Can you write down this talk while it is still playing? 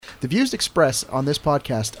The views expressed on this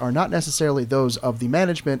podcast are not necessarily those of the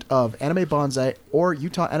management of Anime Bonsai or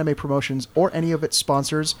Utah Anime Promotions or any of its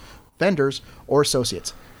sponsors, vendors, or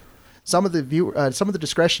associates. Some of the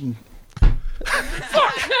discretion.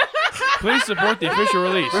 Please support the official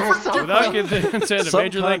release without the consent of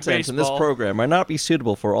Major League Baseball. In this program might not be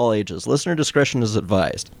suitable for all ages. Listener discretion is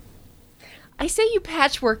advised. I say you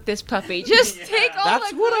patchwork this puppy. Just take all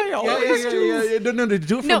That's what I always do. No,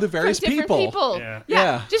 do it for the various from different people.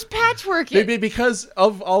 Yeah. Just patchwork it. Maybe because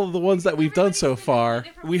of all of the ones that we've done so far,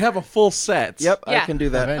 we have a full set. Yep, Yeah. I can do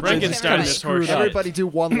that. Frankenstein this horse shit. Everybody do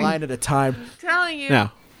one line at a time. I'm telling you.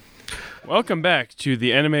 Now, Welcome back to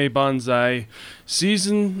the Anime Bonsai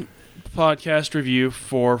season podcast review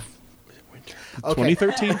for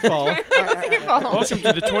 2013 fall. welcome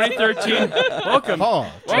to the 2013 Fall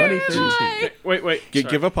 2013. wait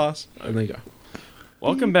Give a pause. And then go.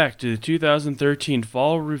 welcome back to the 2013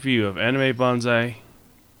 fall review of Anime Bonsai.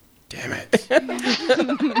 Damn it.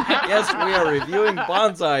 Yes, we are reviewing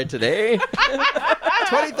Bonsai today.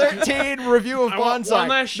 2013 review of I want Bonsai. one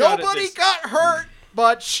last shot at Nobody this. got hurt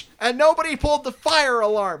much, and nobody pulled the fire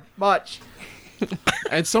alarm much.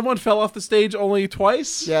 And someone fell off the stage only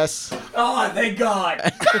twice? Yes. Oh, thank God.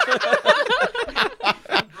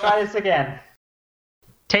 Try this again.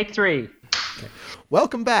 Take 3.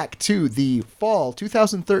 Welcome back to the fall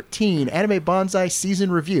 2013 Anime Bonsai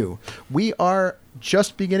season review. We are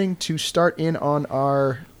just beginning to start in on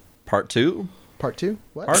our Part 2? part 2.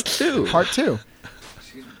 What? Part 2. Part 2.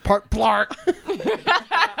 Part blark.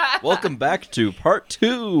 Welcome back to Part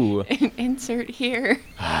 2. Insert here.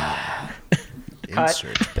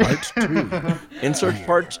 Insert part 2. Insert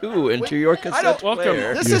Part 2 into your cassette Welcome.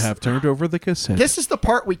 player. This You is have turned over the cassette. this is the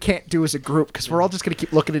part we can't do as a group because we're all just going to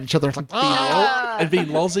keep looking at each other like And being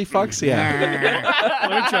lolsy fucks? Yeah.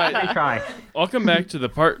 Let me try. Try. Welcome back to the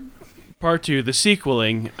part 2, the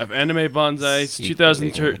sequeling of Anime Bonsai's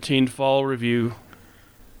 2013 fall review.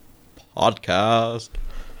 Podcast.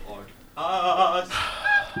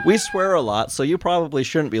 We swear a lot, so you probably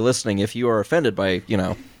shouldn't be listening if you are offended by,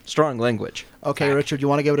 strong language. Okay, Richard, you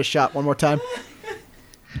want to give it a shot one more time?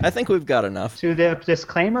 I think we've got enough. To the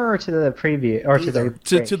disclaimer or to the preview? Or to the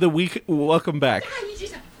to the week. Welcome back.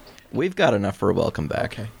 We've got enough for a welcome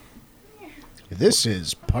back. Okay. This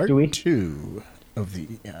is part Do we? 2 of the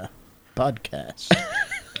podcast.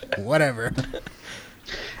 Whatever.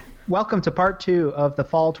 Welcome to part 2 of the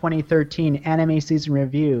fall 2013 anime season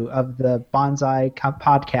review of the Bonsai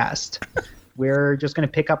podcast. We're just going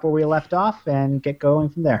to pick up where we left off and get going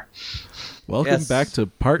from there. Welcome Yes. back to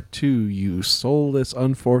part 2, you soulless,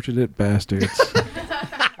 unfortunate bastards.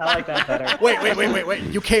 I like that better. Wait.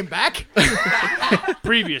 You came back?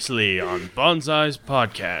 Previously on Bonsai's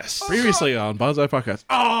podcast. Previously on Bonsai Podcast.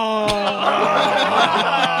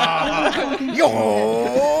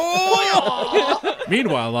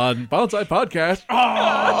 Meanwhile on Bonsai Podcast.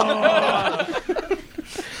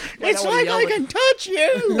 It's like I can touch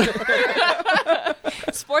you.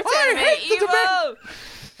 Sports anime Evo.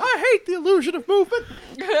 I hate the illusion of movement.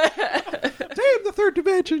 Damn the third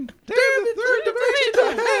dimension. Damn the third dimension to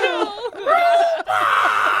hell.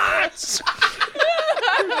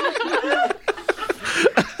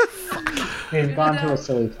 We've gone to a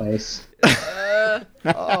silly place. Oh,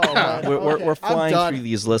 man. We're I'm flying done. through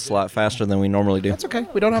these lists a lot faster than we normally do. That's okay.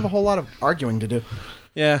 We don't have a whole lot of arguing to do.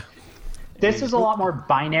 Yeah. This is a lot more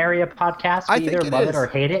binary a podcast. I We think either it love is. it or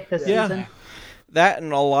hate it this Yeah. season. That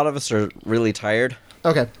and a lot of us are really tired.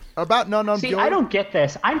 Okay. About No See, Bjorn, I don't get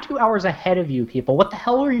this. I'm 2 hours ahead of you people. What the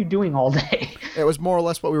hell were you doing all day? It was more or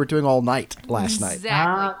less what we were doing all night last night.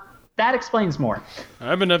 Exactly. That explains more.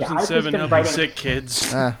 I've been up Yeah, since I've just 7 been helping writing- sick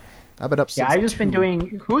kids. I've been up Yeah, since I've just been 2.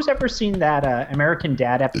 doing... Who's ever seen that American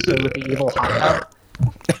Dad episode with the evil hot tub?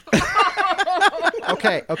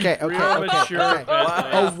 Okay. Real mature best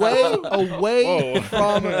Away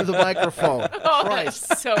from the microphone. Oh, Christ.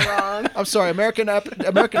 that's so wrong. I'm sorry, American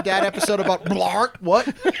Dad episode about Blark. What?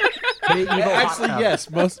 The evil hot Actually, tub. yes,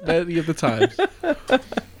 many of the times.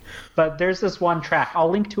 But there's this one track. I'll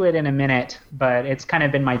link to it in a minute, but it's kind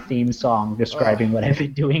of been my theme song describing what I've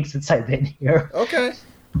been doing since I've been here. Okay.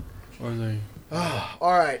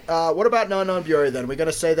 All right. What about Non Bury then? We're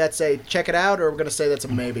gonna say that's a check it out, or we're gonna say that's a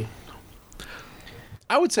maybe?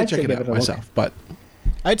 I would say I'd check say it give out it a look. myself, but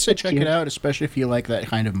I'd say check cute. it out, especially if you like that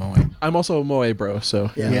kind of mowing. I'm also a Moe bro,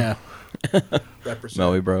 so Yeah. Represent.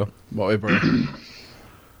 Maui, bro. Moe bro.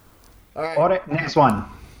 All right. Ore, next one.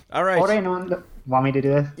 All right. Ore no... Want me to do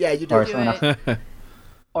this? Yeah, you do. Or it. someone else?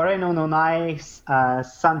 俺ののない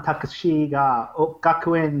選択肢が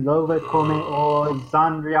学園ローコメを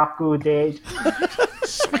残略で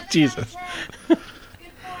Jesus.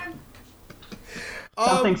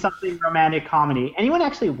 something romantic comedy. Anyone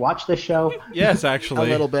actually watch this show? Yes, A actually.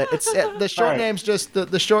 little bit. It's the short Right. name's just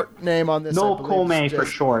the short name on this. No I believe, Kome is for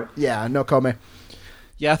just- short. Yeah, no Kome.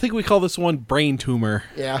 Yeah, I think we call this one brain tumor.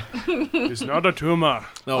 Yeah. It's not a tumor.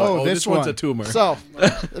 No, Oh, this this one's one. a tumor. So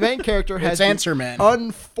the main character has It's Answer Man.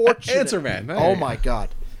 Unfortunate. Answer Man. There Oh you my god.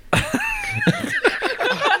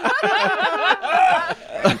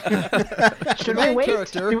 Should main we wait?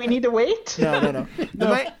 character- Do we need to wait? No.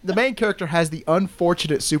 The main character has the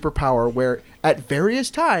unfortunate superpower where, at various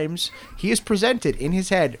times, he is presented in his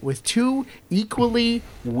head with two equally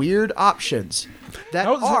weird options that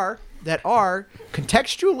are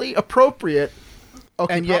contextually appropriate,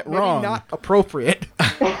 okay, And yet maybe wrong. not appropriate,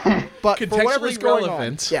 but for whatever's Contextually going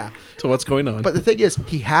relevant. on. Yeah. to what's going on. But the thing is,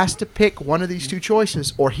 he has to pick one of these two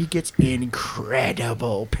choices, or he gets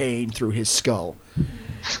incredible pain through his skull.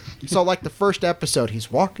 So, like the first episode,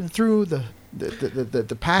 he's walking through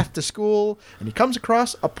the path to school, and he comes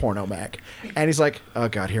across a porno mag, and he's like, "Oh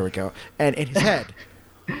God, here we go!" And in his head,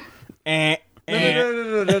 No.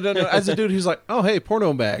 As a dude who's like, oh, hey,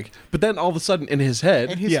 porno bag. But then all of a sudden in his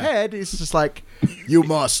head, head is just like, "You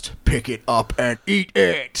must pick it up and eat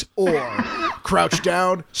it, or crouch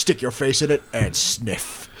down, stick your face in it, and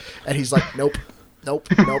sniff." And he's like, "Nope."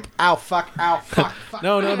 Ow, fuck.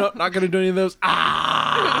 no, not going to do any of those.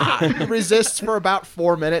 He resists for about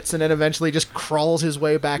 4 minutes and then eventually just crawls his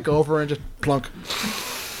way back over and just plunk.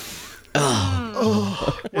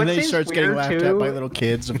 And then he seems starts getting weird, laughed too- at by little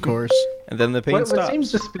kids, of course. And then the pain What stops.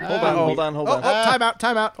 seems just Hold on.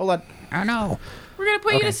 Time out. Hold on. Oh, no. We're gonna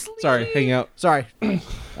put you to sleep. Sorry, hang out. Sorry.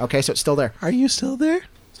 Okay, so it's still there. Are you still there?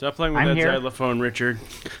 Stop playing with I'm that here. xylophone, Richard.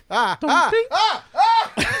 I'm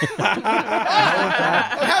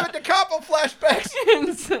having the capo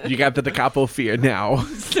flashbacks. You got the Da Capo fear now.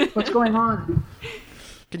 What's going on?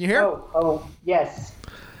 Can you hear? Oh, yes.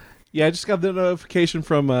 Yeah, I just got the notification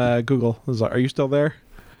from Google. It was like, are you still there?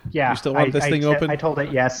 Yeah. You still want this thing open? I told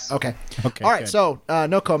it yes. Okay. Okay. All right, good. so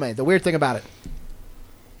no Kome. The weird thing about it,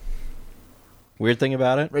 Weird thing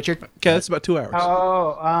about it? Richard. Okay, that's about 2 hours.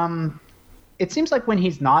 Oh, it seems like when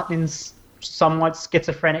he's not in somewhat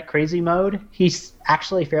schizophrenic crazy mode, he's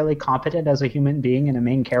actually fairly competent as a human being and a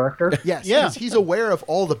main character. Yes. Yeah. He's aware of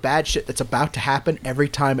all the bad shit that's about to happen every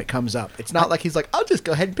time it comes up. It's not like he's like, "I'll just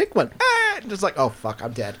go ahead and pick one." And just like, "Oh fuck,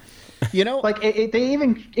 I'm dead." You know, Like they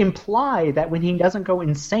even imply that when he doesn't go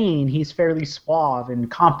insane, he's fairly suave and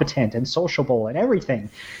competent and sociable and everything,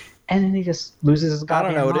 and then he just loses his I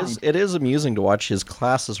goddamn don't know. mind. It is amusing to watch his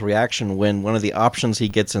class's reaction when one of the options he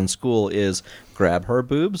gets in school is grab her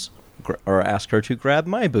boobs or ask her to grab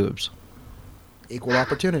my boobs. Equal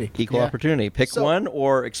opportunity. Equal Yeah. opportunity. Pick So- one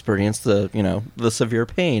or experience the severe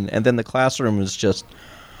pain, and then the classroom is just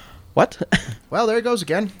what? Well, there he goes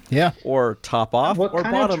again. yeah. or top off What or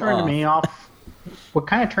kind of bottom turned off. me off? What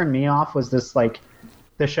kind of turned me off was this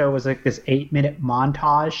the show was like this 8-minute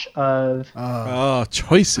montage of Oh,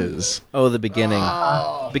 choices. Oh, the beginning.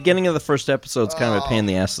 Beginning of the first episode's kind of a pain in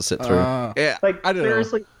the ass to sit through. Yeah, like I don't know.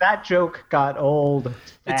 seriously that joke got old.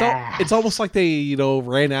 It's almost like they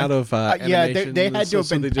ran out of yeah, they animation, had to have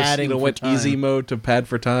so been they just padding for went time. easy mode to pad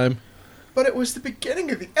for time. But it was the beginning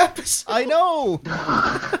of the episode. I know.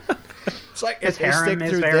 It's like his if they stick harem is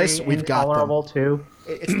through very this, we've got them. intolerable too.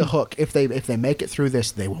 It's the hook. If they make it through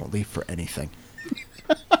this, they won't leave for anything.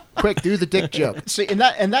 Quick, do the dick joke. See, and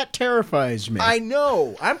that terrifies me. I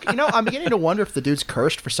know. I'm beginning to wonder if the dude's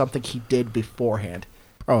cursed for something he did beforehand.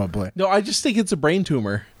 Probably. No, I just think it's a brain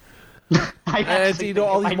tumor. I And actually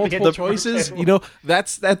all think these it might be multiple a tumor, choices, too.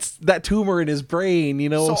 that's that tumor in his brain,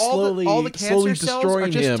 So slowly all the cancer slowly cells destroying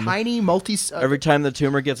are just him. tiny Every time the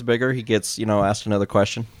tumor gets bigger, he gets, asked another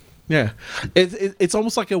question. Yeah, it's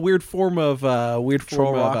almost like a weird form of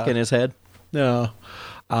Troll rock in his head. no.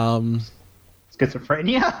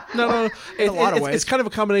 Schizophrenia. No. a lot of ways. It's kind of a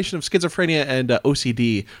combination of schizophrenia and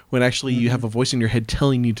OCD when actually you have a voice in your head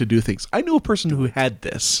telling you to do things. I knew a person who had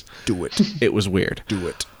this. Do it. It was weird. Do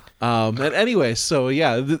it. And anyway, so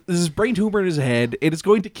yeah, this is brain tumor in his head. It is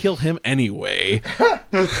going to kill him anyway.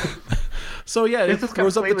 So yeah, it This is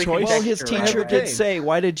throws up the completely choice. Well, his Texture, teacher right? did say,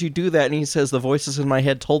 "Why did you do that?" And he says, "The voices in my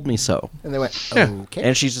head told me so." And they went, okay.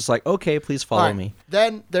 And she's just like, "Okay, please follow All right. me."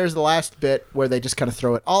 Then there's the last bit where they just kind of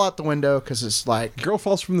throw it all out the window because it's like, Girl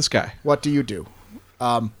falls from the sky. what do you do?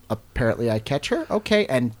 Apparently I catch her. Okay,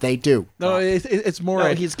 and they do. No, it's more. No,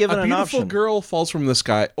 a- he's given a an beautiful option. girl falls from the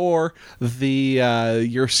sky, or the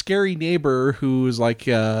your scary neighbor who's like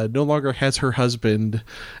no longer has her husband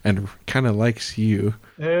and kind of likes you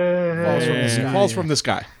Falls from the sky. falls from the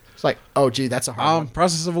sky. It's like, oh gee, that's a hard one.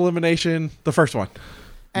 Process of elimination, the first one.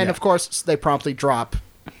 And of course, they promptly drop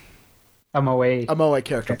I'm away. a Moe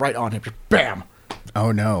character right on him. Just bam.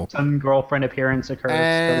 Oh no. Some girlfriend appearance occurs.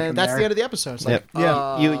 And that's the end of the episode. It's like,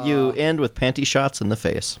 Yep. You end with panty shots in the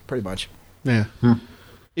face. pretty much. Yeah.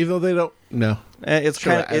 Even though they don't. No. It's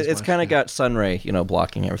Sure, kind of as it's much, kind of got sunray,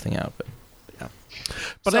 blocking everything out. But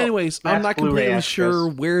But So, anyways, I'm that's not Blu-ray completely extras. sure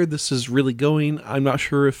where this is really going. I'm not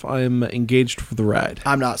sure if I'm engaged for the ride.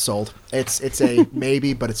 I'm not sold. It's a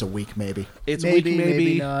maybe, but it's a weak maybe. It's Maybe, weak,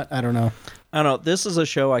 maybe. not. I don't know. I don't know. This is a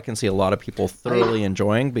show I can see a lot of people thoroughly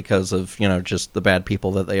enjoying because of just the bad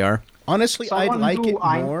people that they are. Honestly, I'd Someone like who it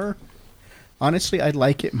more. Honestly, I'd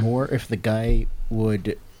like it more if the guy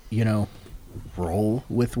would, roll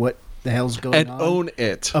with what the hell's going And on own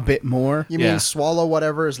it. a bit more. You Yeah. mean swallow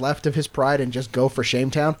whatever is left of his pride and just go for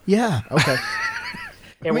Shametown? Yeah. Okay.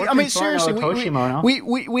 It worked in Seriously, Torno Toshimono.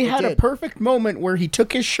 we had a did. perfect moment where he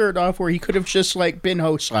took his shirt off, where he could have just been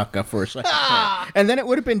Hosaka for a second, and then it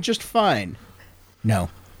would have been just fine. No,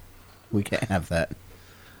 we can't have that.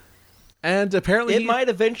 And apparently, It might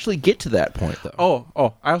eventually get to that point, though.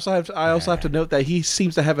 Oh! I also have to note that he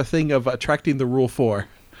seems to have a thing of attracting the Rule 4.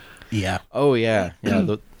 Yeah. Oh yeah, Don't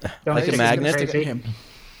like a think magnet. it's crazy. Him.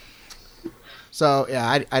 So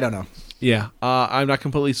yeah, I don't know. Yeah, I'm not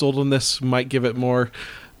completely sold on this. Might give it more.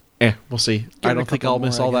 We'll see. it I a don't think couple I'll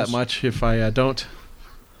miss more, I all that guess. much if I don't.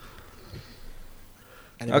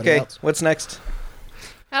 Anybody Okay, else? what's next?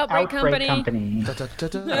 Outbreak, Outbreak Company.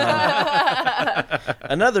 Da-da-da-da.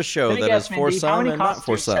 Another show Let me that guess, is for Mindy, how some many and not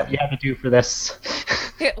for costumes some. have you had to do for this?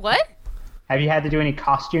 What? Have you had to do any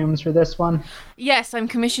costumes for this one? Yes, I'm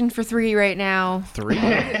commissioned for 3 right now. 3?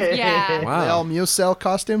 Yeah. They all Wow. Musel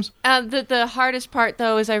costumes. The hardest part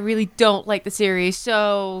though is I really don't like the series,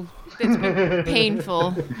 so it's been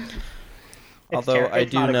painful. Although I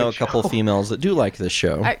it's not do a know good a couple show. females that do like this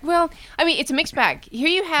show. It's a mixed bag. Here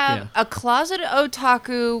you have Yeah. a closet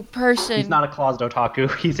otaku person. He's not a closet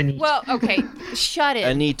otaku. He's an Well, okay, shut A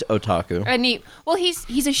in. neat otaku. A neat. Well,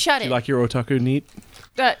 he's a shut in. You like your otaku neat?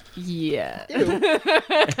 Yeah.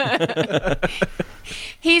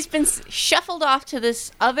 He's been shuffled off to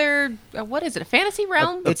this other. What is it? A fantasy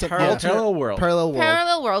realm? It's a Parallel world. Parallel world.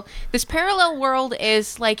 Parallel world. This parallel world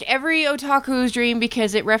is like every otaku's dream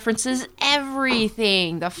because it references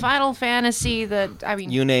everything. The Final Fantasy.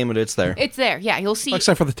 You name it, it's there. It's there. Yeah, you'll see.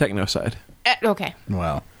 Except for the techno side. Okay.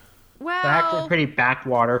 Wow. They're actually Well, pretty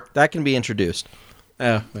backwater. That can be introduced.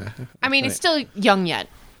 I mean, it's still young yet.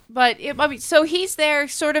 But so he's there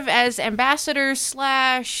sort of as ambassador /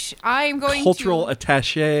 I'm going Cultural to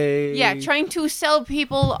attaché. yeah, trying to sell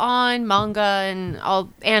people on manga and all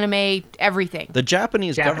anime, everything. The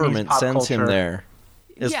Japanese government pop sends him culture. there.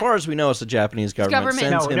 As Yeah. far as we know, it's the Japanese government, government.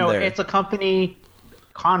 sends him No, there. it's a company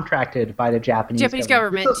contracted by the Japanese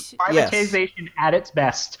Government. This is privatization at its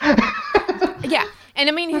best. Yeah. And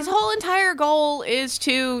I mean, his whole entire goal is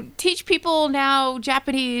to teach people now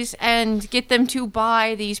Japanese and get them to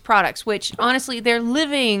buy these products, which honestly, they're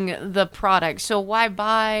living the product. So why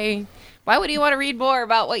buy? Why would you want to read more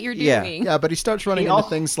about what you're Yeah. doing? Yeah, but he starts running He into also-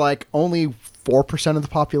 things like only 4% of the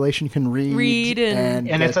population can read. And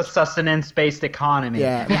and it's a sustenance-based economy.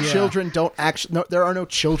 yeah, children don't actually. No, there are no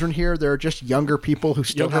children here. There are just younger people who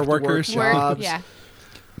still Younger have to workers. work jobs. Yeah.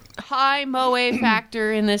 High moe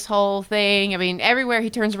factor in this whole thing. I mean, everywhere he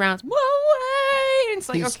turns around, it's moe. And it's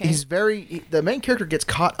like, He's okay. the main character gets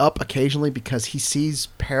caught up occasionally because he sees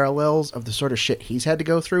parallels of the sort of shit he's had to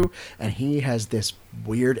go through, and he has this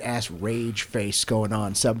weird ass rage face going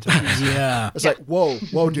on sometimes. Yeah. It's like, whoa,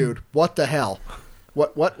 dude, what the hell?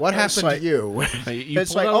 What happened like- to you?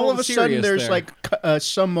 It's like all of a sudden there's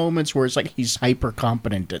some moments where it's like he's hyper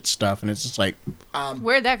competent at stuff, and it's just like,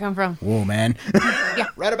 Where'd that come from? whoa, man.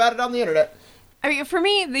 Read about it on the internet. I mean, for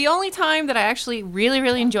me, the only time that I actually really,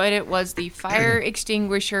 really enjoyed it was the fire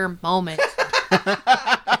extinguisher moment.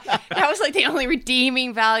 That was like the only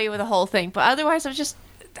redeeming value of the whole thing. But otherwise,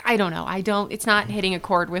 I don't know. It's not hitting a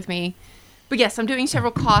chord with me. But yes, I'm doing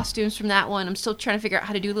several costumes from that one. I'm still trying to figure out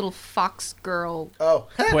how to do little fox girl. Oh,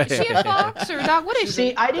 Is she a fox or a dog? What is See,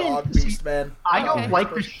 she? I didn't. dog beast man. I don't Okay. like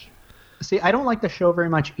the. I don't like the show very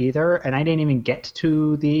much either, and I didn't even get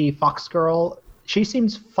to the Fox Girl. She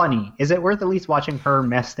seems funny. Is it worth at least watching her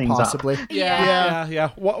mess things Possibly. up? Yeah.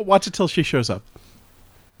 Watch it till she shows up.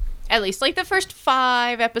 At least like the first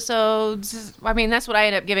 5 episodes. I mean, that's what I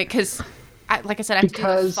end up giving because, like I said, I have to do a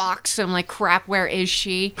Because- fox. And I'm like, crap, where is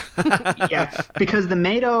she? Yeah, because the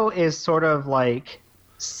Mado is sort of like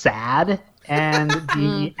sad, and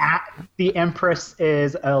the Empress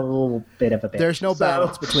is a little bit of a bitch. There's no So-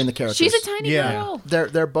 balance between the characters. She's a tiny Yeah. girl.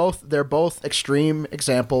 They're both extreme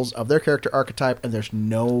examples of their character archetype, and there's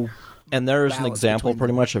no And there's an balance example between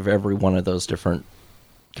pretty them. much of every one of the different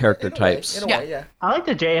character types. In a Yeah. way, yeah. I like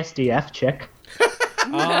the JSDF chick.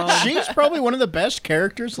 She's probably one of the best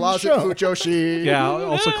characters in the Closet show. Fujoshi. Yeah,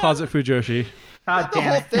 also Closet Fujoshi. God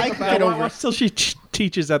damn it. Thing I about can get over Well, still, she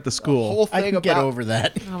teaches at the school. whole I thing can get about over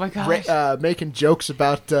that. Oh my gosh. making jokes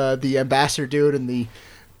about the ambassador dude and the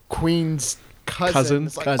queen's cousin.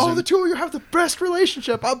 It's like, Cousin. oh, the two of you have the best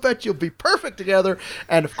relationship. I'll bet you'll be perfect together.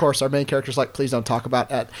 And of course, our main character's like, please don't talk about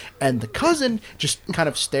that. And the cousin just kind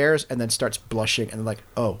of stares and then starts blushing and like,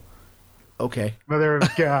 oh, okay. Mother of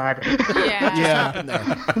God. Yeah.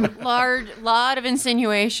 Yeah. Lot of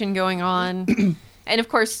insinuation going on. And of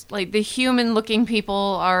course, like the human-looking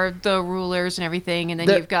people are the rulers and everything, and then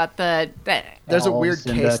There- you've got that. There's a Elves weird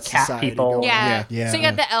and caste the cat society people. going on. Yeah. Yeah. So you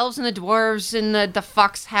got the elves and the dwarves and the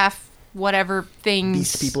fox half whatever things.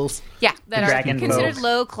 Beast peoples. Yeah, that are Dragon considered folks.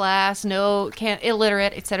 low class,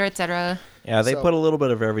 illiterate, etc., etc. Yeah, they So- put a little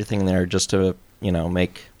bit of everything there just to,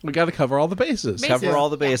 make We got to cover all the bases, cover all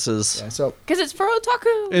the bases. Yeah, so Because it's for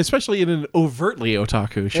otaku. especially in an overtly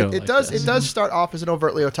otaku show. it like does this. it does start off as an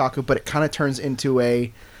overtly otaku, but it kind of turns into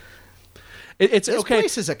a It's this okay.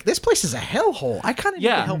 place is a hellhole. I kind of need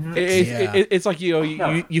Yeah, help. it's like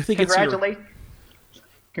you think it's your,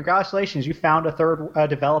 Congratulations, you found a third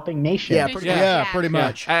developing nation. Yeah, pretty Yeah, pretty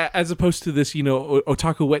much. as opposed to this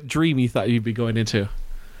otaku wet dream you thought you'd be going into.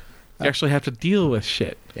 You actually have to deal with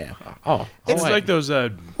shit. Yeah. Oh, It's wait. like those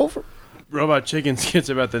Over. Robot Chicken skits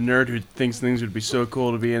about the nerd who thinks things would be so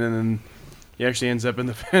cool to be in, and then he actually ends up in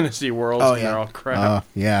the fantasy world, Oh, and yeah. they're all crap.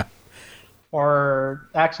 Yeah. Or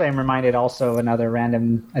actually, I'm reminded also another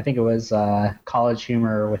random. I think it was College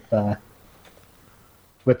Humor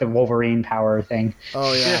with the Wolverine power thing.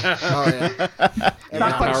 Oh yeah. Oh yeah.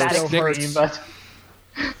 Not quite power that stick. extreme, but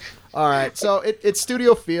All right. So it's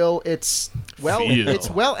studio feel. It's Feel. it's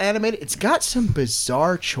well animated. It's got some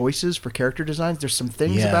bizarre choices for character designs. There's some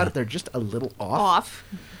things Yeah. about it that are just a little off.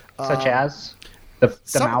 Off. such as the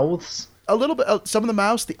some- mouths. A little bit. Some of the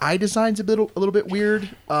mouse, the eye design's a little bit weird.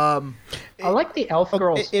 I like the elf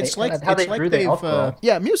girls. it's like- how it's they like drew the elf they've, girl.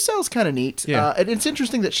 Yeah, Musell's kind of neat. Yeah. And it's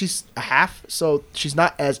interesting that she's a half, so she's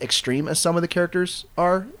not as extreme as some of the characters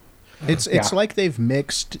are. It's Yeah. like they've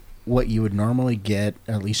mixed what you would normally get,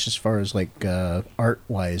 at least as far as like art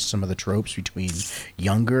wise, some of the tropes between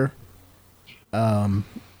younger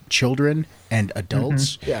children and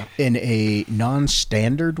adults Yeah. in a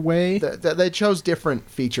non-standard way They chose different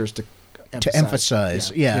features to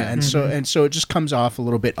emphasize. Yeah. And so it just comes off a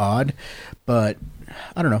little bit odd, but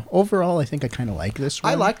I don't know. Overall, I think I kind of like this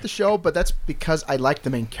one. I like the show, but that's because I like the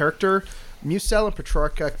main character. Musell and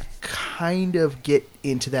Petrarca kind of get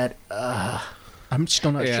into that. I'm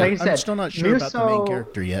still not Yeah. sure. Like I said, I'm still not sure about the main Muso-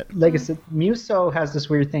 character yet. Like I said, Muso has this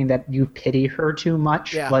weird thing that you pity her too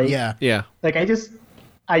much. Yeah. Like, Yeah. Yeah. Like it's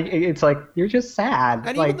like you're just sad.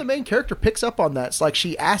 And like, even the main character picks up on that. It's like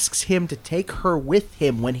she asks him to take her with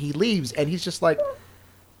him when he leaves, and he's just like,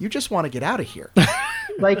 "You just want to get out of here.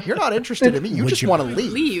 like You're not interested in me. You Would just you- want to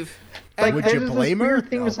leave." Leave. And- Would and- you there's this blame her? weird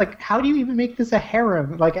thing was like, how do you even make this a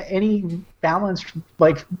harem? Like any balanced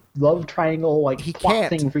like love triangle like He plot can't.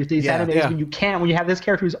 thing for these Yeah. animes Yeah. when you have this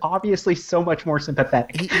character who's obviously so much more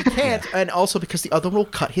sympathetic. He can't, and also because the other one will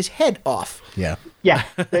cut his head off. Yeah. Yeah,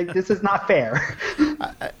 like, this is not fair.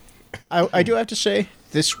 I do have to say,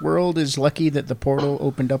 this world is lucky that the portal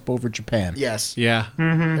opened up over Japan. Yes, Yeah.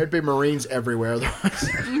 there'd be Marines everywhere otherwise.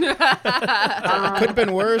 Could have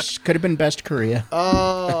been worse. Could have been best Korea. Or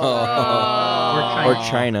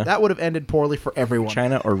China. That would have ended poorly for everyone.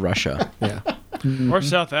 China or Russia. Yeah. Or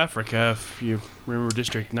South Africa, if you remember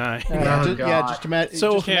District 9. Oh, Yeah, God. just imagine.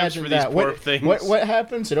 So- just Camps imagine for these that. poor What, things. what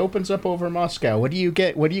happens? It opens up over Moscow. What do you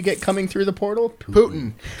get? What do you get coming through the portal?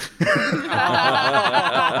 Putin.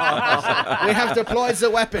 We have deployed the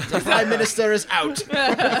weapons. The Prime Minister is out.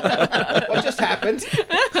 What just happened?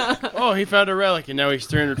 Oh, he found a relic, and now he's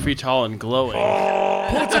 300 feet tall and glowing.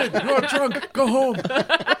 Putin, you're drunk. Go home.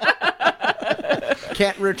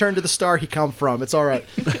 Can't return to the star he come from. It's all right.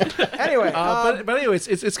 Anyway, But anyways,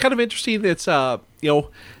 it's kind of interesting. It's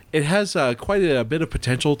it has quite a bit of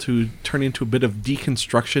potential to turn into a bit of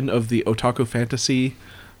deconstruction of the otaku fantasy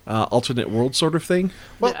alternate world sort of thing.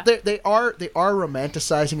 well, they are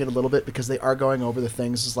romanticizing it a little bit because they are going over the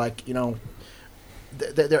things like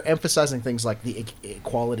they're emphasizing things like the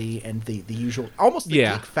equality and the usual almost the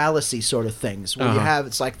Yeah. geek fallacy sort of things where you Uh-huh. have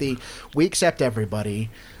it's like we accept everybody.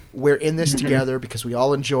 We're in this together because we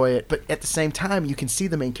all enjoy it, but at the same time, you can see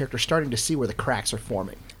the main character starting to see where the cracks are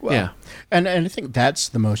forming. Yeah. And I think that's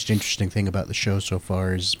the most interesting thing about the show so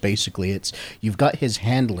far is basically you've got his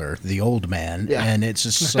handler, the old man, Yeah. and it's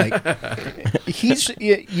just like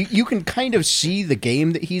you can kind of see the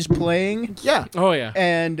game that he's playing, Yeah, Oh yeah.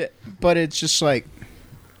 but it's just like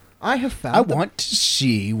I have found. I want to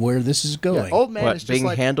see where this is going. Old man What, is just being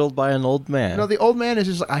like. handled by an old man? No, the old man is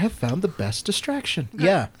just like, I have found the best distraction.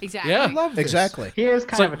 Yeah, Exactly. Yeah. I love this. exactly. He is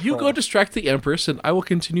It's kind of like, a you troll. go distract the Empress, and I will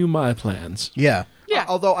continue my plans. Yeah. Yeah.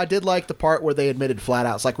 Although I did like the part where they admitted flat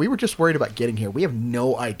out, it's like, we were just worried about getting here. We have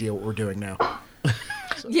no idea what we're doing now.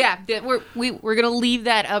 Yeah, we're gonna leave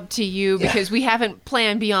that up to you because we haven't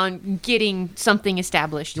planned beyond getting something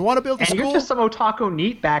established. You want to build a And school? you're just some otaku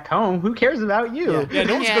neat back home. Who cares about you? Yeah,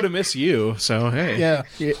 no one's Yeah. going to miss you, so hey. Yeah.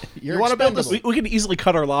 You're You wanna build expendable. this- We can easily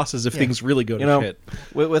cut our losses if things really go to You know, shit.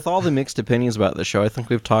 with all the mixed opinions about the show, I think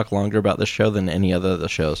we've talked longer about the show than any other of the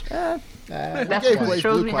shows. That's gave because Blaze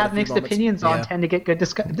shows Blue we quite a have few mixed moments. opinions on Yeah. tend to get good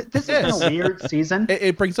discussion. This has been a weird season.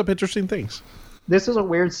 It brings up interesting things. This is a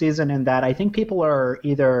weird season in that I think people are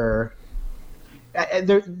either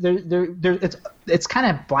it's kind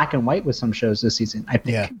of black and white with some shows this season. I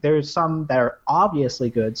think Yeah. there's some that are obviously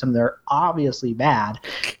good, some that are obviously bad,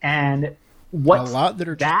 and what A lot that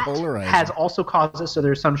are just that polarizing. has also caused it. So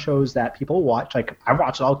there's some shows that people watch, like I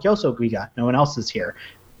watched all Kyoso Giga, no one else is here.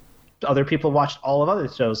 Other people watched all of other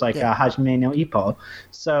shows like Hajime no Ippo.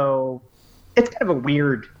 So it's kind of a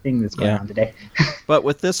weird thing that's going Yeah. on today. But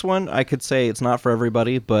with this one, I could say it's not for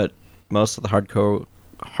everybody, but most of the hardcore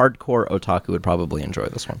otaku would probably enjoy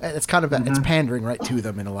this one. It's kind of it's pandering right to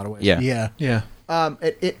them in a lot of ways. Yeah. Yeah. Yeah.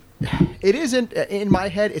 It isn't in my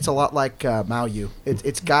head. It's a lot like Maoyu.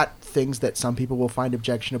 It's got things that some people will find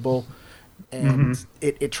objectionable, and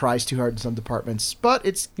it tries too hard in some departments. But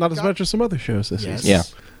it's Not as got- much as some other shows this Yes.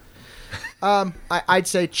 season. Yeah. I'd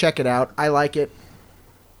say check it out. I like it.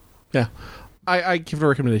 Yeah. I give it a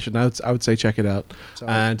recommendation. I would say check it out. So-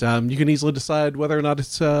 And you can easily decide whether or not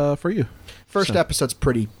it's for you. First So- episode's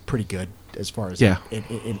pretty good as far as Yeah.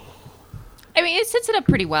 I mean, it sets it up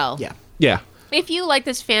pretty well. Yeah. Yeah. If you like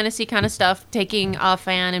this fantasy kind of stuff, taking a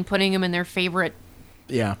fan and putting them in their favorite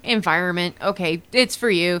Yeah. environment, okay, it's for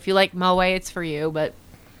you. If you like Moe, it's for you. But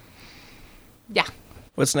yeah,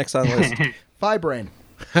 What's next on the list? Fibrain.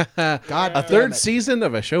 God, A third season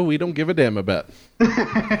of a show we don't give a damn about.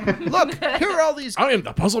 Look, here are all these. I am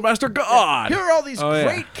the Puzzle Master God. Here are all these Oh, yeah.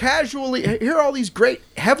 great Here are all these great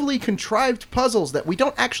heavily contrived puzzles that we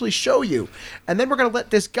don't actually show you, and then we're gonna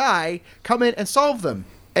let this guy come in and solve them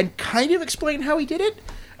and kind of explain how he did it,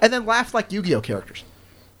 and then laugh like Yu-Gi-Oh characters.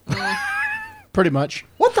 Pretty much.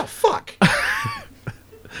 What the fuck?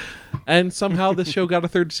 And somehow this show got a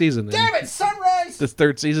third season. and Damn it, Sunrise! This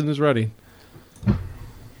third season is running.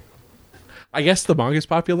 I guess the manga's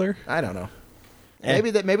popular. I don't know.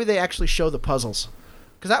 Maybe they actually show the puzzles.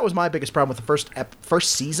 Because that was my biggest problem with the first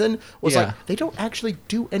season was Yeah. like they don't actually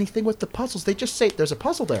do anything with the puzzles. They just say there's a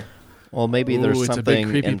puzzle there. Well, maybe Ooh, there's it's a big something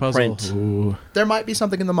creepy in puzzle. print. Ooh. There might be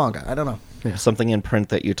something in the manga. I don't know. Something in print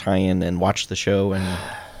that you tie in and watch the show and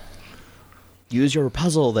use your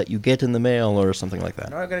puzzle that you get in the mail or something like You know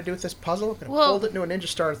that. what I'm gonna do with this puzzle? I'm gonna Well- fold it into a ninja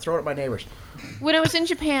star and throw it at my neighbors. when I was in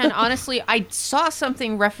Japan, honestly, I saw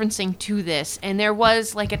something referencing to this, and there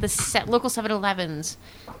was like at the local 7-Elevens,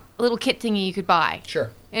 a little kit thingy you could buy.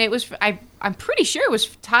 Sure. And it was, I'm pretty sure it was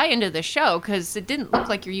tie into the show because it didn't look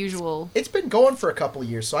like your usual. It's been going for a couple of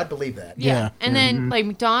years, so I believe that. Yeah. And then like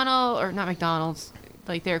not McDonald's,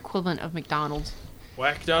 like their equivalent of McDonald's.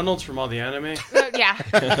 Whack Donald's from all the anime. Yeah.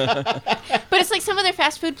 But it's like some of their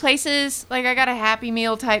fast food places. Like I got a Happy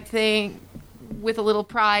Meal type thing with a little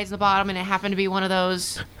prize in the bottom, and it happened to be one of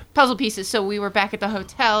those puzzle pieces. So we were back at the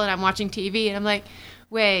hotel, and I'm watching TV, and I'm like,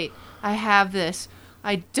 wait, I have this.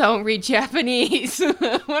 I don't read Japanese. What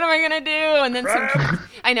am I gonna do? And then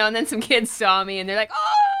and then some kids saw me, and they're like,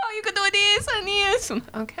 "Oh, you could do this and this."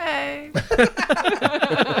 Okay.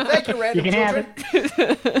 Thank you, You random can have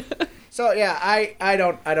children. it. So yeah, I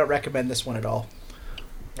don't recommend this one at all,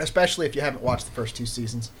 especially if you haven't watched the first two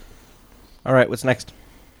seasons. All right, what's next?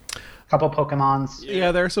 Couple Pokemons.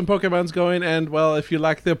 Yeah, there are some Pokemons going, and well, if you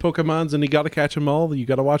like the Pokemons and you got to catch them all, you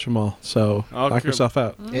got to watch them all. So knock Okay. yourself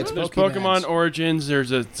out. It's There's Pokemans. Pokemon Origins.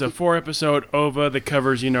 It's a 4-episode OVA that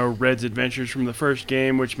covers, Red's adventures from the first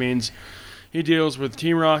game, which means he deals with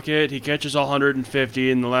Team Rocket. He catches all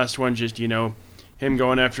 150, and the last one just, him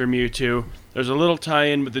going after Mewtwo. There's a little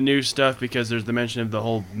tie-in with the new stuff because there's the mention of the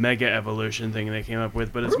whole Mega Evolution thing they came up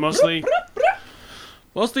with, but it's mostly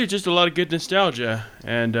just a lot of good nostalgia.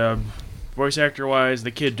 And voice actor-wise,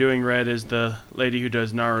 the kid doing Red is the lady who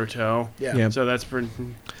does Naruto. Yeah. Yeah. So that's pretty.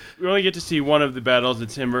 We only get to see one of the battles.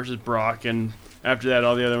 It's him versus Brock, and after that,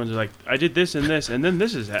 all the other ones are like, I did this and this, and then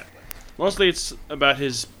this is that. Mostly, it's about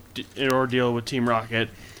his ordeal with Team Rocket,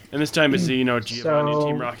 and this time it's the Giovanni So-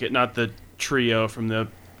 Team Rocket, not the trio from the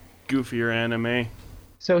goofier anime.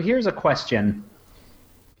 So here's a question.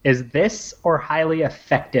 Is this or highly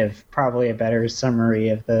effective probably a better summary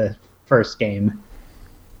of the first game?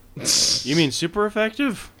 You mean super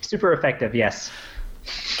effective? Super effective, yes.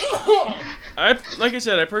 Like I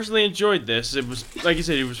said, I personally enjoyed this. It was, like you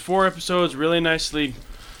said, it was 4 episodes, really nicely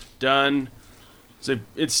done. So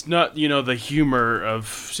it's not, the humor of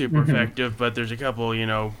super effective, but there's a couple,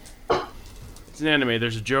 it's an anime.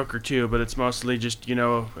 There's a joke or two, but it's mostly just, a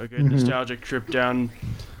good nostalgic trip down.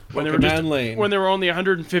 When Lane. When there were only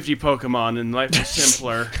 150 Pokemon and life was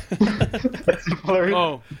simpler.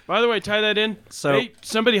 Oh, by the way, tie that in. So- hey,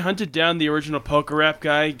 somebody hunted down the original Pokerap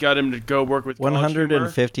guy, got him to go work with College Humor.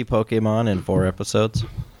 150 Pokemon in 4 episodes.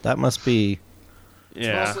 That must be.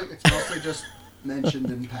 Yeah. It's mostly just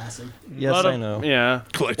mentioned in passing. Yes, I know. Yeah.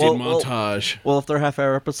 Collecting Well, montage. Well, if they're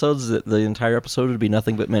half-hour episodes, the entire episode would be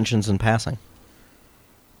nothing but mentions in passing.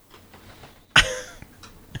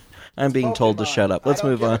 I'm being told to shut up. Let's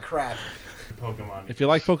move on. Crap. Pokemon. If you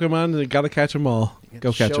like Pokemon, you gotta catch them all.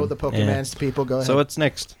 Go catch Show them. the Pokemans to people. Go ahead. So what's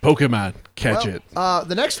next? Pokemon, catch it.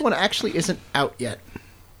 The next one actually isn't out yet.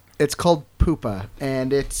 It's called Pupa,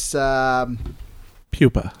 and it's Pupa.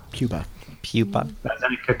 Pupa. Pupa. That's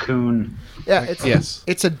in a cocoon. Yeah, it's Yes.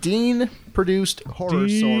 It's a Dean-produced horror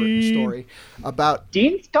story about.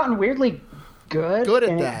 Dean's gotten weirdly good. Good at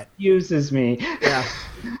and that. It confuses me. Yeah.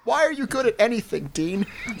 Why are you good at anything, Dean?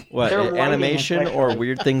 What, They're writing animation it. or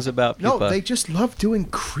weird things about Pupa? No, they just love doing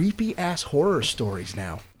creepy-ass horror stories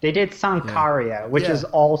now. They did Sankaria, which Yeah. is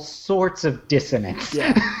all sorts of dissonance.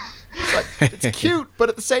 Yeah. It's cute, but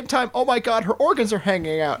at the same time, oh my god, her organs are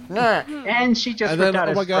hanging out. Nah. And she just And ripped then, out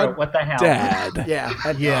oh his my god, throat. What the hell? Dad. Yeah.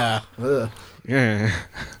 And, Yeah. ugh. Yeah.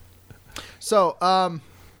 So,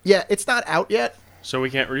 yeah, it's not out yet. So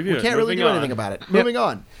we can't review it. Can't really Moving do on. anything about it. Moving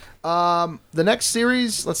on. The next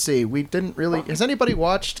series, let's see. We didn't really. Has anybody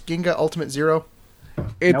watched Ginga Ultimate Zero?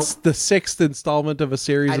 It's the 6th installment of a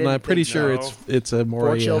series, I and didn't I'm pretty think sure so. it's a more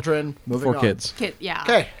 4 children. Moving for on. kids. Kid, yeah.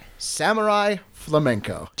 Okay. Samurai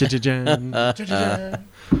Flamenco. Ja-ja-jan.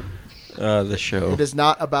 The show. It is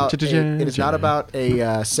not about. It is not about a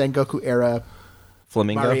Sengoku era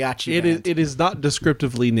Flamingo. mariachi It is. band. It is not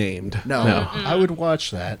descriptively named. No. I would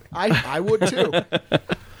watch that. I would too.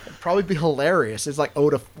 It'd probably be hilarious. It's like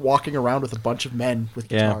Oda walking around with a bunch of men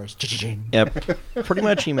with Yeah. guitars. Cha-cha-ching. Yep. Pretty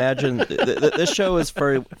much imagine this show is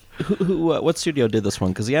for what studio did this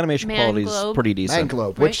one? Because the animation Man quality is Globe. pretty decent. Man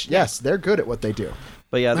Globe, Right? which yes, they're good at what they do.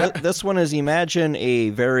 But yeah, this one is imagine a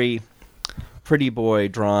very pretty boy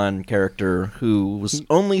drawn character whose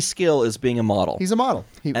only skill is being a model, He's a model.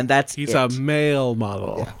 and that's He's it. a male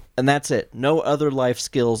model. And that's it. No other life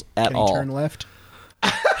skills at Can he all. turn left?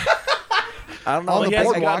 I don't know. On the He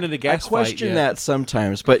hasn't boardwalk, gotten into I gas fight question yet. that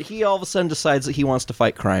sometimes, but he all of a sudden decides that he wants to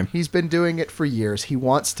fight crime. He's been doing it for years. He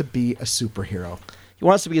wants to be a superhero. He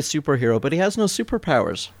wants to be a superhero, but he has no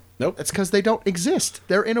superpowers. That's because they don't exist.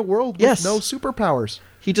 They're in a world with Yes. no superpowers.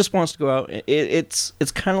 He just wants to go out. It's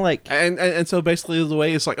kind of like And so basically the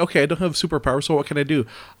way it's like, okay, I don't have superpowers, so what can I do?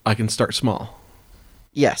 I can start small.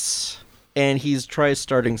 yes, and he's tries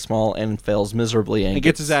starting small and fails miserably, and And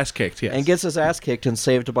gets his ass kicked, yes. and gets his ass kicked and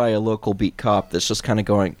saved by a local beat cop that's just kind of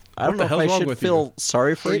going, I don't What the know if hell's I wrong should with feel you?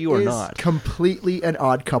 sorry for It you or is not. completely an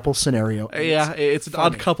odd couple scenario. Yeah, it's an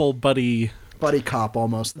odd couple buddy Buddy cop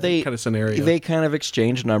almost. They kind of scenario. They kind of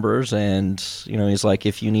exchange numbers, and he's like,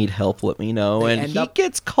 if you need help, let me know. They And end he up-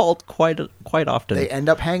 gets called quite often. They end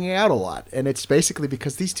up hanging out a lot, and it's basically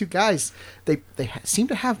because these two guys they seem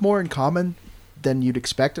to have more in common than you'd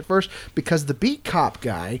expect at first. Because the beat cop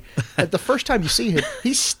guy, at the first time you see him,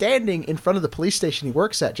 he's standing in front of the police station he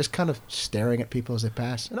works at, just kind of staring at people as they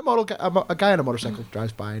pass. And a guy on a motorcycle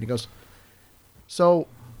drives by, and he goes, "So,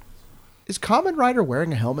 is Kamen Rider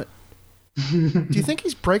wearing a helmet? Do you think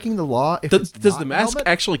he's breaking the law if Does it's not the a mask helmet?"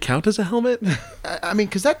 actually count as a helmet? I mean,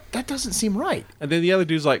 because that doesn't seem right. And then the other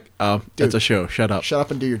dude's like, oh, that's a show. Shut up. Shut up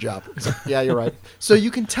and do your job. It's like, yeah, you're right. So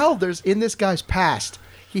you can tell there's in this guy's past,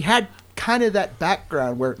 he had kind of that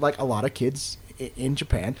background where, like a lot of kids in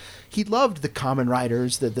Japan, he loved the Kamen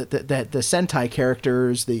Riders, the Sentai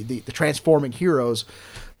characters, the transforming heroes,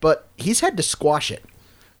 but he's had to squash it.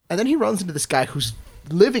 And then he runs into this guy who's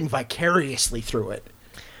living vicariously through it.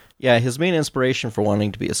 Yeah, his main inspiration for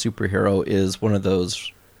wanting to be a superhero is one of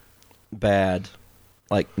those bad,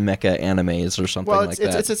 like, mecha animes or something Well, like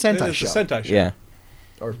it's that. a Sentai It's show. a Sentai show. Yeah.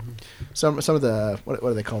 Or some of the, what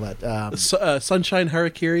do they call that? Sunshine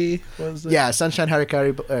Harakiri was it? Yeah, Sunshine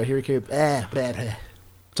Harikari,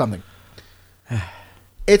 something.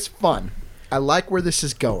 It's fun. I like where this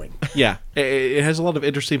is going. Yeah. It has a lot of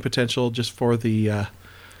interesting potential just for the...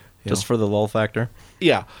 Just for the lull factor.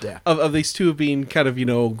 Yeah. Yeah. Of these two being kind of,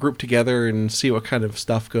 grouped together and see what kind of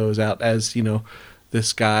stuff goes out as,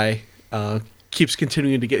 this guy keeps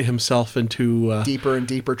continuing to get himself into Deeper and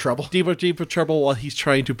deeper trouble. deeper trouble while he's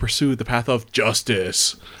trying to pursue the path of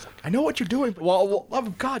justice. I know what you're doing, but Well, love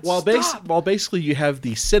of God, While stop. basically you have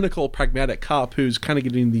the cynical, pragmatic cop who's kind of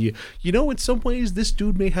getting the, in some ways this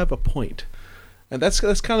dude may have a point, and that's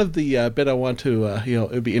kind of the bit I want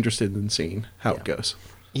to, be interested in seeing how it goes.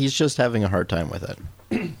 He's just having a hard time with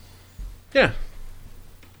it. Yeah.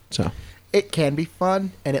 So. It can be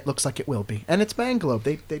fun, and it looks like it will be. And it's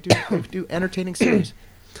Manglobe. They do entertaining series.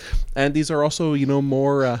 And these are also,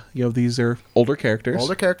 more, these are older characters.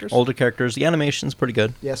 Older characters. Older characters. The animation's pretty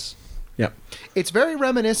good. Yes. Yep. It's very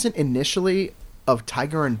reminiscent initially of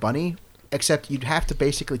Tiger and Bunny, except you'd have to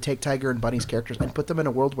basically take Tiger and Bunny's characters and put them in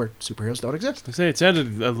a world where superheroes don't exist. I say it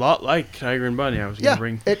sounded a lot like Tiger and Bunny. I was going to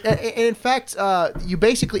bring. In fact, you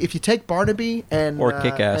basically, if you take Barnaby and Or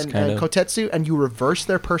Kick-Ass, and kind of. Kotetsu and you reverse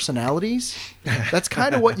their personalities, that's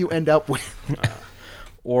kind of what you end up with.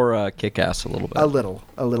 Or Kick-Ass a little bit. A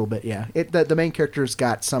little bit, yeah. The main character's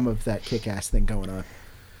got some of that Kick-Ass thing going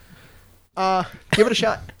on. Give it a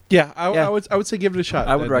shot. Yeah, Yeah. I would say give it a shot.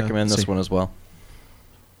 I would and, recommend this see. one as well.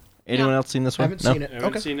 Anyone else seen this I one? haven't No? seen it. I haven't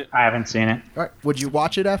Okay. seen it. I haven't seen it. All right. Would you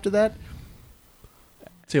watch it after that?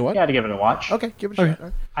 Say what? Yeah, to give it a watch. Okay, give it a Okay. shot. All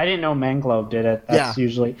right. I didn't know Manglobe did it. That's Yeah.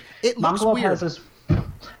 usually It looks Manglobe weird.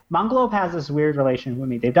 Manglobe has this weird relation with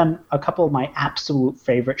me. They've done a couple of my absolute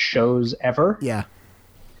favorite shows ever, Yeah.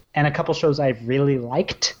 and a couple shows I've really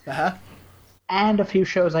liked, Uh-huh. and a few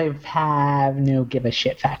shows I have no give a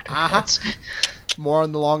shit factor. Uh-huh. More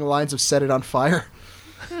on the long lines of Set It on Fire.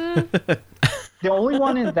 The only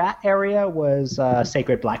one in that area was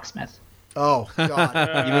Sacred Blacksmith. Oh,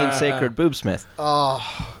 God. You mean Sacred Boobsmith?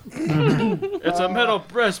 It's a metal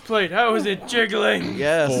breastplate. How is it jiggling?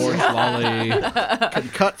 Yes. Forge Lolly. Can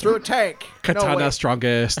cut through a tank. Katana No way.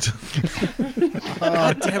 strongest.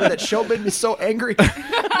 Oh, damn it. That show made me so angry.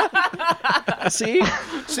 See?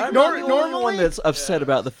 I'm not the only one that's upset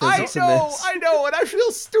about the physics in this. I know, and I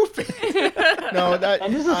feel stupid. No,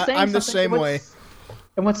 And this is saying I'm the something- same way.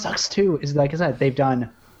 And what sucks too is, like I said, they've done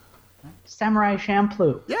Samurai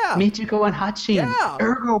Champloo, Yeah. Michiko and Hachi, Yeah.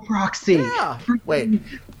 Ergo Proxy. Yeah. Wait.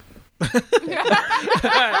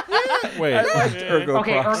 Wait. Ergo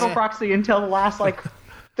Okay, Proxy. Ergo Proxy until the last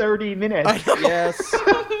 30 minutes. Yes.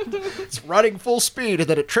 It's running full speed, and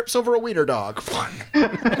then it trips over a wiener dog.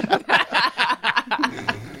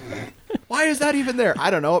 Why is that even there? I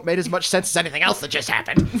don't know. It made as much sense as anything else that just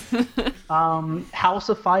happened. House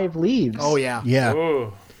of Five Leaves. Oh, yeah. Yeah.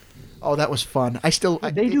 Oh, Oh, that was fun.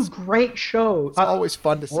 They do great shows. It's always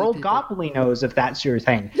fun to see World people. Goblin knows if that's your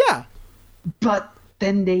thing. Yeah. But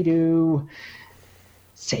then they do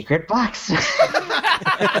Sacred Blacksmith.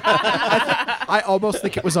 I almost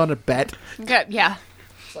think it was on a bet. Okay, yeah.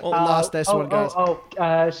 Lost this one, guys.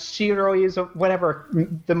 Shiro's whatever,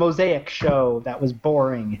 the Mosaic show that was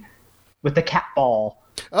boring with the cat ball.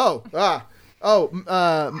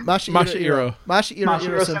 Masahiro. Masahiro.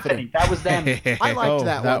 Masahiro Symphony. That was them. I liked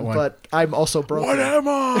that, that one, one. but I'm also broken. What am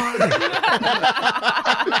I?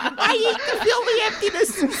 I need to feel the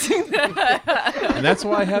emptiness. And that's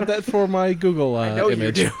why I have that for my Google know you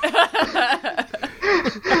image. do.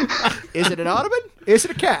 Is it an ottoman? Is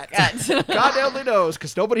it a cat? God only knows,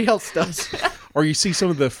 because nobody else does. Or you see some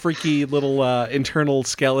of the freaky little internal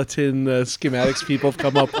skeleton schematics people have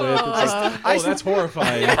come up with. It's like, that's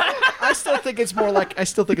horrifying. I still think it's more like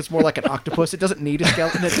an octopus. It doesn't need a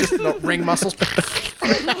skeleton. It's just ring muscles.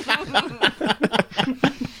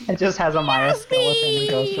 It just has a Maya skeleton and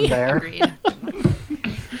goes from there. Agreed.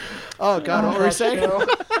 Oh God, what were we saying?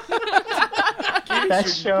 That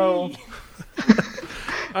show.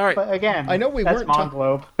 All right. But again, I know we that's weren't ta-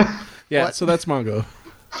 Monglobe. Yeah, What? so that's Mongo.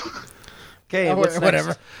 Okay, what's next?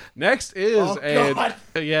 Whatever. Next is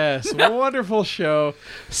wonderful show,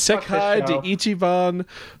 Sekai show. de Ichiban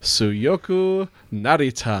Suyoku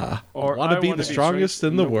Narita. Or Want to I be wanna the be strongest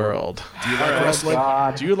in the world. Do you like wrestling?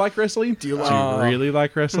 God. Do you like wrestling? Do you really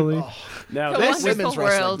like wrestling? now The this women's wonderful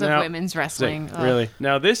wrestling. world of Now- women's wrestling. Oh. really.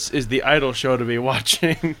 Now this is the idol show to be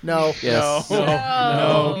watching. No. Yes.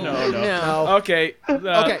 No. No. Okay.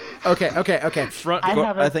 Okay. Front. I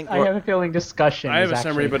have I think I have a feeling discussion. I have is a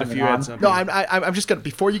summary, actually but if coming you on. had something. No, I'm just gonna.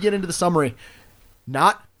 Before you get into the summary,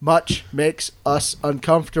 not much makes us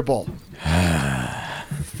uncomfortable.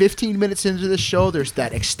 15 minutes into the show, there's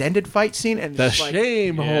that extended fight scene, and The it's like,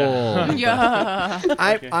 shame hole. Yeah.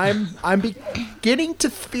 I'm beginning to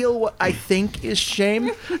feel what I think is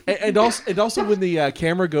shame. and also when the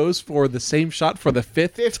camera goes for the same shot for the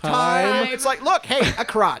fifth time. It's like, look, hey, a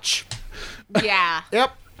crotch. Yeah.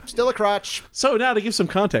 Yep, still a crotch. So now to give some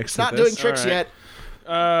context, Not to doing this, tricks All right.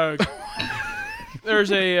 yet.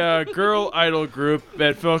 there's a girl idol group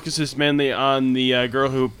that focuses mainly on the girl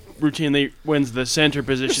who routinely wins the center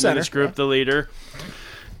position in this group, the leader.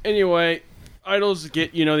 Anyway, idols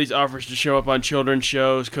get, these offers to show up on children's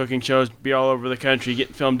shows, cooking shows, be all over the country,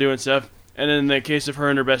 get filmed doing stuff. And in the case of her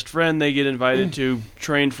and her best friend, they get invited to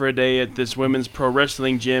train for a day at this women's pro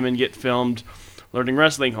wrestling gym and get filmed learning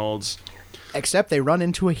wrestling holds. Except they run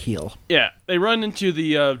into a heel. Yeah, they run into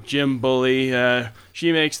the gym bully.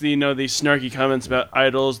 She makes these snarky comments about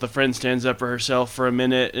idols. The friend stands up for herself for a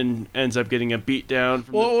minute and ends up getting a beat down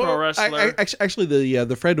from the pro wrestler. Actually,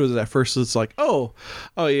 the friend was at first. It's like, oh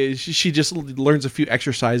yeah. She just learns a few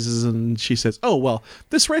exercises and she says, oh well,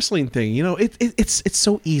 this wrestling thing, it's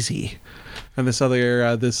so easy. And this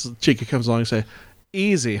other this chica comes along and say,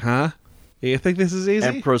 easy, huh? You think this is easy?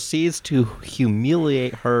 And proceeds to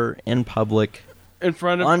humiliate her in public. In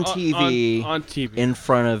front of on TV, on TV, in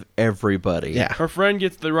front of everybody. Yeah. Her friend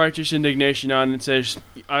gets the righteous indignation on and says,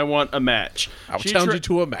 "I want a match." I'll challenge you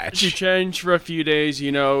to a match. She changed for a few days.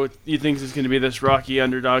 You think it's going to be this rocky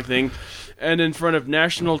underdog thing, and in front of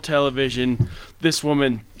national television, this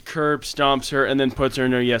woman curb stomps her and then puts her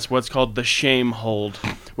in what's called the shame hold,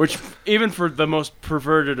 which even for the most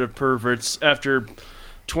perverted of perverts, after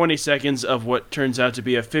 20 seconds of what turns out to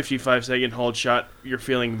be a 55-second hold shot, you're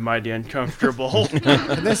feeling mighty uncomfortable.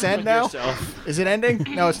 Can this end now? Yourself. Is it ending?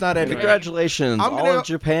 No, it's not ending. Congratulations. All of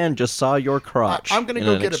Japan just saw your crotch. I'm going to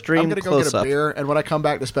go get a beer, and when I come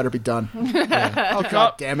back, this better be done. Oh,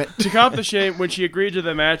 God damn it. To cop the shame, when she agreed to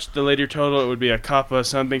the match, the later told her it would be a Kappa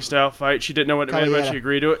something style fight. She didn't know what it meant, but she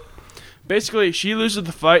agreed to it. Basically, she loses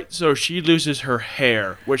the fight, so she loses her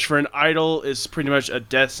hair, which for an idol is pretty much a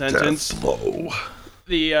death sentence. Death blow.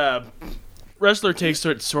 The wrestler takes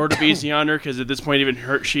it sort of easy on her because at this point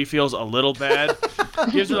even she feels a little bad.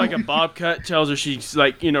 Gives her like a bob cut, tells her she's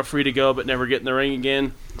free to go but never get in the ring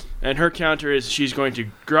again. And her counter is she's going to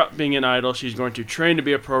grow up being an idol, she's going to train to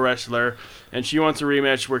be a pro wrestler, and she wants a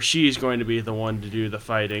rematch where she's going to be the one to do the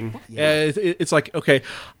fighting. Yeah, it's like, okay,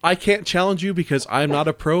 I can't challenge you because I'm not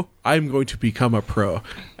a pro. I'm going to become a pro.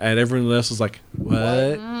 And everyone else is like,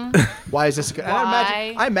 what? Why is this?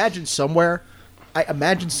 I imagine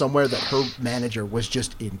somewhere that her manager was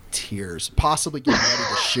just in tears, possibly getting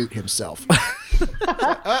ready to shoot himself.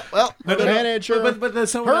 Well, her manager, but then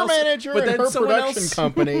someone her else, manager, but then and her someone production else,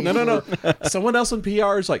 company. No. Someone else in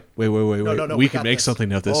PR is like, wait. No, we can make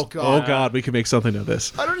something of this. Oh, God. We can make something of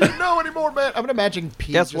this. I don't even know anymore, man. I'm gonna imagine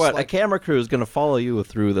P. Guess what? A camera crew is going to follow you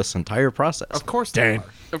through this entire process. Of course, they are.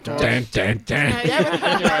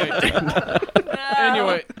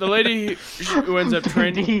 Anyway, the lady who ends up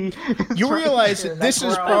training. You realize that this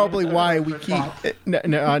is probably why we keep.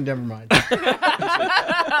 No, never mind.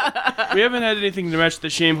 We haven't had anything to match the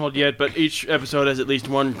shame hold yet, but each episode has at least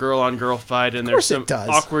one girl-on-girl fight, and there's some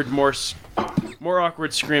awkward, more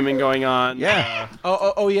awkward screaming going on. Yeah.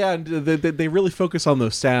 Yeah. And they really focus on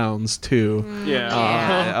those sounds too.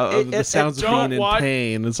 Yeah. The sounds of being in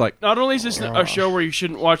pain. It's like, not only is this a show where you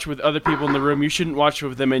shouldn't watch with other people in the room, you shouldn't watch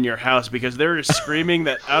with them in your house because they're just screaming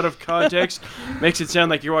that out of context makes it sound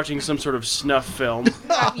like you're watching some sort of snuff film.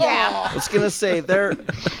 Yeah. I was going to say, there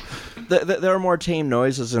are more tame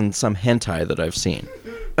noises in some hentai that I've seen.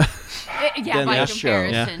 Yeah, by that show.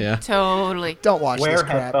 comparison. Yeah. Totally. Don't watch Wear this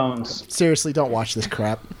crap. headphones. Seriously, don't watch this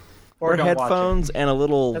crap. Or don't watch headphones and a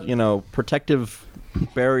little, protective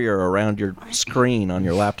barrier around your screen on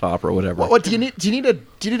your laptop or whatever. What do you need? Do you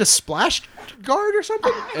need a splash guard or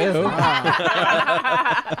something? ew.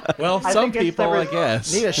 Well, I some think it's people, the I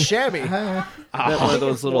guess. Need a chamois. One of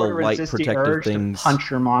those little light resist the protective urge to things. punch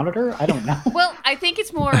your monitor. I don't know. Well, I think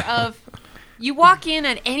it's more of you walk in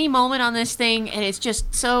at any moment on this thing, and it's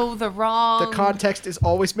just so the wrong. The context is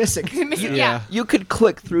always missing. Yeah. You could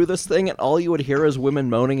click through this thing and all you would hear is women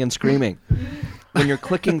moaning and screaming when you're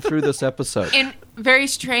clicking through this episode. In very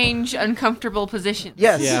strange, uncomfortable positions.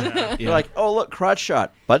 Yes. Yeah. You're like, oh, look, crotch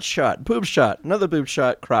shot, butt shot, boob shot, another boob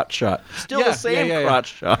shot, crotch shot. Still Yeah, the same yeah.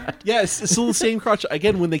 crotch shot. Yeah, it's still the same crotch.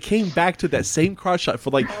 Again, when they came back to that same crotch shot for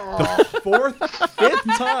like the fourth, fifth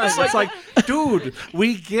time, it's like, dude,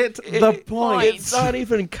 we get the point. It's not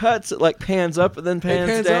even cuts. It like pans up and then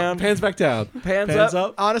pans down. Up, pans back down. Pans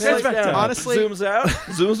up. Honestly, Pans back down. honestly- zooms out,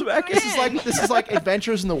 zooms back in. This is like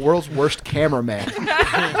Adventures in the World's Worst Cameraman.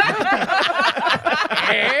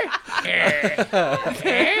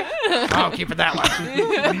 I'll keep it that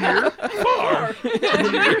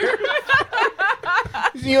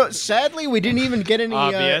way. Sadly, we didn't even get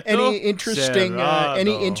any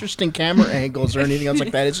interesting camera angles or anything else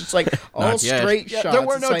like that. It's just like all straight shots. There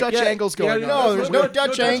were no It's like, Dutch angles going on. No, there's no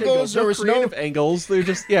Dutch angles. There was no creative angles. They're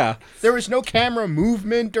just There was no camera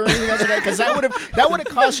movement or anything else like that because that would have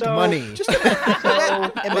cost money.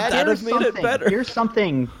 Here's made it better. Here's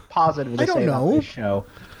something positive to say about this show.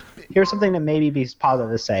 Here's something that maybe be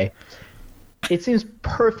positive to say. It seems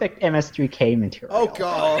perfect MS3K material. Oh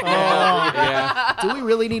God! yeah. Do we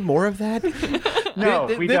really need more of that? No,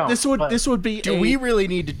 we don't. This would be. Do we really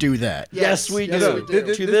need to do that? Yes, we do. Yes, we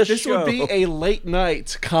do. To this This show. would be a late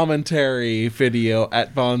night commentary video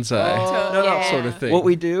at Bonsai. Yeah. Sort of thing. What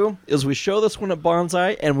we do is we show this one at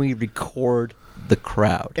Bonsai and we record the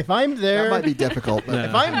crowd. If I'm there, That might be difficult. But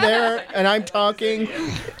if I'm there and I'm talking,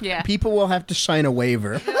 Yeah. people will have to sign a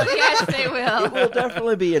waiver. Yes, they will. It will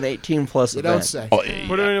definitely be an 18+ you event. don't say. Put it in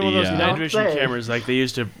one of those night vision Don't say. cameras like they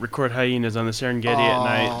used to record hyenas on the Serengeti at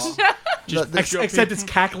night. Just Except it's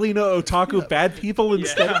cackling otaku bad people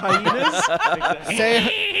instead of hyenas.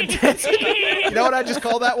 Say, you know what I just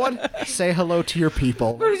call that one? Say hello to your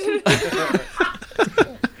people.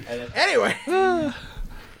 Anyway,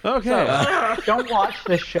 Okay. Don't watch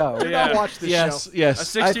this show. I'll watch this Yes. show. a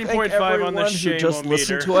Yes. I think 16.5 on the everyone who just shame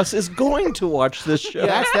listened meter. to us is going to watch this show.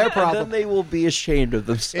 That's their problem. And then they will be ashamed of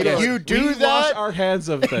themselves. If you do we wash that, our hands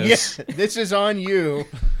of this. yes, this is on you.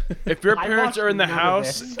 If your I parents watched are in the none of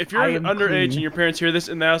house, this. if you're I am underage clean. and your parents hear this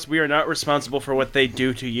in the house, we are not responsible for what they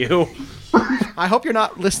do to you. I hope you're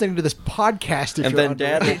not listening to this podcast. If And you're then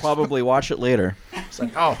Dad will underage. probably watch it later. It's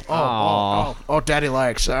like, oh, Daddy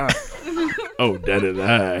likes. Oh, daddy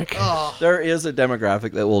like. There is a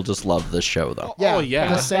demographic that will just love this show, though. Yeah, Oh, yeah.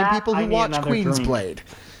 the same That, people I who need watch another Queen's drink. Blade.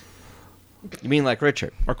 You mean like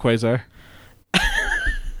Richard? Or Quasar.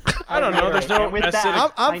 I don't know. There's no And with that,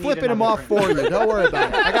 acidic. I I'm need flipping him another off for you. Don't worry about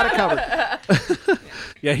it. I got it covered.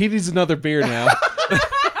 Yeah, he needs another beer now.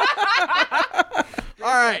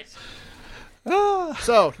 All right.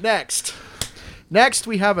 So next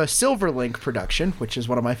we have a Silverlink production, which is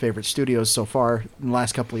one of my favorite studios so far in the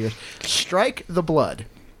last couple of years. Strike the Blood.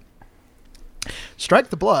 Strike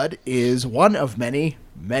the Blood is one of many.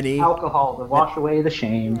 Alcohol to wash away the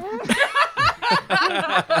shame.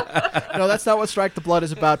 No, that's not what Strike the Blood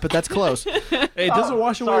is about, but that's close. It doesn't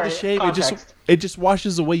wash away the sorry, shame. context. It just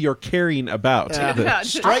washes away your caring about. Yeah.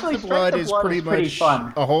 Strike Actually, the Blood is pretty much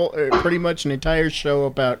fun. pretty much an entire show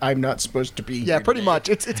about I'm not supposed to be Yeah, here pretty today. much.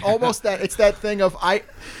 It's almost that. It's that thing of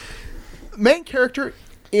main character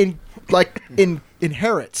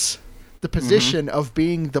inherits the position of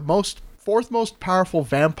being the fourth most powerful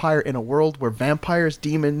vampire in a world where vampires,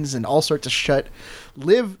 demons, and all sorts of shit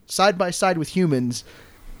live side by side with humans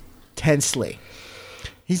tensely.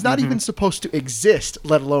 He's not even supposed to exist,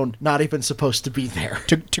 let alone not even supposed to be there.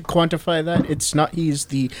 To quantify that, it's not he's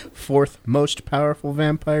the fourth most powerful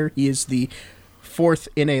vampire. He is the fourth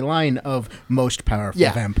in a line of most powerful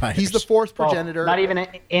Yeah, vampires. he's the fourth Well, progenitor. not even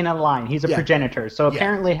in a line. He's a Yeah. progenitor. So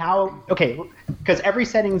apparently because every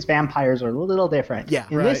setting's vampires are a little different. Yeah,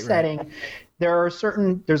 In right, this right. setting,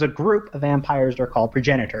 there's a group of vampires that are called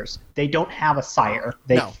progenitors. They don't have a sire.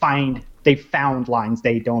 They found lines.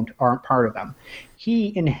 They aren't part of them.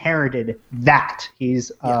 He inherited that.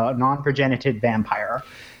 He's a non-progenited vampire.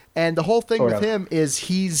 And the whole thing Sort with of. him is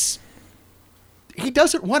he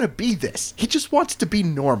doesn't want to be this. He just wants to be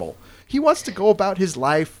normal. He wants to go about his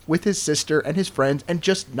life with his sister and his friends and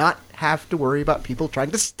just not have to worry about people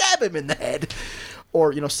trying to stab him in the head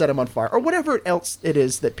or, set him on fire or whatever else it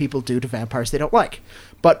is that people do to vampires they don't like.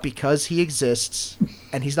 But because he exists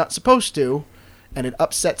and he's not supposed to, and it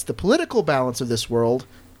upsets the political balance of this world,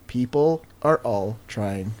 people are all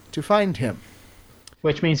trying to find him.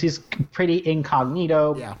 Which means he's pretty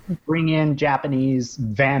incognito. Yeah. Bring in Japanese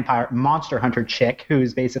vampire monster hunter chick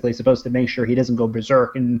who's basically supposed to make sure he doesn't go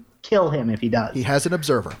berserk and kill him if he does. He has an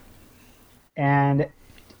observer. And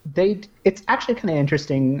it's actually kind of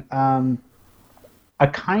interesting. I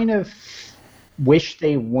kind of wish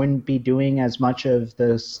they wouldn't be doing as much of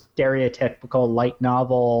the stereotypical light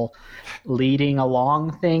novel leading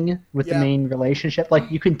along thing with the Yeah. main relationship. Like,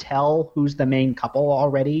 you can tell who's the main couple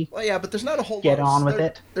already. Well, yeah, but there's not a whole Get lot on with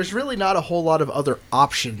it. There's really not a whole lot of other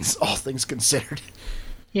options, all things considered.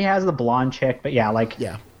 He has the blonde chick, but yeah,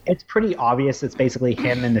 it's pretty obvious it's basically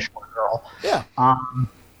him and the short girl. Yeah.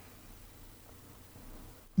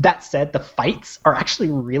 That said, the fights are actually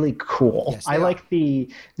really cool. Yes, they I are. like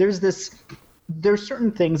there's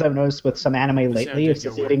certain things I've noticed with some anime lately. It's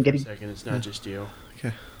just they've been getting. It's not just you.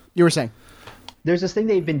 You were saying? There's this thing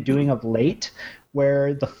they've been doing of late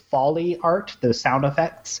where the Foley art, the sound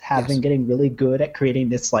effects, have Yes. been getting really good at creating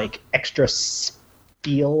this extra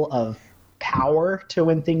feel of power to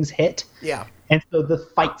when things hit. Yeah. And so the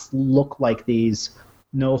fights look like these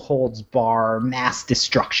no holds bar mass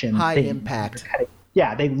destruction High things. impact.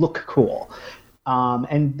 Yeah, they look cool.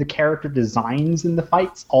 And the character designs in the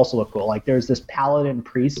fights also look cool. Like there's this paladin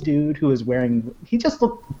priest dude who is wearing, he just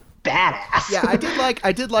looked badass. Yeah,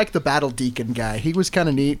 I did like the battle deacon guy. He was kind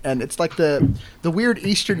of neat, and it's like the weird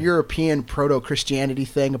Eastern European proto-Christianity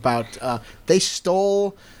thing about they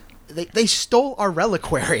stole our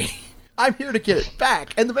reliquary. I'm here to get it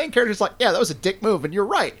back. And the main character's like, yeah, that was a dick move, and you're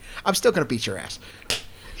right. I'm still gonna beat your ass.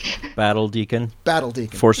 Battle deacon. Battle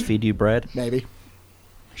deacon. Force feed you bread. Maybe.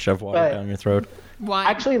 Shove water But- down your throat. Why?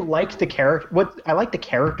 I actually like the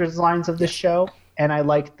character designs of this show, and I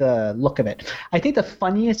like the look of it. I think the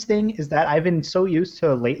funniest thing is that I've been so used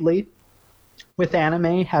to lately with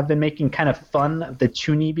anime have been making kind of fun of the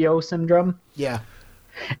Chunibyo syndrome, Yeah.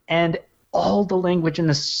 and all the language in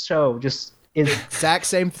this show just is Exact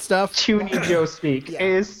same stuff. Chunibyo speak. Yeah. It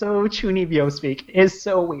is so Chunibyo speak. It is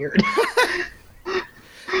so weird.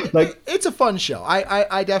 Like It's a fun show.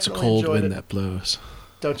 I definitely Cold enjoyed wind it. that blows.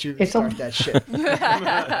 Don't you It's start a- that shit.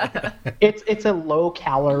 it's a low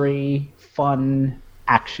calorie, fun,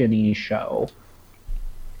 actiony show.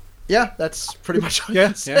 Yeah, that's pretty much all Yeah, I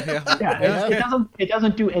can yeah, say. yeah. Yeah, it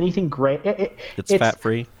doesn't do anything great. It's fat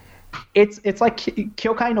free. It's like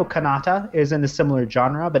Kyokai no Kanata is in a similar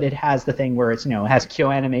genre, but it has the thing where it's it has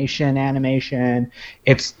Kyo animation.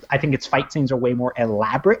 I think its fight scenes are way more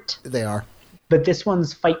elaborate, They are. but this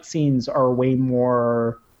one's fight scenes are way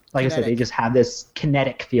more. Like I said, they Kinetic. just have this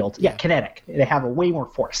kinetic feel. Yeah, kinetic. They have a way more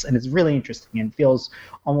force, and it's really interesting and feels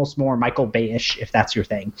almost more Michael Bay-ish, if that's your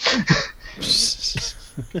thing.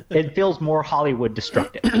 It feels more Hollywood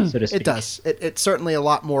destructive, so to speak. It does. It's certainly a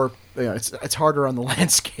lot more. It's harder on the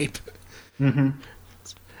landscape. Mm-hmm.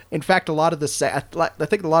 In fact, a lot of the I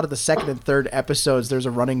think a lot of the second and third episodes, there's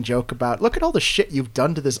a running joke about, look at all the shit you've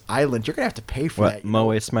done to this island. You're gonna have to pay for What? that. you know?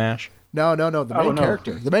 Moe Smash? No. The main no.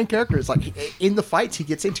 character. The main character is like in the fights he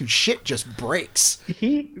gets into, shit just breaks.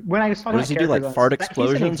 When I was talking What does about he do, like characters, fart he's an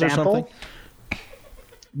explosions or example. something?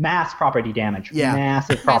 Mass property damage. Yeah.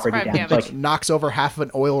 Massive property property damage. damage. Like, Knocks over half of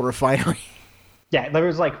an oil refinery. yeah, there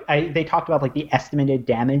was like they talked about like the estimated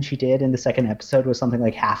damage he did in the second episode was something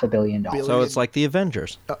like $500 million. So it's like the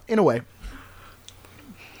Avengers. In a way.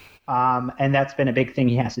 And that's been a big thing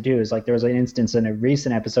he has to do. Is like there was an instance in a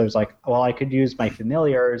recent episode. It's like, well, I could use my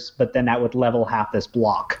familiars, but then that would level half this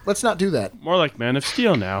block. Let's not do that. More like Man of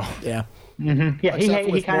Steel now. Yeah. Yeah, Except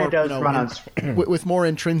he with kind more, of does run on. with more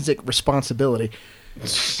intrinsic responsibility.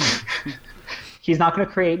 He's not going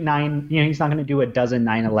to create he's not going to do a dozen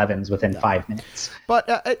 9/11s within 5 minutes.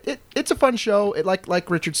 But it's a fun show. Like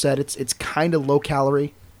Richard said, it's kind of low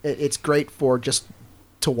calorie. It's great for just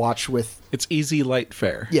to watch with. It's easy, light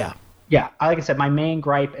fare. Yeah. Yeah, like I said, my main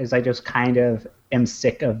gripe is I just kind of am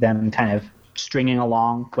sick of them kind of stringing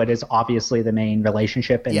along what is obviously the main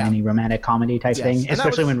relationship in Yeah. any romantic comedy type Yes, thing, and that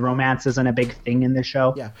especially was- when romance isn't a big thing in this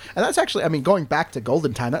show. Yeah, and that's actually, I mean, going back to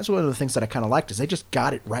Golden Time, that's one of the things that I kind of liked is they just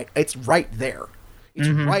got it right. It's right there. It's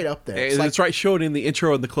right up there. It's, like, right shown in the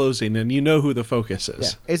intro and the closing, and you know who the focus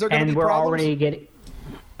is. yeah. Is there going to And be we're problems? already getting.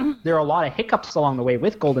 There are a lot of hiccups along the way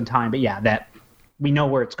with Golden Time, but yeah, that we know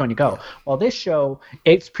where it's going to go. Well, this show,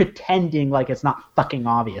 it's pretending like it's not fucking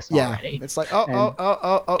obvious Yeah, already. it's like,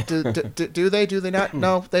 oh. Do they? Do they not?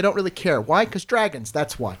 No, they don't really care. Why? Because dragons.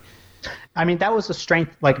 That's why. I mean, that was a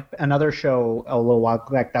strength. Like another show a little while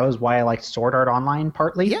back, that was why I liked Sword Art Online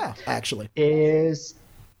partly. Yeah, actually. Is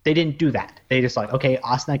they didn't do that. They just like, okay,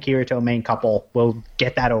 Asuna Kirito main couple, we'll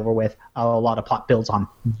get that over with. A lot of plot builds on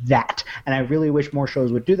that. And I really wish more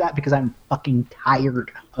shows would do that because I'm fucking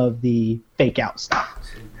tired of the fake out stuff.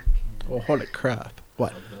 Oh, holy crap.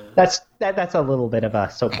 What? That's a little bit of a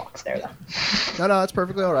soapbox there, though. No, that's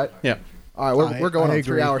perfectly all right. Yeah. All right, we're going I on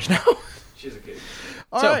 3 agree. hours now. She's a kid.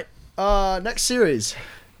 All So- right. Next series.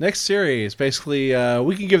 Next series, basically,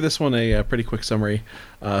 we can give this one a pretty quick summary.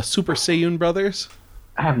 Super Seiyun Brothers.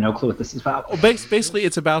 I have no clue what this is about. Well, basically,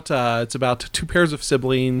 it's about two pairs of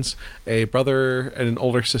siblings, a brother and an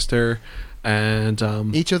older sister, and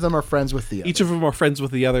Each of them are friends with the other. each of them are friends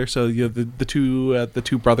with the other. So the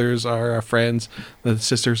two brothers are friends, the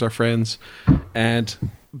sisters are friends, and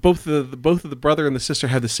both of the brother and the sister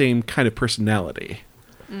have the same kind of personality.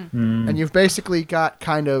 And you've basically got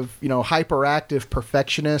kind of, hyperactive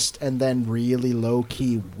perfectionist and then really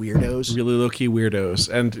low-key weirdos. Really low-key weirdos,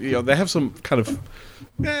 and they have some kind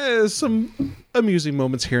of some amusing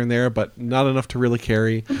moments here and there, but not enough to really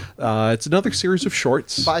carry. It's another series of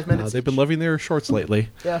shorts. 5 minutes They've been each. loving their shorts lately.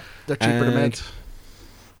 Yeah, they're cheaper to make. And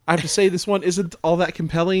I have to say this one isn't all that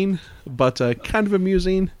compelling, but kind of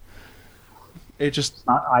amusing. It just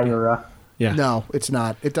Not Ayura. Yeah. No, it's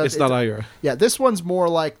not. It does. It's not Ayura. Yeah, this one's more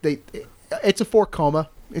like it's a 4-coma.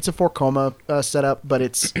 It's a 4-coma setup, but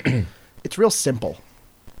it's it's real simple.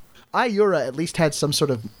 Ayura at least had some sort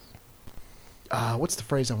of what's the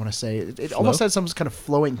phrase I want to say? It almost had some kind of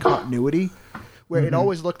flowing continuity, where it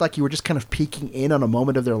always looked like you were just kind of peeking in on a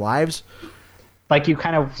moment of their lives. Like you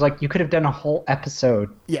could have done a whole episode.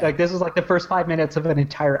 Yeah. Like this was like the first 5 minutes of an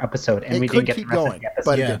entire episode, and It we could didn't get keep the rest going, of the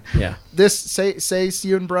episode. but Yeah. Yeah. this say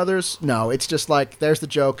Seiyun Brothers. No, it's just like there's the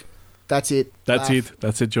joke. That's it. That's Laugh. it.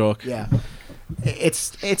 That's a joke. Yeah,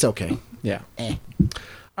 it's okay. Yeah. Eh.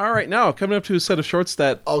 All right, now coming up to a set of shorts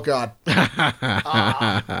that Oh God. for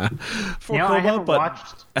You know, I Coma, haven't but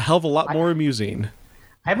watched- a hell of a lot more amusing.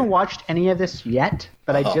 I haven't watched any of this yet,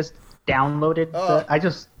 but I just downloaded. I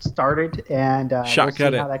just started, and we'll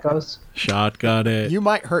Shotgun see it. how that goes. Shotgun it. You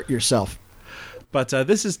might hurt yourself. But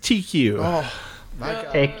this is TQ. Oh my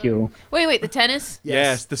God. Take you. Wait, the tennis?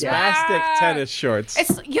 Yes, the Yeah. spastic tennis shorts.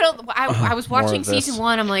 It's I was More watching of this. season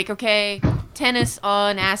 1. I'm like, okay, tennis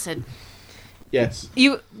on acid. Yes.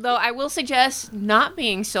 Though I will suggest not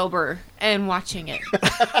being sober and watching it.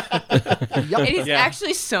 It is Yeah.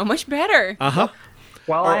 actually so much better. Uh-huh.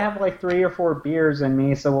 Well, I have like 3 or 4 beers in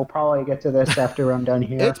me, so we'll probably get to this after I'm done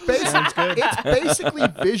here. It's basically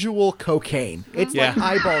visual cocaine. It's like Yeah.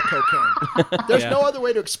 eyeball cocaine. There's no other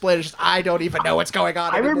way to explain it. It's just I don't even know what's going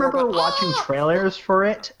on I anymore. remember but- watching trailers for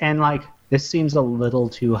it, and like this seems a little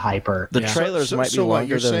too hyper. The Yeah. trailers might be so what, longer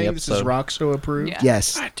you're than the saying this is episode. Roxo approved? Yeah.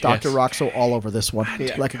 Yes, Dr. Yes. Roxo all over this one.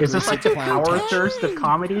 Like a Is this greasy like the clown. power thirst of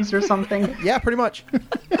comedies or something? Yeah, pretty much.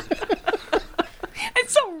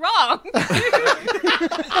 It's so wrong.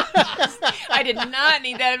 I did not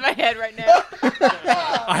need that in my head right now.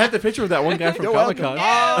 I had the picture of that one guy from You're Comic Con.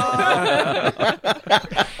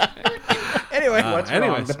 Anyway, What's wrong?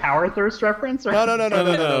 anyways. The power thirst reference? Or? no,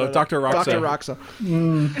 Dr. Roxo. Dr.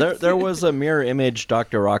 Roxo. There was a mirror image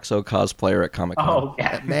Dr. Roxo cosplayer at Comic Con. Oh,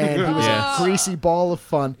 yeah. Man, he was Yes. a greasy ball of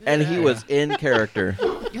fun. And he was in character.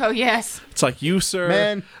 Oh yes. It's like you, sir.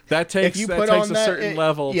 Man, that takes if you that put takes on a that- certain it-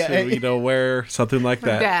 level yeah, to wear something like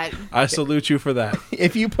that. that. I salute you for that.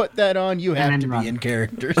 If you put that on, you have then to run. be in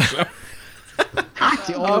character. So. It's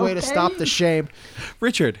the only way to stop the shame.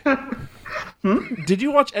 Richard, did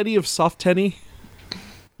you watch any of Soft Tenny?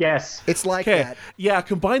 Yes. It's like Okay, that. yeah.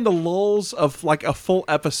 Combine the lulls of like a full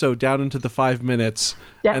episode down into the 5 minutes,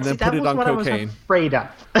 Yeah, and see, then that put it was on what cocaine. I was afraid of.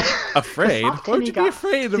 Afraid? Soft Why would Timmy you be got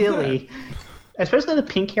afraid of silly. Especially the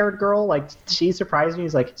pink-haired girl. Like, she surprised me.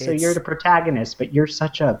 He's like, so It's- you're the protagonist, but you're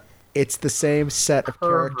such a... It's the same set of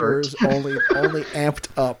Pervert. characters, only amped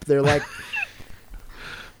up. They're like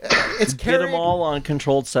it's Get them all on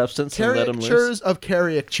controlled substance and let them loose. caricatures of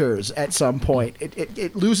caricatures. At some point,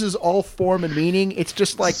 it loses all form and meaning. It's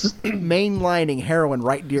just like mainlining heroin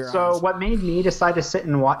right into your So eyes. what made me decide to sit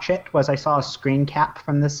and watch it was I saw a screen cap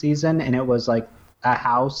from this season, and it was like a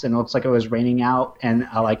house, and it looks like it was raining out, and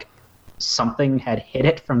like something had hit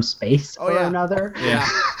it from space or yeah. another. Yeah.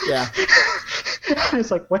 Yeah,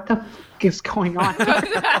 It's like, what the fuck is going on?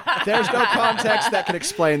 there's no context that can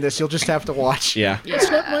explain this. You'll just have to watch. Yeah. It's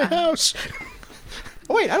not my house.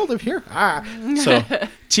 Oh wait, I don't live here. Ah, So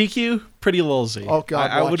TQ, pretty lulsy. Oh,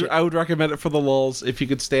 God, I watch would it. I would recommend it for the lulls if you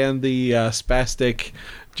could stand the spastic,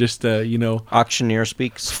 just Auctioneer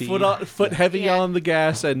speaks. foot heavy Yeah. on the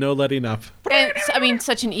gas and no letting up. And I mean,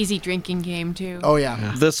 such an easy drinking game too. oh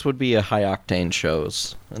yeah. This would be a high octane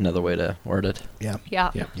shows. Another way to word it. Yeah.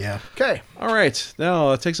 Yeah. Yeah. Okay. All right,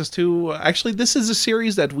 now it takes us to actually this is a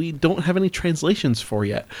series that we don't have any translations for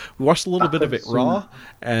yet. We watched a little bit of it raw,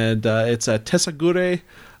 and it's a Tesagure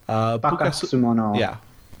Bakatsumono. Yeah,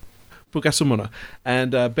 Bukasumona,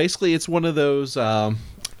 and basically it's one of those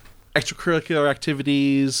extracurricular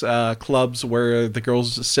activities clubs where the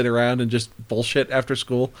girls just sit around and just bullshit after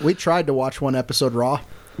school. We tried to watch one episode raw.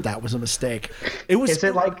 That was a mistake. It was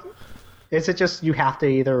Is it just you have to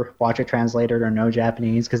either watch it translated or know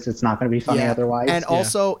Japanese because it's not going to be funny otherwise? And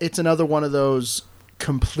also, it's another one of those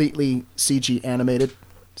completely CG animated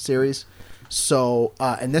series. So,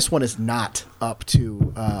 and this one is not up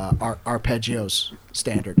to our arpeggios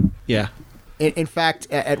standard. yeah. In fact,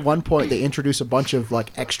 at one point, they introduce a bunch of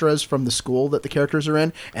like extras from the school that the characters are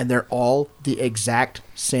in, and they're all the exact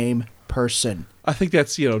same person. I think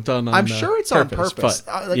that's done on I'm sure it's on purpose.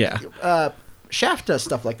 but yeah. Shaft does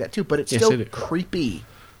stuff like that too, but it's Yes, still they do. creepy.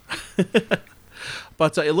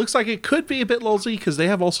 But it looks like it could be a bit lulsy because they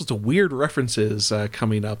have all sorts of weird references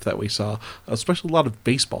coming up that we saw, especially a lot of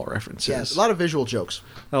baseball references. Yes, a lot of visual jokes.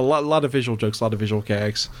 A lot of visual jokes, a lot of visual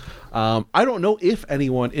gags. I don't know if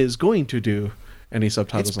anyone is going to do any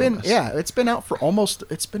subtitles. on this. It's been out for almost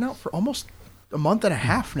a month and a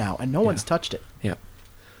half now, and no one's touched it. Yeah.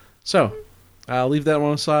 So I'll leave that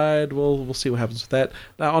one aside. We'll see what happens with that.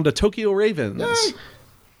 Now on to Tokyo Ravens. Yay.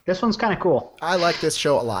 This one's kind of cool. I like this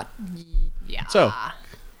show a lot. Yeah. So,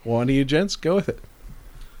 one of you gents, go with it.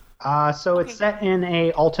 So it's set in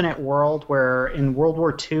a alternate world where in World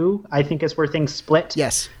War II, I think is where things split.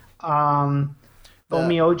 Yes.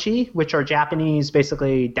 Omioji, which are Japanese,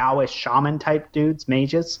 basically Taoist shaman type dudes,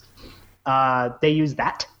 mages. They use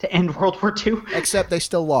that to end World War II. Except they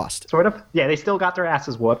still lost. Sort of. Yeah, they still got their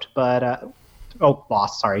asses whooped, but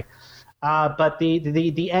lost. Sorry. But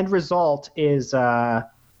the end result is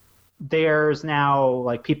there's now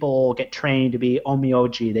like people get trained to be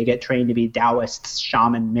Omioji. They get trained to be Taoists,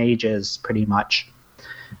 shaman, mages, pretty much.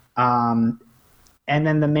 And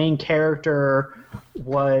then the main character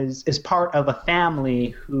is part of a family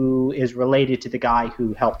who is related to the guy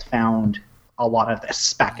who helped found a lot of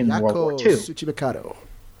this back in World War II. Tsuchimikado.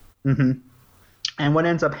 Mm-hmm. And what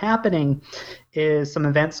ends up happening is some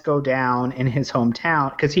events go down in his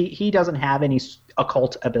hometown because he doesn't have any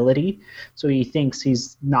occult ability, so he thinks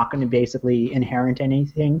he's not going to basically inherit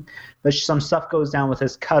anything. But some stuff goes down with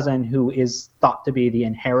his cousin, who is thought to be the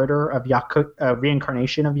inheritor of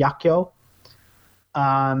reincarnation of Yakyo.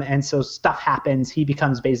 And so stuff happens. He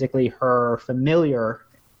becomes basically her familiar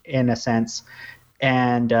in a sense.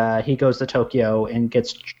 And he goes to Tokyo and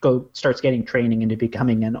starts getting training into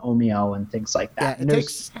becoming an Omio and things like that. Yeah,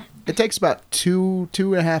 it takes about two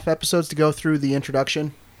and a half episodes to go through the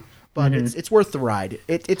introduction, but it's worth the ride.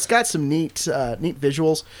 It's got some neat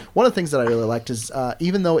visuals. One of the things that I really liked is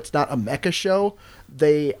even though it's not a mecha show,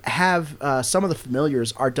 they have some of the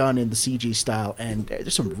familiars are done in the CG style, and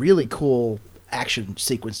there's some really cool action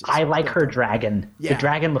sequences. I like her dragon. Yeah. The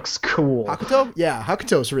dragon looks cool. Hakuto? Yeah,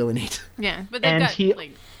 Hakuto's really neat. Yeah, but they've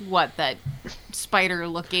got that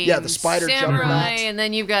spider-looking the spider samurai, juggernaut. and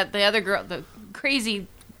then you've got the other girl, the crazy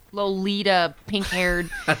Lolita, pink-haired,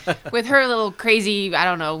 with her little crazy, I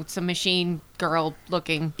don't know, some machine girl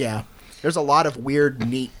looking. Yeah, there's a lot of weird,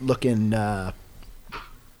 neat looking. And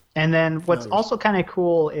then what's also kind of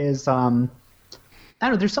cool is I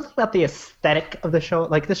don't know, there's something about the aesthetic of the show.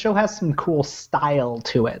 Like, the show has some cool style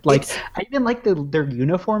to it. Like, I even like their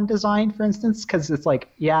uniform design, for instance, because it's like,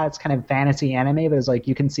 yeah, it's kind of fantasy anime, but it's like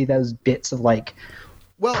you can see those bits of, like,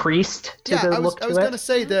 priest to the look to it. I was going to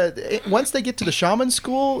say, once they get to the shaman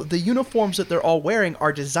school, the uniforms that they're all wearing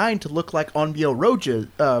are designed to look like Onmyo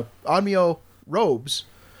robes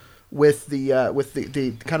with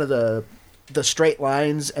the kind of the straight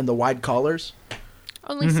lines and the wide collars.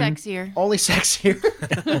 Only sexier. Only sexier.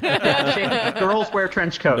 Girls wear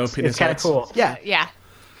trench coats. No penis it's kind of hats. cool. Yeah. Yeah.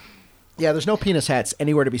 Yeah, there's no penis hats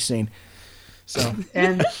anywhere to be seen. So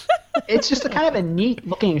And it's just a kind of a neat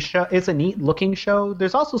looking show. It's a neat looking show.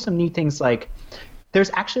 There's also some neat things like there's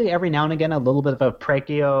actually every now and again a little bit of a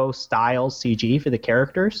Precchio style CG for the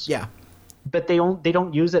characters. yeah. But they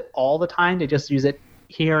don't use it all the time. They just use it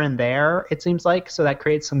here and there, it seems like, so that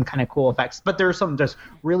creates some kind of cool effects. But there are some just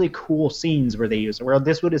really cool scenes where they use it, where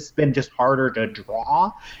this would have been just harder to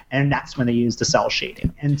draw, and that's when they use the cell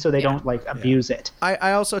shading, and so they don't like abuse it.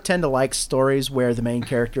 I also tend to like stories where the main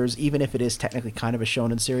characters, even if it is technically kind of a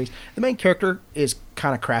shonen series, the main character is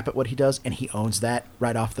kind of crap at what he does, and he owns that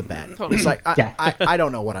right off the bat. Totally. It's like, I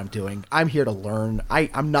don't know what I'm doing. I'm here to learn.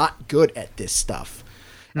 I'm not good at this stuff.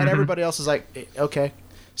 And everybody else is like, okay.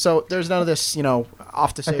 So there's none of this,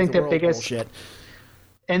 off to save the world bullshit.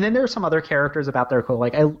 And then there are some other characters about there cool.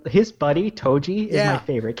 Like his buddy Toji is my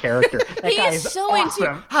favorite character. That guy is so awesome.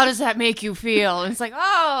 Into. How does that make you feel? And it's like,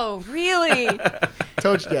 oh, really?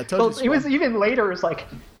 Toji's well, it was even later. It was like,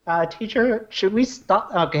 teacher, should we stop?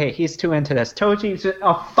 Okay, he's too into this. Toji,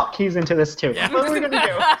 oh fuck, he's into this too. Yeah. What are we gonna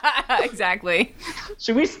do? Exactly.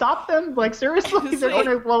 Should we stop them? Like seriously, they're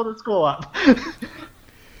gonna blow the school up.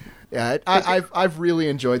 Yeah, I've really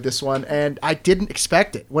enjoyed this one, and I didn't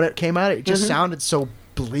expect it. When it came out, it just sounded so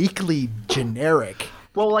bleakly generic.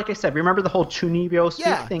 Well, like I said, remember the whole Chunibyo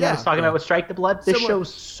thing I was talking about with Strike the Blood? This show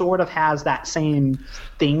sort of has that same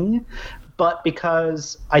thing, but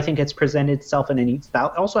because I think it's presented itself in a neat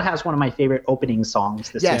style, it also has one of my favorite opening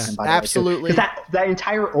songs this season, by the way. Absolutely. Because that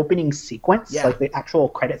entire opening sequence, like the actual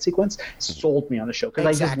credit sequence, sold me on the show,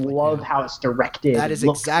 because I just love how it's directed. That is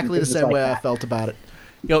exactly the same way I felt about it.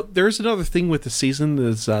 There's another thing with the season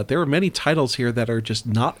is there are many titles here that are just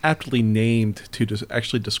not aptly named to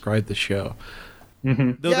actually describe the show.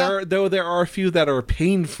 Mm-hmm. Though there are a few that are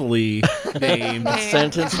painfully named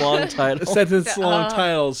sentence-long titles.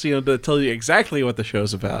 Titles, to tell you exactly what the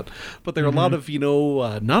show's about. But there are a lot of,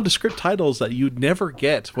 nondescript titles that you'd never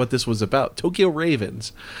get what this was about. Tokyo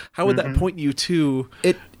Ravens. How would that point you to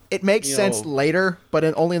It makes sense later, but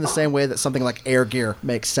only in the same way that something like Air Gear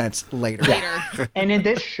makes sense later. And in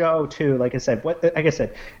this show too, like I said,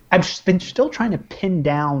 I've just been still trying to pin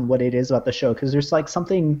down what it is about the show because there's like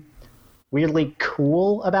something weirdly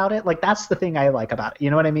cool about it. Like that's the thing I like about it. You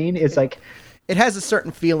know what I mean? It's like it has a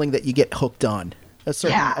certain feeling that you get hooked on, a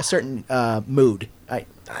certain mood. I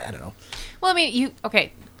don't know. Well, I mean,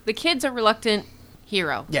 the kid's a reluctant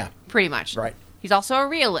hero. Yeah. Pretty much. Right. He's also a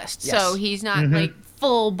realist, Yes. so he's not like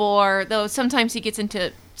full bore. Though sometimes he gets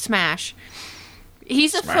into Smash.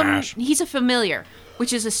 He's a familiar,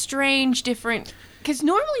 which is a strange, different. Because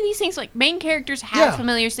normally these things, like main characters have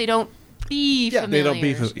familiars, they don't be familiars. They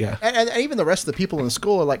don't be. And even the rest of the people in the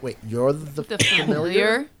school are like, wait, you're the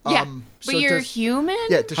familiar? Yeah. So But you're does- human?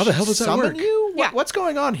 Yeah. Does How the she hell does that summon work? you? Yeah. What's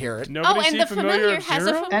going on here? Nobody Oh, and see the familiar familiar of has a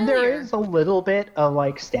Zero? familiar. and there is a little bit of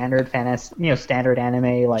like standard fantasy, standard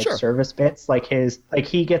anime like Sure. service bits. Like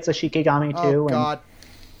he gets a Shikigami too. Oh God.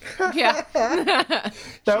 Yeah.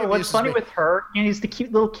 So She what's abuses funny me. with her, he's the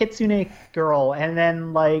cute little kitsune girl, and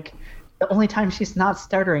then like the only time she's not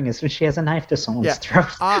stuttering is when she has a knife to someone's Yeah. throat.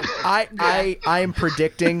 I'm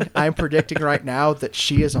predicting right now that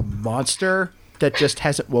she is a monster that just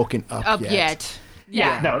hasn't woken up, Up yet. yet.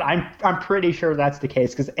 Yeah. No, I'm pretty sure that's the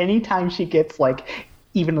case because anytime she gets like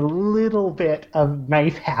even a little bit of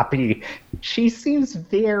knife happy, she seems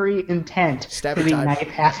very intent Stabbing to be time. knife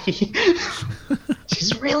happy.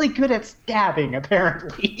 She's really good at stabbing,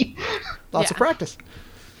 apparently. Lots of practice.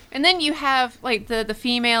 And then you have like the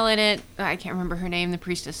female in it. I can't remember her name. The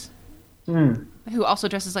priestess, who also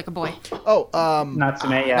dresses like a boy. Oh,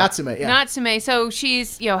 Natsume, yeah. Natsume, yeah. Natsume. So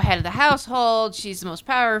she's head of the household. She's the most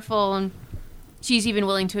powerful, and she's even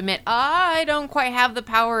willing to admit I don't quite have the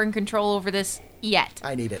power and control over this yet.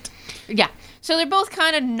 I need it. Yeah. So they're both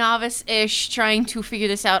kind of novice-ish, trying to figure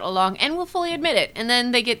this out along, and will fully admit it. And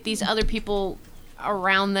then they get these other people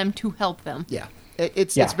around them to help them. Yeah.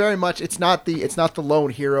 It's Yeah. very much it's not the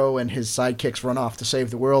lone hero and his sidekicks run off to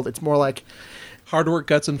save the world. It's more like Hard work,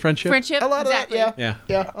 guts, and friendship. Friendship. a lot exactly. of that. Yeah.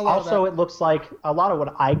 Yeah. A lot Also, of it looks like a lot of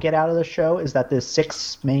what I get out of the show is that the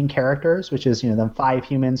 6 main characters, which is the 5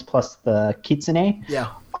 humans plus the kitsune, Yeah.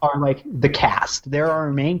 are like the cast. There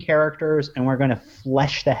are main characters, and we're going to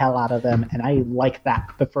flesh the hell out of them. And I like that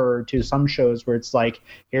preferred to some shows where it's like,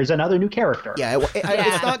 here's another new character. Yeah,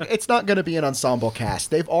 it's not going to be an ensemble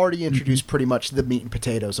cast. They've already introduced pretty much the meat and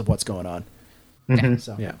potatoes of what's going on.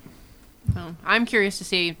 So Yeah. So, I'm curious to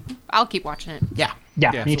see. I'll keep watching it. yeah,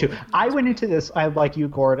 Yeah, me too. I went into this, I like you,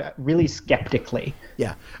 Gord, really skeptically.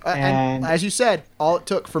 yeah. And as you said, all it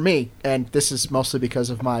took for me, and this is mostly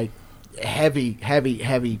because of my heavy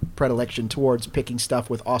predilection towards picking stuff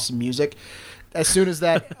with awesome music. As soon as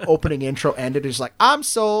that opening intro ended, it's like I'm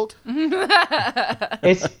sold.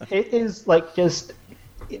 It is like just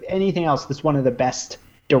anything else that's one of the best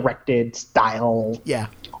directed style. Yeah.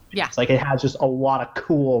 Yeah. It's like it has just a lot of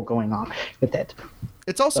cool going on with it.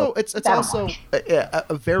 It's also So, it's that'll also watch.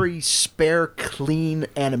 a very spare, clean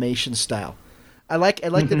animation style. I like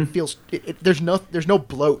that it feels. There's no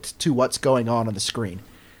bloat to what's going on the screen.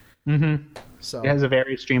 Mm-hmm. So It has a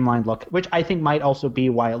very streamlined look, which I think might also be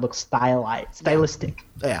why it looks stylistic.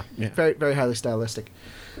 yeah, very very highly stylistic.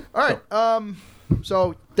 All right,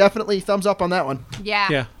 so definitely thumbs up on that one. Yeah.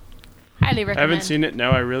 Yeah. Highly I recommend. haven't seen it.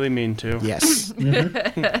 Now I really mean to. Yes.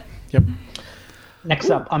 Yep.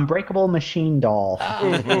 Next up, Unbreakable Machine Doll.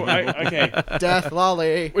 Okay. Death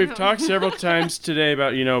Lolly. We've talked several times today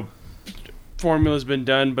about, formula's been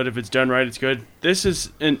done, but if it's done right, it's good. This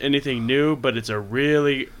isn't anything new, but it's a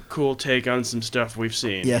really cool take on some stuff we've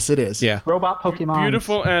seen. Yes, it is. Yeah. Robot Pokemon.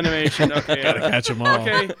 Beautiful animation. Okay. Catch them all.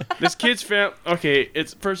 Okay, this kid's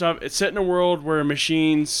it's first off, it's set in a world where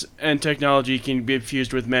machines and technology can be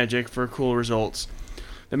fused with magic for cool results.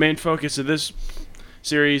 The main focus of this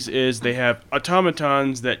series is they have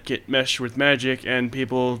automatons that get meshed with magic, and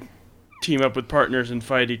people team up with partners and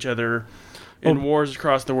fight each other in wars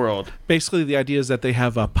across the world. Basically, the idea is that they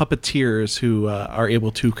have puppeteers who are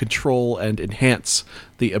able to control and enhance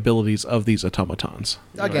the abilities of these automatons.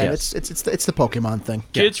 Again, Yes. it's the Pokemon thing.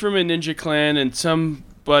 Kids from a ninja clan, and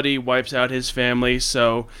somebody wipes out his family,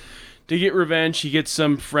 so to get revenge, he gets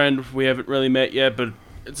some friend we haven't really met yet, but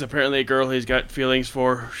it's apparently a girl he's got feelings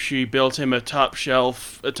for. She built him a top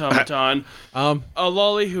shelf automaton. A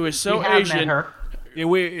lolly who is so We have Asian. met her. Yeah,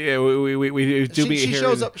 we do meet She here.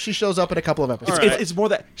 shows up. She shows up in a couple of episodes. It's more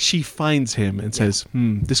that she finds him and says,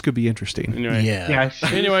 this could be interesting. Anyway, Yeah.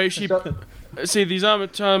 Anyway, see, these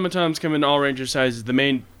automatons come in all range of sizes. The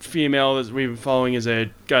main female that we've been following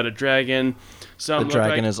got a dragon. The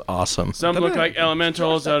dragon is awesome. Some look like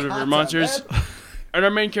elementals out of her monsters. in our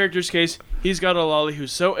main character's case, he's got a lolly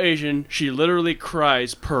who's so Asian she literally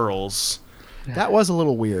cries pearls. That was a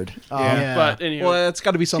little weird. Yeah. But anyway, Well, it's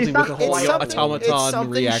got to be something with the not whole quite- automaton it's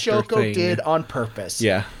something reactor Shoko thing. did on purpose.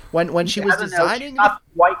 Yeah. When she was I don't know, designing,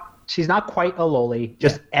 she's not quite a loli.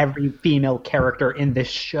 Just every female character in this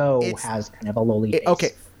show It's- has kind of a loli face.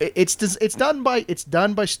 okay, it's done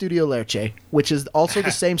by Studio Lerche, which is also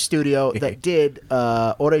the same studio that did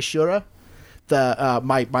Oreshura.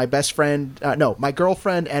 My best friend, my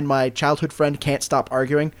girlfriend and my childhood friend can't stop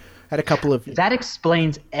arguing. Had a couple of That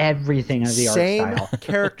explains everything of the same art style.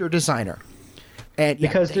 character designer, and yeah,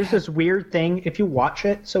 Because there's this weird thing, if you watch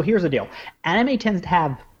it, so here's the deal. Anime tends to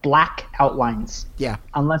have black outlines. Yeah.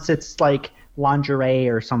 Unless it's like lingerie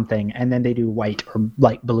or something, and then they do white or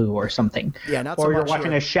light blue or something. Yeah, not so Or you're much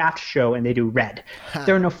watching here. a Shaft show and they do red.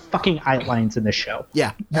 There are no fucking outlines in the show.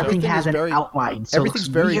 yeah, Nothing everything has is an outline, so it everything's looks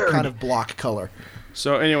very weird. kind of block color.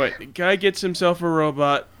 so anyway, the guy gets himself a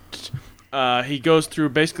robot. He goes through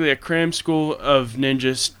basically a cram school of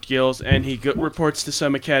ninja skills, and he reports to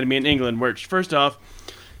some academy in England. Which, first off,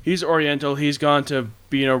 he's Oriental. He's gone to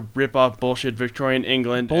rip off bullshit Victorian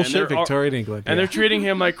England. Bullshit Victorian England. And they're treating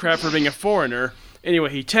him like crap for being a foreigner.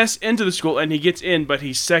 Anyway, he tests into the school, and he gets in, but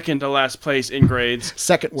he's second to last place in grades.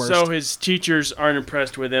 Second worst. So his teachers aren't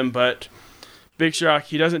impressed with him, but big shock,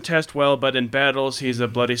 he doesn't test well, but in battles, he's a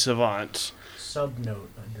bloody savant. Subnote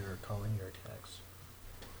under calling your text.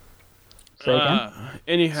 Say again?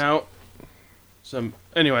 Anyhow,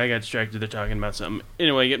 I got distracted. They're talking about something.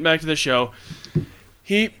 Anyway, getting back to the show,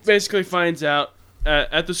 he basically finds out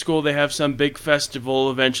at the school they have some big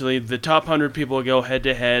festival eventually. The top 100 people go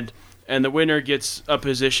head-to-head, and the winner gets a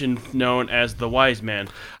position known as the Wise Man.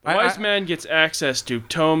 The Wise Man gets access to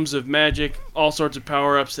tomes of magic, all sorts of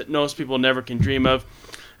power-ups that most people never can dream of,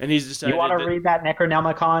 and he's decided You want to read that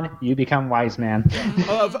Necronomicon? You become wise man.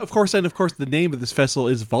 Of course, the name of this festival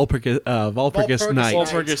is Valpurgis Night.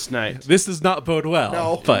 Walpurgis Night. This does not bode well.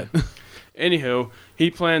 No. But Anywho, he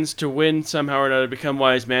plans to win somehow or another, become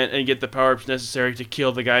Wise Man, and get the power-ups necessary to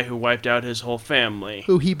kill the guy who wiped out his whole family.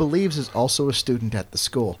 who he believes is also a student at the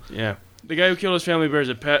school. Yeah. The guy who killed his family bears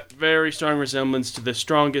a very strong resemblance to the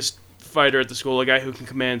strongest fighter at the school, a guy who can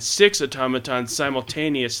command 6 automatons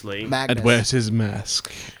simultaneously. Magnus. and wears his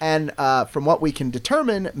mask. And from what we can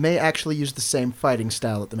determine, may actually use the same fighting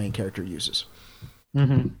style that the main character uses.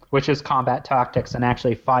 Which is combat tactics and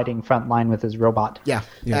actually fighting frontline with his robot. Yeah.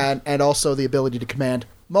 And also the ability to command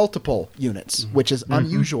multiple units, which is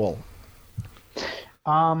unusual.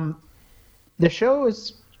 The show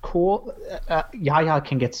is cool. Yaya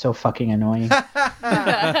can get so fucking annoying.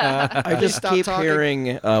 I just Stop keep talking.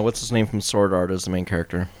 hearing what's his name from Sword Art as the main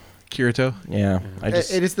character. Kirito. Yeah, I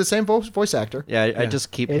just It is the same voice actor. I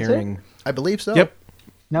just keep Is it? hearing. I believe so. Yep.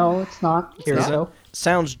 No, it's not. Kirito.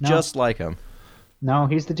 Sounds No. just like him. No,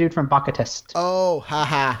 he's the dude from Bakatist. Oh,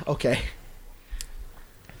 haha. Okay.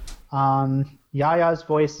 Yaya's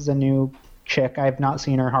voice is a new chick. I've not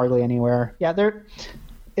seen her hardly anywhere. Yeah,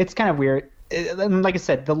 it's kind of weird. And like I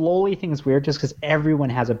said, the loli thing is weird just because everyone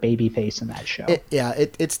has a baby face in that show.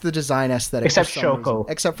 It's the design aesthetic. Except for some Shoko.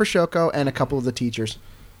 reason. Except for Shoko and a couple of the teachers.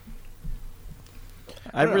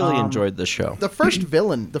 I really enjoyed the show. The first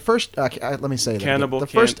villain, let me say that. Cannibal The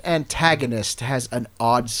first antagonist has an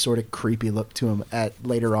odd sort of creepy look to him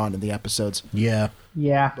later on in the episodes. Yeah.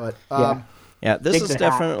 yeah. But yeah. Yeah, this Dig is the hat.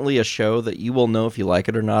 definitely a show that you will know if you like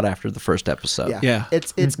it or not after the first episode. yeah. Yeah.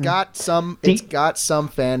 It's got some fan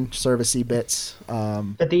servicey bits.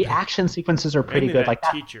 But the action sequences are pretty Mainly good. that Like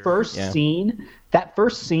that teacher. first Yeah. scene,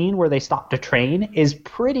 where they stop to train is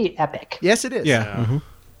pretty epic. Yes, it is. Yeah.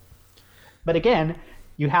 But again,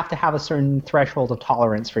 you have to have a certain threshold of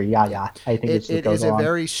tolerance for Yaya. I think It goes is a along.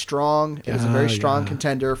 very strong. It is a very strong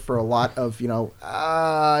contender for a lot of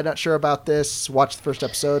not sure about this. Watch the first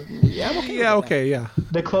episode. Yeah, I'm okay. Yeah, with that. okay, yeah.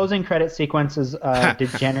 The closing credit sequence is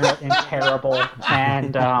degenerate and terrible,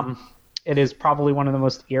 and it is probably one of the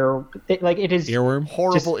most it is Earworm.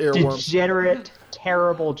 Horrible just earworms. degenerate,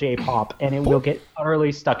 terrible J-pop, and it will get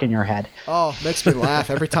utterly stuck in your head. Oh, makes me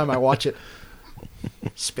laugh every time I watch it.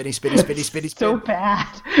 Spinny, spinny, spinny, spinny, So spin. bad.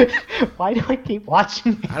 Why do I keep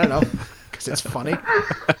watching it? I don't know, because it's funny.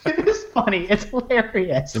 It is funny. It's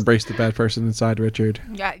hilarious. Embrace the bad person inside, Richard.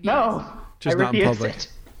 Yeah, No, Just I not in refuse public. it.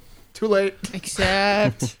 Too late.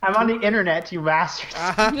 Except I'm on the internet, you bastards.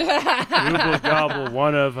 Google gobble,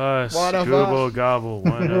 one of us. One of Google us. gobble,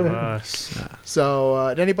 one of us. So,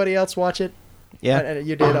 did anybody else watch it? Yeah,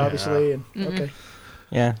 You did, obviously. And, okay.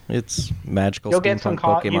 yeah, it's magical You'll get some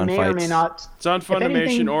steampunk You Pokemon may fights. or may not. It's on Funimation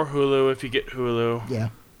anything- or Hulu if you get Hulu. Yeah.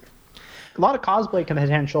 A lot of cosplay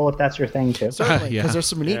potential if that's your thing too. Certainly, Yeah. because there's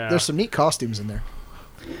some neat Yeah. there's some neat costumes in there.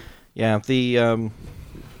 Yeah, the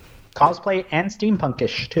Cosplay and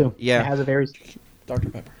steampunkish too. Yeah. It has a very Dr.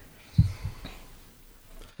 Pepper.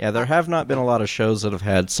 Yeah, there have not been a lot of shows that have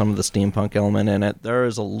had some of the steampunk element in it. There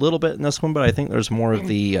is a little bit in this one, but I think there's more of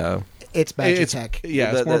the... It's Magitech.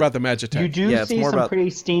 Yeah, it's more about the Magitech. You do Yeah, it's see more some about- pretty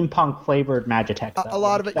steampunk flavored Magitech. A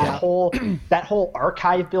lot of it, that yeah. whole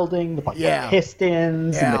archive building with like Yeah. the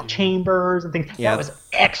pistons and Yeah. the chambers and things. Yeah. That was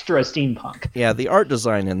extra steampunk. Yeah, the art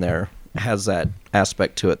design in there has that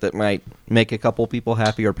aspect to it that might make a couple people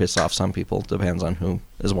happy or piss off some people. Depends on who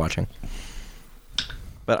is watching.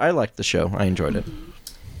 But I liked the show. I enjoyed it.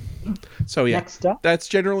 So yeah, Next up. that's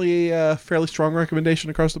generally a fairly strong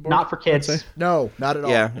recommendation across the board. Not for kids. I'd say. No, not at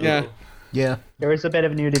all. Yeah. Yeah. Yeah. There is a bit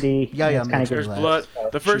of nudity. Yeah, and yeah, it's kind of There's good. There's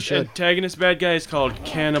blood. The first should. antagonist bad guy is called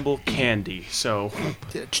Cannibal Candy. So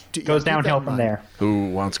Goes downhill from there. Who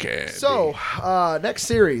wants candy? So, next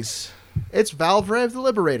series. It's Valvrave the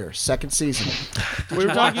Liberator, second season. we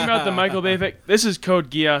were talking about the Michael Bay effect. This is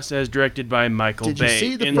Code Geass as directed by Michael Did you Bay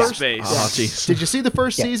see the in first? space. Oh, jeez. Did you see the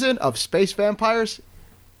first Yeah. season of Space Vampires?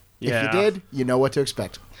 Yeah. If you did, you know what to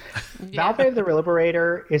expect. Valvrave the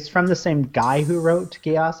Liberator is from the same guy who wrote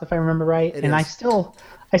Geass, if I remember right. It And I is. still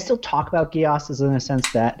talk about Geass as in a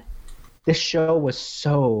sense that this show was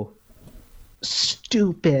so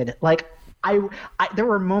stupid. Like I there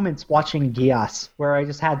were moments watching Geass where I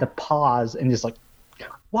just had to pause and just like,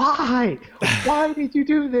 why? Why did you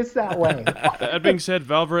do this that way? That being said,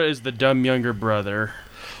 Valvra is the dumb younger brother.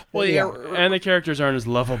 Well, yeah. And the characters aren't as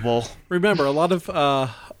lovable. Remember, a lot of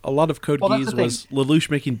Code Well, that's Geass the was Lelouch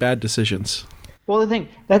making bad decisions. Well, the thing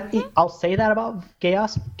that I'll say that about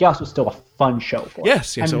Geass. Geass was still a fun show for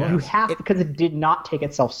Yes, it. yes, I mean, it you was. have because it did not take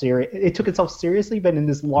itself serious. It took itself seriously, but in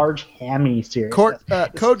this large hammy series. Code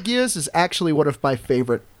Geass is actually one of my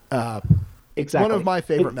favorite. Exactly. One of my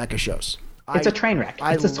favorite mecha shows. It's a train wreck.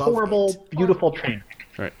 It's this love horrible, it. beautiful train wreck.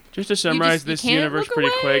 Right. Just to summarize you this can't universe look pretty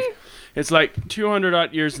away. quick, it's like 200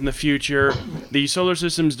 odd years in the future. The solar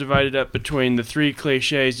system's divided up between the three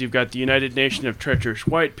cliches. You've got the United Nation of treacherous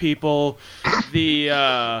white people, the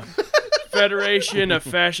Federation of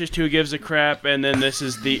fascists who gives a crap, and then this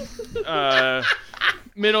is the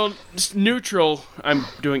neutral. I'm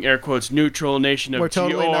doing air quotes. Neutral nation of We're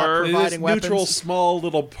totally not Gior. It providing is neutral, weapons. small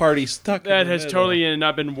little party stuck. That in the has middle. totally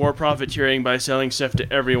not been war profiteering by selling stuff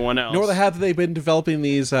to everyone else. Nor have they been developing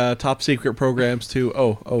these top secret programs to.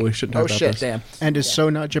 Oh, we shouldn't talk Oh about shit! this. Damn. And is so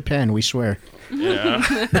not Japan, we swear. Yeah.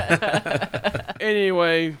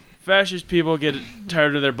 Anyway, fascist people get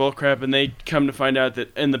tired of their bullcrap, and they come to find out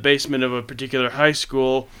that in the basement of a particular high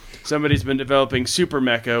school, somebody's been developing super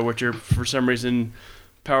mecha, which are for some reason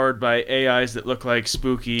powered by AIs that look like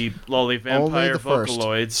spooky lolly vampire the first.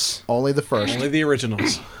 Vocaloids. Only the first. Only the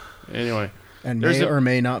originals. Anyway, And There's may a- or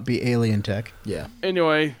may not be alien tech. Yeah.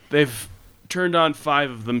 they've turned on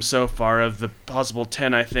 5 of them so far, of the possible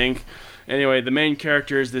 10, I think. Anyway, the main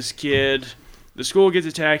character is this kid. The school gets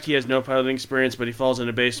attacked. He has no piloting experience, but he falls in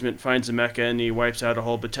a basement, finds a mecha, and he wipes out a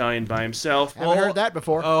whole battalion by himself. Haven't heard that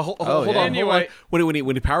before. Hold on. Anyway. When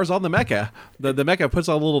he powers on the mecha, the mecha puts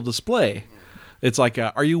on a little display. It's like,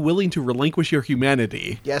 are you willing to relinquish your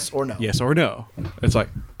humanity? Yes or no? Yes or no? It's like,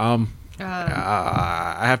 I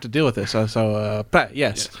have to deal with this. But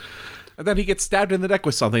yes. And then he gets stabbed in the neck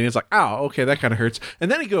with something. It's like, oh, okay, that kind of hurts. And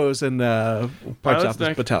then he goes and wipes Pilots out this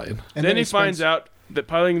neck. battalion. And Then he finds out that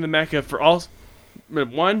piloting the mecha for all...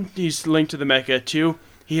 1, he's linked to the mecha. 2,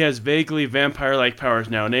 he has vaguely vampire-like powers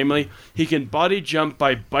now. Namely, he can body jump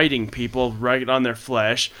by biting people right on their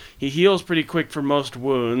flesh. He heals pretty quick for most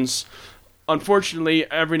wounds. Unfortunately,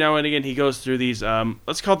 every now and again he goes through these,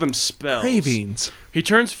 let's call them spells. Cravings. He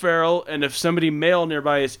turns feral, and if somebody male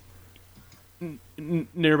nearby is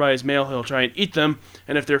male, he'll try and eat them.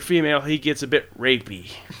 And if they're female, he gets a bit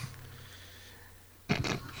rapey.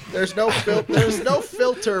 There's no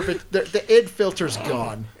filter, but the id filter's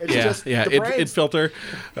gone. It's just the It brain's- filter.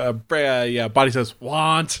 Body says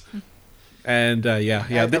want. And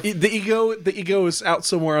the ego is out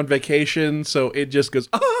somewhere on vacation, so it just goes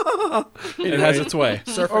it has its way.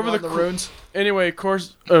 surfing over on the the co- runes. Anyway,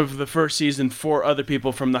 course of the first season, 4 other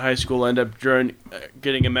people from the high school end up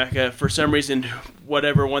getting a mecha. For some reason,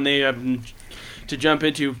 whatever one they happen to jump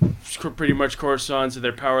into pretty much corresponds to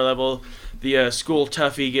their power level. The school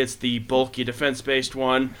toughie gets the bulky defense-based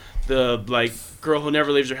one. The girl who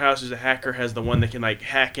never leaves her house is a hacker, has the one that can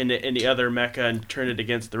hack into any other mecha and turn it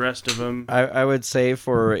against the rest of them. I would say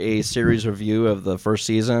for a series review of the first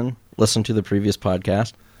season, listen to the previous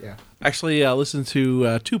podcast. Yeah. Actually, listen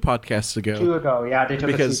to 2 podcasts ago. 2 ago, yeah, they took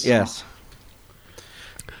Because- a season. Yes.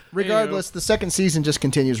 Regardless, the second season just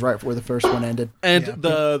continues right where the first one ended. And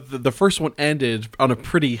the first one ended on a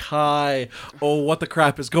pretty high, oh, what the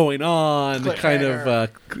crap is going on, kind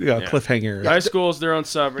of cliffhanger. High school's their own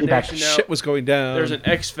sovereign nation now. Shit was going down. There's an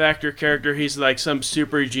X Factor character. He's like some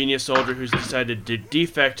super genius soldier who's decided to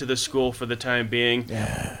defect to the school for the time being.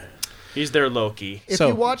 Yeah. He's their Loki. If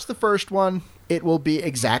you watch the first one, it will be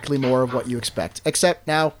exactly more of what you expect. Except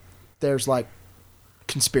now there's like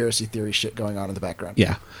conspiracy theory shit going on in the background.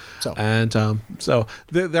 Yeah. So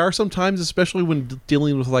There are some times, especially when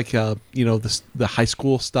dealing with like the high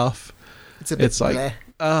school stuff, it's like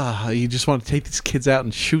you just want to take these kids out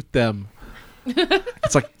and shoot them.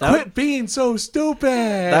 It's like, quit being so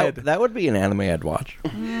stupid. That would be an anime I'd watch.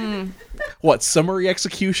 What, summary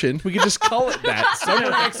execution? We could just call it that.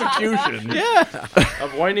 Summary execution. Yeah.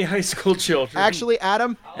 Of whiny high school children. Actually,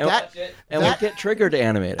 Adam, we get triggered to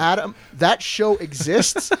animate it. Adam, that show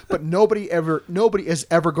exists, but nobody is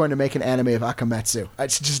ever going to make an anime of Akametsu.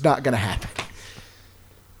 It's just not going to happen.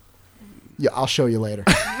 Yeah, I'll show you later.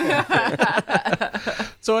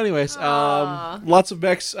 So anyways, lots of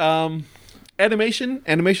mechs. Animation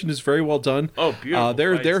is very well done. Oh, beautiful.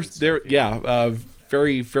 They're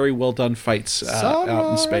very, very well done fights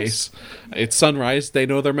out in space. It's Sunrise. They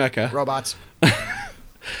know their mecha. Robots.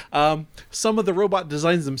 Some of the robot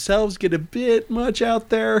designs themselves get a bit much out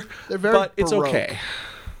there, but it's Baroque. okay.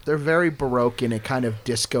 They're very Baroque in a kind of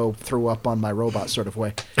disco threw up on my robot sort of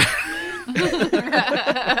way.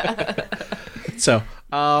 So,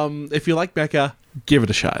 if you like mecha, give it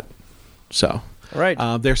a shot. So, Right.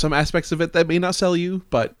 There's some aspects of it that may not sell you,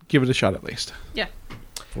 but give it a shot at least. Yeah.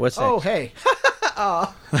 What's Oh, next? hey.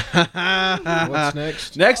 What's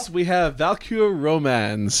next? Next, we have Valkyrie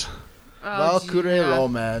Romance, Valkyrie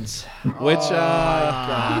Romance. which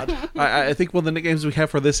God. I think one of the nicknames we have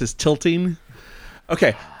for this is Tilting.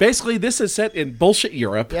 Okay, basically this is set in bullshit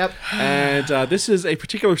Europe. Yep. And this is a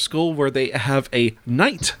particular school where they have a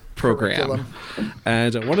night program. Curriculum.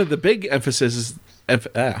 And one of the big emphasis of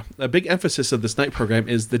this night program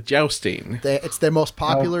is the jousting. It's their most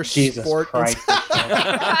popular Jesus sport. Christ.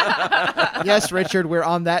 Yes, Richard, we're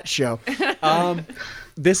on that show.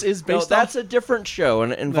 This is No, based that's a different show,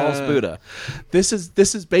 and it involves Buddha. This is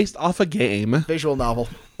based off a game, Visual novel.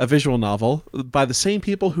 a visual novel by the same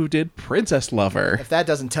people who did Princess Lover. If that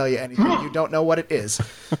doesn't tell you anything, you don't know what it is.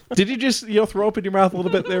 Did you just throw open your mouth a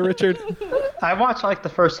little bit there, Richard? I watched like the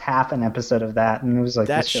first half an episode of that, and it was like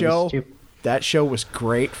That this show show, was stupid. that show was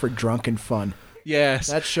great for drunken fun. Yes.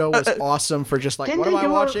 That show was awesome for just like, Didn't what am they I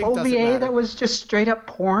do watching? an Doesn't OVA matter. that was just straight up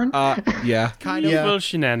porn? Yeah. kind of. Evil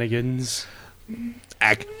shenanigans.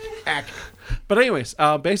 But anyways,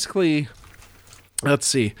 basically, let's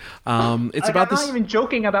see. It's about I'm this. not even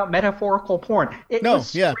joking about metaphorical porn. It No,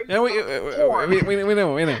 was yeah. straight Yeah, we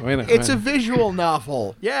know. It's a visual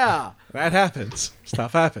novel. Yeah. That happens.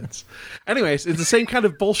 Stuff happens. Anyways, it's the same kind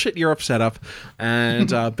of bullshit Europe setup, and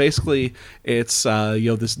basically, it's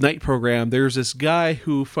this night program. There's this guy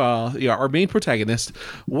who, our main protagonist,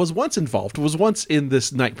 was once in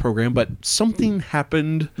this night program, but something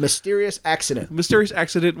happened. Mysterious accident. Mysterious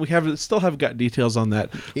accident. We still haven't got details on that.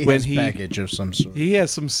 He has baggage of some sort. He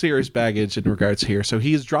has some serious baggage in regards here, so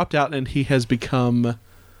he's dropped out and he has become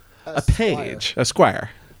a page, a squire.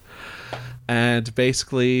 And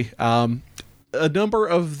basically, a number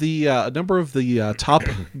of the top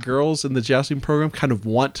girls in the jousting program kind of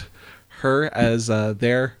want her as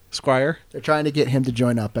their squire. They're trying to get him to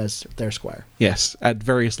join up as their squire. Yes, at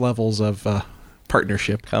various levels of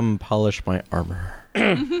partnership. Come polish my armor.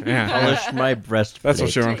 Yeah, Polish my breast. that's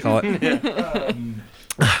what you want to call it.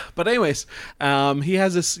 But anyways, he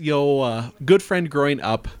has this good friend growing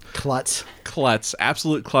up, Klutz.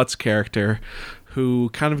 absolute Klutz character, who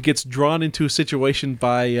kind of gets drawn into a situation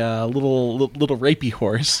by a little rapey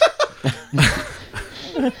horse.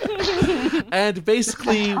 And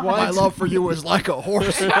basically, My love for you is like a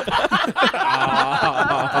horse.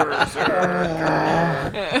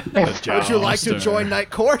 Would you like to join Night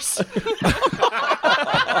Course?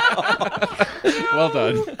 Well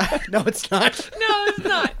done. No, it's not. No, it's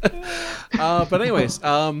not. But anyways,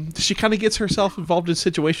 she kind of gets herself involved in a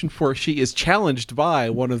situation where she is challenged by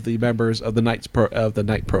one of the members of the night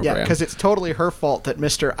program. Yeah, because it's totally her fault that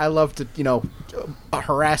Mr. I love to,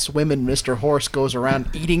 harass women. Mr. Horse goes around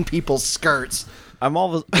eating people's skirts. I'm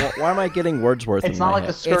always. Why am I getting Wordsworth? It's in not my like the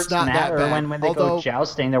head? skirts It's not that matter bad. when they Although- go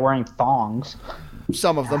jousting. They're wearing thongs.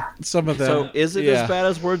 Some of them. Some of them. So is it as bad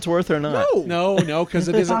as Wordsworth or not? No. No, because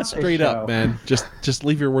it It's isn't not this straight up, show. man. Just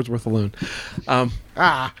leave your Wordsworth alone. God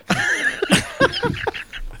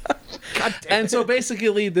damn And so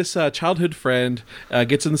basically, this childhood friend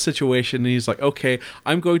gets in the situation, and he's like, "Okay,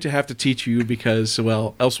 I'm going to have to teach you because,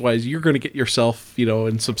 well, elsewise you're going to get yourself,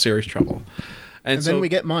 in some serious trouble." And so then we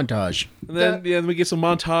get montage. then we get some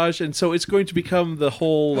montage, and so it's going to become the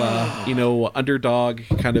whole, underdog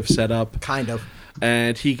kind of setup. Kind of.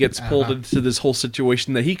 And he gets pulled into this whole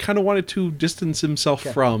situation that he kind of wanted to distance himself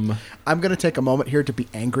from. I'm going to take a moment here to be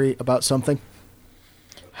angry about something.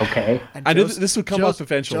 Okay. And I knew Joe's- this would come Joe's- up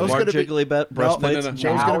eventually. Joe's More gonna be- jiggly No, breastplates. no. Joe's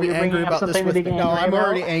Now going to be you're bringing angry up about this something with to be me. No, angry I'm about?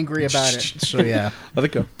 already angry about it. So yeah. Let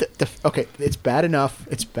it go. Okay, it's bad enough.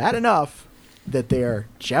 It's bad enough that they are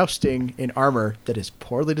jousting in armor that is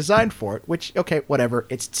poorly designed for it, which, okay, whatever.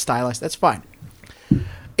 It's stylized. That's fine.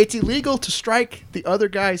 It's illegal to strike the other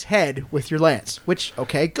guy's head with your lance, which,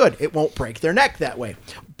 okay, good. It won't break their neck that way.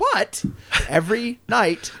 But every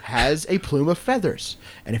knight has a plume of feathers.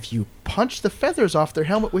 And if you punch the feathers off their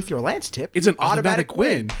helmet with your lance tip, It's an automatic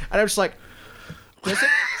win. And I'm just like, does it?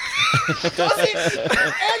 Doesn't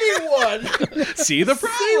anyone See the see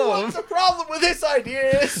problem? what the problem with this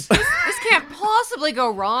idea is? This can't possibly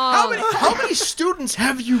go wrong. How many students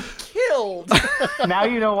have you killed? Now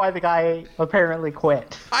you know why the guy apparently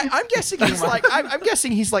quit. I'm guessing he's like I'm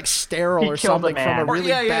guessing he's like sterile He or killed a something from man. a really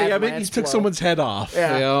bad I mean, he lance took blow. someone's head off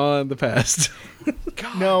Yeah. in the past.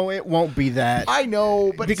 No, it won't be that. I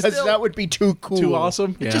know, but because still, that would be too cool. Too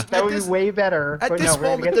awesome. Yeah. just- That At would this- be way better. at But this no, we're gonna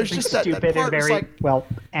moment, get there's something just that stupid part and was very like-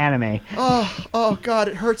 anime. oh god,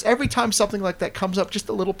 it hurts every time something like that comes up. Just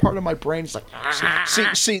a little part of my brain is like,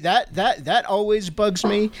 See that always bugs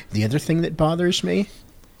me. The other thing that bothers me.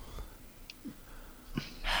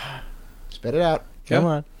 spit it out, Come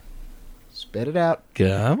on. spit it out,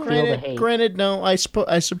 Come on. Feel the hate. Granted, no, I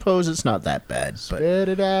suppose it's not that bad, but spit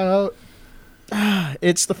it out.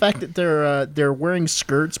 it's the fact that they're wearing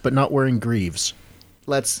skirts but not wearing greaves.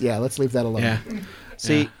 Let's leave that alone. Yeah.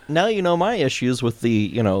 See, now you know my issues with the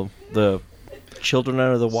children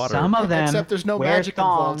under the water. Some of them Except there's no wear magic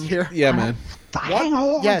involved thongs. here. Yeah, man.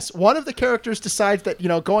 Yes, one of the characters decides that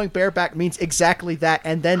going bareback means exactly that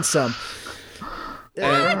and then some.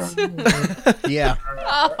 Yeah.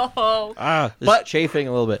 Oh, But chafing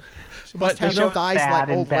a little bit. But have no thighs Bad like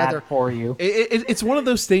and old bad leather. for you. It's one of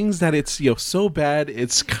those things that it's so bad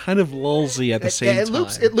it's kind of lulzy at the same it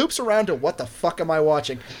time. loops around to what the fuck am I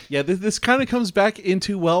watching? Yeah, this kind of comes back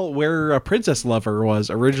into where Princess Lover was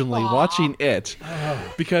originally watching it,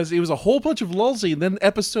 because it was a whole bunch of lulzy, and then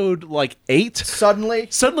episode 8, Suddenly,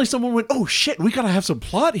 someone went, "Oh shit, we gotta have some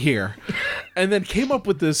plot here," and then came up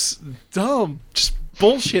with this dumb, just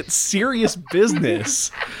bullshit, serious business,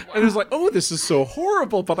 and it was like, "Oh, this is so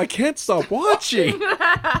horrible, but I can't stop watching."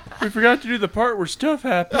 We forgot to do the part where stuff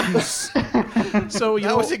happens. So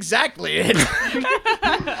that was exactly it.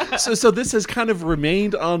 So this has kind of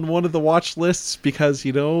remained on one of the watch lists because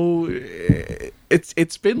it's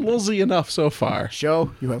been lulzy enough so far.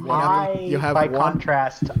 Joe, you have one. You have by one.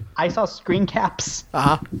 contrast, I saw screen caps Uh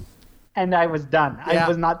huh. and I was done. Yeah. I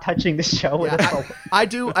was not touching the show with Yeah,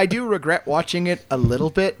 a I do regret watching it a little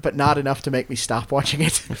bit, but not enough to make me stop watching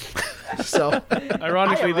it. So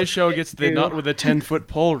Ironically, this show gets the not with a 10-foot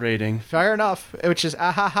pole rating. fair enough. Which is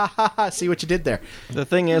see what you did there. The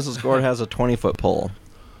thing is Gord has a 20-foot pole.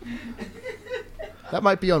 That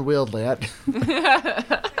might be unwieldy. I'm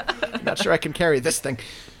not sure I can carry this thing.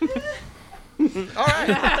 All right.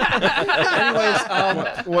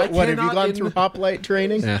 Anyways, what have you cannot gone in- through hoplite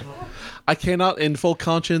training? Yeah. I cannot, in full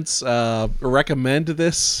conscience, recommend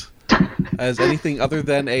this as anything other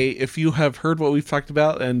than if you have heard what we've talked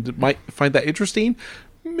about and might find that interesting,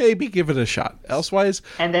 maybe give it a shot. Elsewise,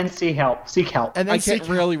 and then seek help. And then I can't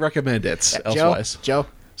really recommend it. Elsewise, Joe,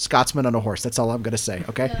 Scotsman on a horse. That's all I'm going to say.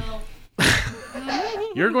 Okay.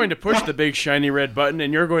 You're going to push the big shiny red button,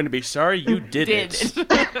 and you're going to be sorry you did it.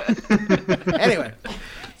 Anyway,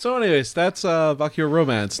 so anyways, that's Valkyrie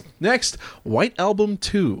Romance. Next, White Album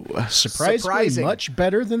 2. Surprisingly Surprising. much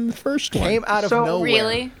better than the first one. came out of So- nowhere.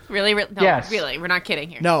 really? Really? No, Yes. really. We're not kidding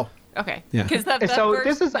here. No. Okay. Yeah. Because that So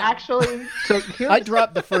first, this is actually I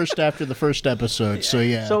dropped the first after the first episode, so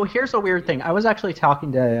yeah. So here's a weird thing. I was actually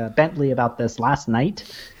talking to Bentley about this last night,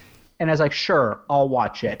 and I was like, "Sure, I'll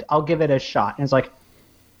watch it. I'll give it a shot." And it's like,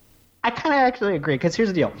 I kind of actually agree because here's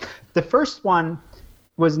the deal: the first one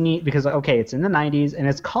was neat because okay, it's in the '90s and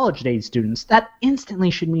it's college age students. That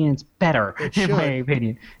instantly should mean it's better, in my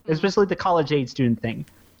opinion, especially the college age student thing.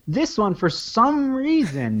 This one, for some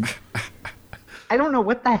reason. I don't know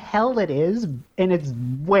what the hell it is, and it's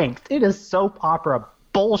wanked. It is soap opera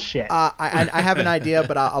bullshit. I have an idea,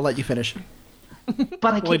 but I'll let you finish. but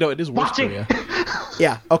I Well, can't no, it is worse watch for it. you.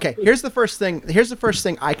 Yeah. Okay. Here's the first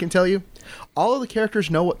thing I can tell you. All of the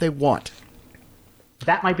characters know what they want.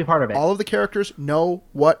 That might be part of it. All of the characters know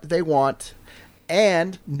what they want,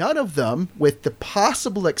 and none of them, with the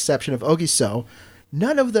possible exception of Ogiso,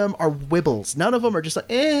 none of them are wibbles. None of them are just like,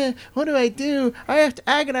 what do I do? I have to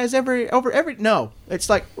agonize over every. No, it's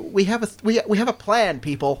like we have a plan,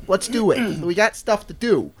 people. Let's do it. We got stuff to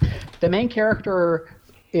do. The main character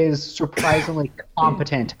is surprisingly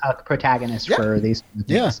competent protagonist for these things.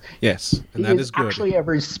 Yeah. Yes, and He that is good. actually a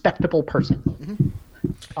respectable person.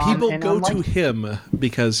 People and go unlike- to him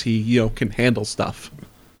because he, can handle stuff.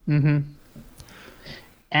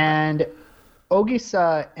 And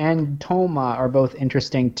Ogisa and Toma are both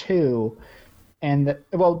interesting too. And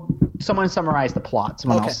someone summarize the plot.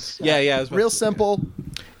 Someone else. Yeah. I was about Real to- simple.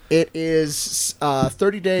 It is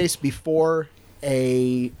 30 days before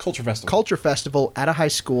a Culture festival. at a high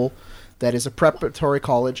school that is a preparatory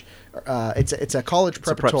college. It's a college a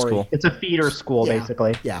prep preparatory. school. It's a feeder school,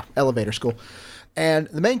 basically. Yeah, elevator school. And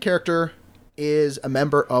the main character is a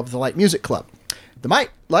member of the Light Music Club. The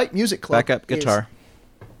Light Music Club. Backup guitar.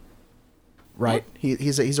 Right.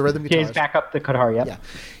 He's a rhythm guitarist. He's back up the guitar, yep. Yeah.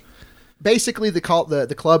 Basically, the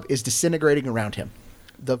club is disintegrating around him.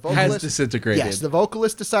 The vocalist Has disintegrated. Yes, the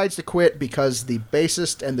vocalist decides to quit because the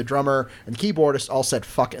bassist and the drummer and the keyboardist all said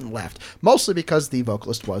fuck it and left. Mostly because the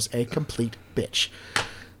vocalist was a complete bitch.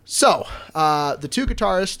 So, the two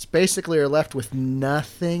guitarists basically are left with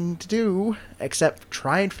nothing to do except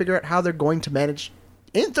try and figure out how they're going to manage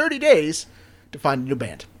in 30 days to find a new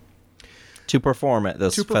band. To perform at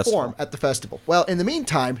this festival. At the festival. Well, in the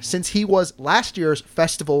meantime, since he was last year's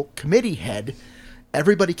festival committee head,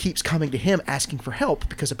 everybody keeps coming to him asking for help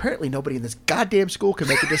because apparently nobody in this goddamn school can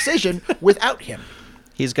make a decision without him.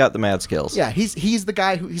 He's got the mad skills. Yeah, he's the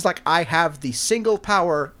guy he's like, I have the single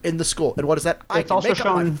power in the school. And what is that? I It's can also make up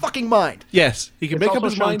my shown- fucking mind. Yes, he can It's make up also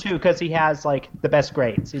his shown mind. too because he has like the best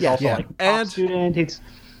grades. He's also like top And- student. He's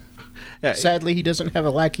Sadly, he doesn't have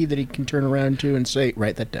a lackey that he can turn around to and say,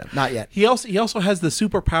 "Write that down." Not yet. He also has the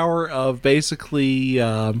superpower of basically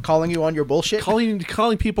Calling you on your bullshit.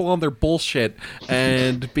 calling people on their bullshit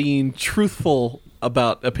and being truthful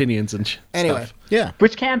about opinions and Anyway. stuff. Yeah.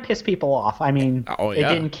 which can piss people off. I mean, Oh,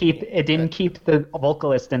 yeah. it didn't keep the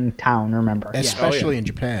vocalist in town. Remember? Especially in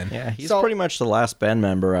Japan. Yeah, he's So- pretty much the last band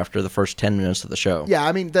member after the first 10 minutes of the show. Yeah,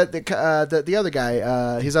 I mean the other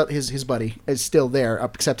guy, his buddy is still there,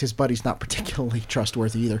 except his buddy's not particularly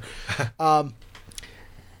trustworthy either.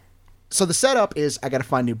 So the setup is I got to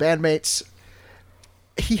find new bandmates.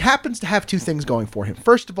 He happens to have two things going for him.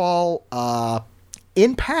 First of all,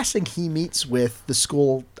 in passing, he meets with the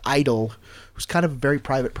school idol, who's kind of a very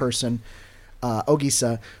private person,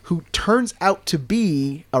 Ogisa, who turns out to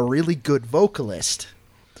be a really good vocalist.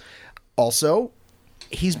 Also,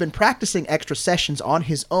 he's been practicing extra sessions on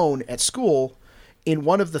his own at school in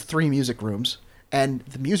one of the 3 music rooms. And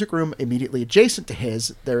the music room immediately adjacent to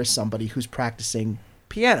his, there is somebody who's practicing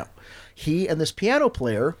piano. He and this piano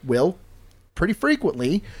player will pretty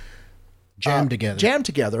frequently Jam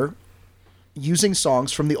together using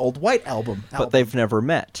songs from the old White album. But they've never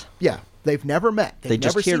met. Yeah, they've never met. They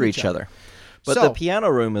just never hear seen each other. But So- the piano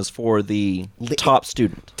room is for the top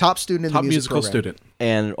student. Top student in Top the music musical program. student.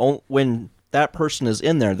 And when that person is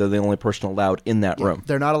in there, they're the only person allowed in that room.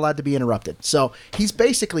 They're not allowed to be interrupted. So he's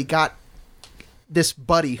basically got this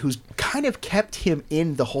buddy who's kind of kept him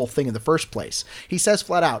in the whole thing in the first place. He says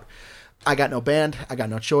flat out, I got no band, I got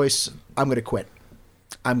no choice, I'm going to quit.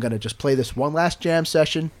 I'm going to just play this one last jam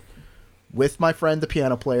session with my friend, the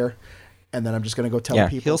piano player, and then I'm just going to go tell Yeah,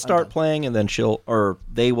 people. he'll I'm start done." playing, and then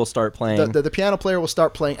they will start playing. The piano player will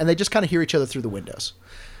start playing, and they just kind of hear each other through the windows.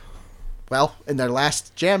 Well, in their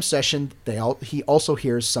last jam session, he also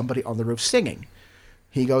hears somebody on the roof singing.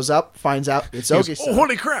 He goes up, finds out it's He goes, Ogi, oh,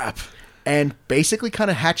 holy crap! and basically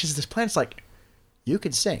kind of hatches this plan. It's like, you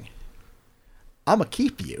can sing. I'm going to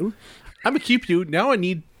keep you. I'm gonna keep you. Now I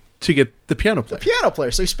need to get the piano player. Piano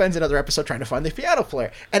player. So he spends another episode trying to find the piano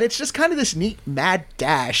player. And it's just kind of this neat mad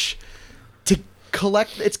dash to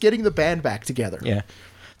collect. It's getting the band back together. Yeah.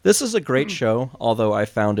 This is a great show, although I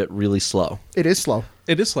found it really slow. It is slow.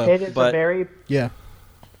 It is slow. It is But- a very, Yeah.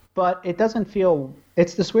 but it doesn't feel.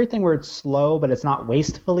 It's this weird thing where it's slow, but it's not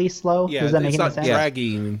wastefully slow. Yeah, Does that make it's any not sense?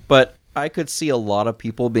 dragging. But I could see a lot of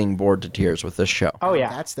people being bored to tears with this show. Oh yeah,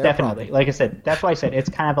 That's their definitely. problem. Like I said, that's why I said it's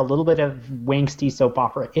kind of a little bit of wangsty soap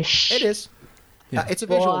opera ish. It is. It's a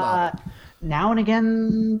visual novel. Now and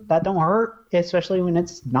again, that don't hurt, especially when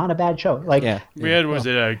it's not a bad show. Like, Yeah. We had, was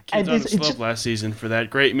it And Kids on the it's Slope just- last season for that.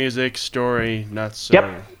 Great music, story, not so...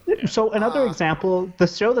 yep. So another example, the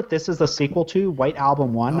show that this is the sequel to, White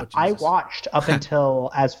Album 1, I watched up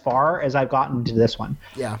until as far as I've gotten to this one.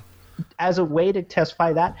 Yeah. as a way to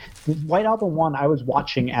testify that, the White Album 1, I was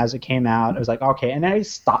watching as it came out. I was like, okay. And then I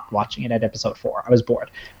stopped watching it at episode 4. I was bored.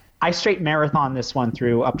 I straight marathon this one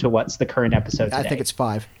through up to what's the current episode today. I think it's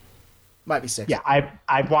 5. Might be 6. Yeah,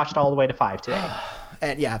 I've watched all the way to 5 today.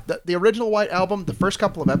 And yeah, the original White Album, the first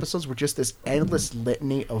couple of episodes were just this endless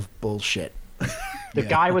litany of bullshit. The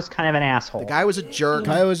guy was kind of an asshole. The guy was a jerk.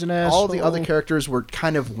 I was an asshole. All the other characters were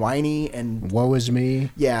kind of whiny and Woe is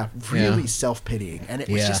me. yeah, really self-pitying. And it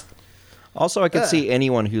was just Also, I could see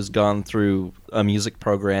anyone who's gone through a music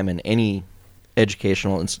program in any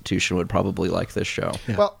educational institution would probably like this show.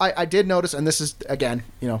 Yeah. Well, I did notice, and this is again,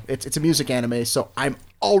 it's a music anime, so I'm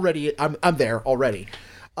there already.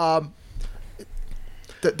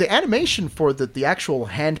 The animation for the actual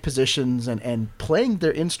hand positions and playing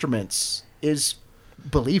their instruments is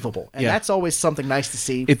believable, and that's always something nice to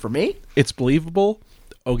see for me. It's believable.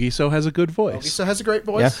 Ogiso has a good voice. Ogiso has a great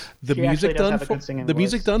voice. Yeah. The She music actually does done have a for good singing the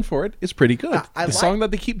music voice. done for it is pretty good. I The like- song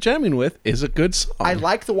that they keep jamming with is a good song. I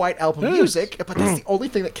like the White Album music, but that's the only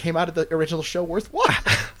thing that came out of the original show worthwhile.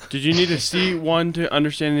 Did you need to see 1 to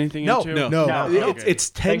understand anything? No, into? No.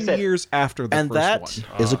 It's 10 Like I said- years after the And first that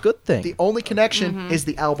one. is a good thing. The only connection is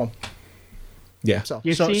the album. Yeah. So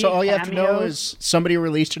You So see all you have to know cameos? is somebody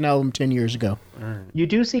released an album 10 years ago. You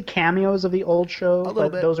do see cameos of the old show, little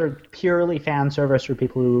but bit. those are purely fan service for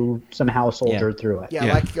people who somehow soldiered through it. yeah,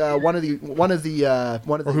 Yeah. like one of the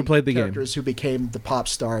who played the game. characters who became the pop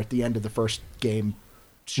star at the end of the first game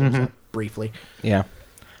shows up briefly. Yeah.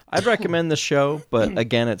 I'd recommend this show, but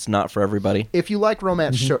again, it's not for everybody. If you like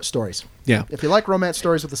romance stories, Yeah. if you like romance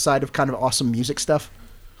stories with a side of kind of awesome music stuff,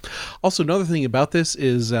 Also, another thing about this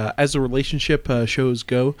is, as the relationship shows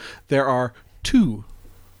go, there are 2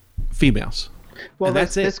 females. Well, And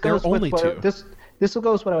that's it. This There are goes with only what, 2. This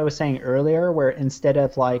goes what I was saying earlier, where instead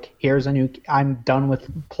of like, I'm done with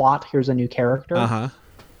plot, here's a new character, Uh-huh.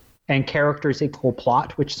 and characters equal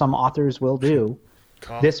plot, which some authors will do.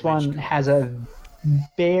 This one has a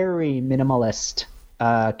very minimalist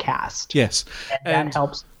cast. Yes. And that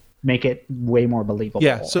helps make it way more believable.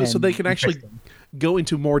 Yeah, so and they can actually interesting. go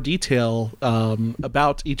into more detail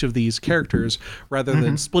about each of these characters rather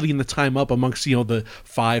than splitting the time up amongst the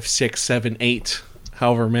 5, 6, 7, 8,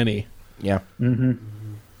 however many. Yeah. Mm-hmm.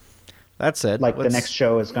 That said, Like the next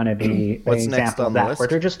show is going to be an what's next example on of the that, list? where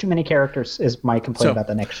there are just too many characters. Is my complaint So- about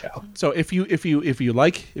the next show? So if you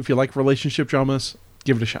like relationship dramas,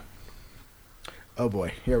 give it a shot. oh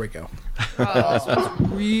boy, here we go. Oh, this one's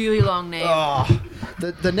a really long name.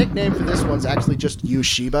 The nickname for this one's actually just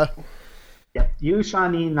Yushiba. Yeah,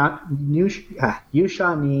 Yushani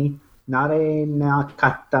nare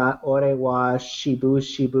nakata ore wa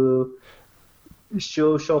shibu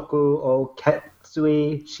shushoku o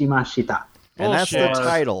ketsui shimashita. and that's the Bullshit.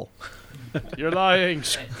 title. You're lying.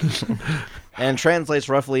 And translates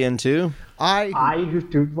roughly into I, who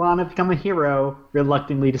do want to become a hero,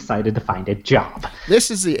 reluctantly decided to find a job.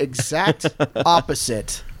 This is the exact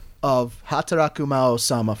opposite of Hataraku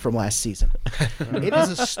Mao-sama from last season. It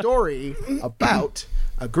is a story about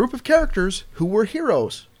a group of characters who were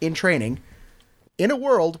heroes in training in a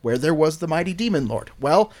world where there was the mighty Demon Lord.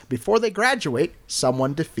 Well, before they graduate,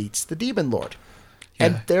 someone defeats the Demon Lord.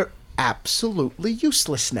 And they're absolutely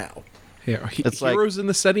useless now. Yeah, It's like- heroes in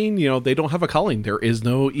the setting, they don't have a calling. There is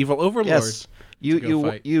no evil overlord. yes. to go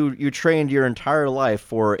fight. You trained your entire life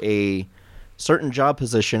for a certain job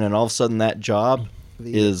position, and all of a sudden that job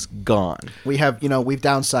is gone. We've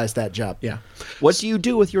downsized that job. Yeah. What do you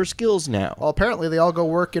do with your skills now? Well, apparently they all go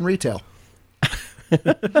work in retail.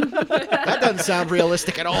 That doesn't sound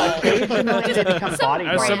realistic at all. They become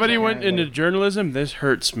bodyguards. As somebody went into journalism, this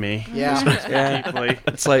hurts me. Yeah. Deeply.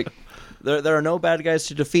 It's like there are no bad guys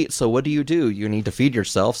to defeat, so what do? You need to feed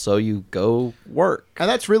yourself, so you go work. And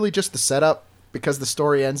that's really just the setup, because the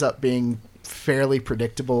story ends up being fairly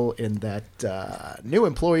predictable in that new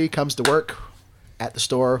employee comes to work at the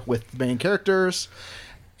store with the main characters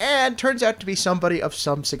and turns out to be somebody of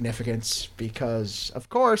some significance because, of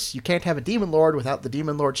course, you can't have a demon lord without the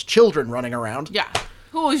demon lord's children running around. Yeah.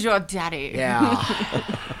 Who's your daddy? Yeah.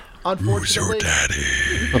 Unfortunately,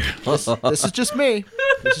 this is just me.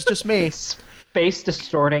 This is just me. Face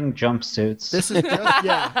distorting jumpsuits. This is just,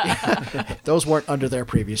 yeah. Those weren't under there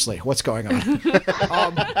previously. What's going on?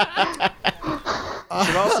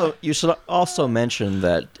 You should also mention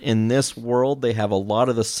that in this world they have a lot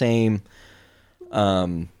of the same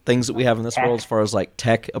things that we have in this world as far as like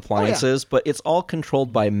tech appliances, but it's all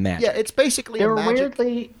controlled by magic. Yeah, it's basically a they're magic.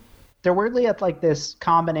 weirdly at like this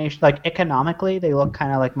combination. Like economically, they look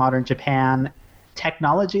kind of like modern Japan.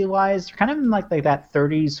 Technology wise, they're kind of in like that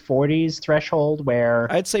 30s, 40s threshold where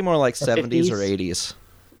I'd say more like 70s or 50s. 80s.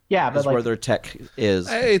 Yeah, but is where like, their tech is.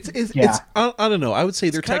 Yeah. I don't know. I would say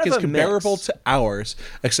their kind tech of is a comparable mix. to ours,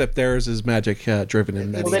 except theirs is magic driven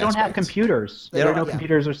in many well, they don't have aspects. computers. They There are don't- no yeah.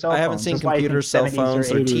 computers or cell I phones. haven't seen That's why I think computers, cell 70s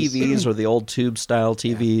phones, or 80s. TVs, or the old tube style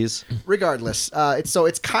TVs. Regardless,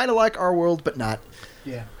 it's kind of like our world, but not.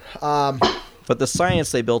 Yeah. But the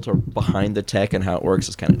science they built behind the tech and how it works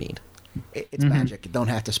is kind of neat. It's magic. You don't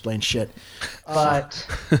have to explain shit. But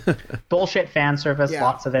bullshit fan service, Yeah.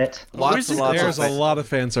 lots of it. Lots and lots There's of a lot of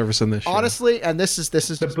fan service in this show. Honestly, and this is The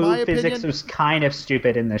just boob my physics opinion. was kind of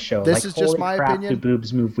stupid in this show. This like, is just holy my crap, opinion. Do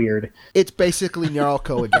boobs move weird? It's basically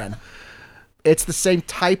Naruto again. It's the same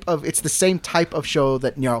type of show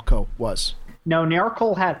that Naruto was. No,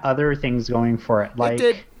 Naruto had other things going for it, like it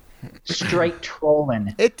did. straight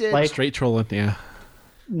trolling. It did. Like Straight trolling, yeah.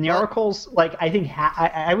 Naruto's, like I think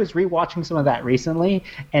I was rewatching some of that recently,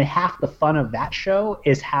 and half the fun of that show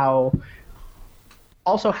is how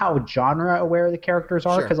genre aware the characters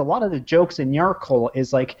are, Sure. because a lot of the jokes in Naruto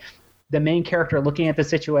is like the main character looking at the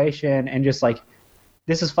situation and just like,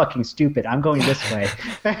 this is fucking stupid. I'm going this way.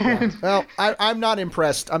 Well, I'm not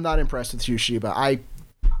impressed. I'm not impressed with Yushiba.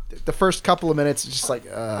 The first couple of minutes, it's just like,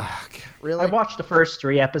 really? I watched the first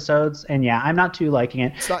 3 episodes, and yeah, I'm not too liking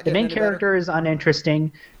it. It's not The getting main any character is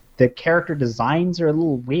uninteresting. The character designs are a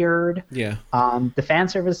little weird. Yeah. The fan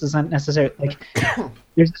service isn't necessarily like.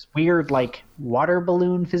 There's this weird like water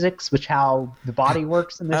balloon physics, which how the body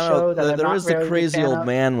works in the I don't show. know, That I'm there not is the really a big crazy fan old of.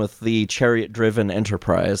 man with the chariot-driven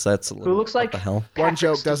Enterprise. That's a little. Who looks like what the hell? One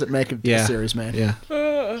joke doesn't make a Yeah. series, man.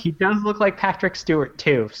 Yeah. He does look like Patrick Stewart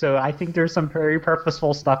too, so I think there's some very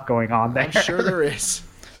purposeful stuff going on there. I'm sure there is.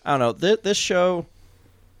 I don't know. This show,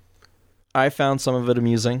 I found some of it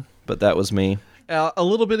amusing, but that was me. A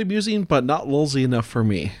little bit amusing, but not lulzy enough for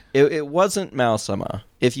me. It wasn't Mao-sama.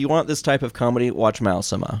 If you want this type of comedy, watch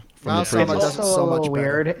Mao-sama. From the Mao-sama previous- doesn't also so a much little better.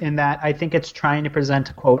 weird in that I think it's trying to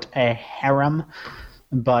present quote a harem,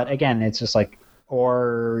 but again, it's just like,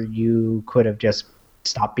 or you could have just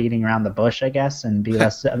stopped beating around the bush, I guess, and be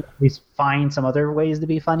less at least find some other ways to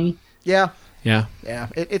be funny. Yeah, Yeah. yeah.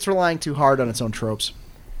 It's relying too hard on its own tropes.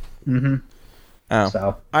 Oh.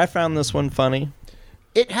 So I found this one funny.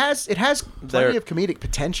 It has plenty There- of comedic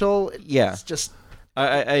potential. Yeah. It's just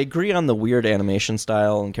I agree on the weird animation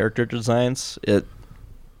style and character designs.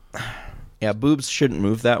 Yeah, boobs shouldn't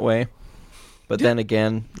move that way. But then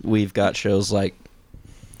again, we've got shows like,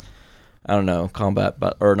 I don't know, not Combat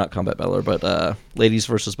Butler, but Ladies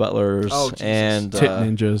versus Butlers. Oh, Jesus. And Tit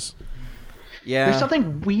ninjas. yeah, there's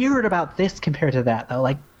something weird about this compared to that, though.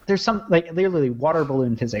 Like there's some like literally water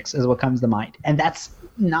balloon physics is what comes to mind, and that's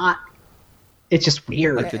not. It's just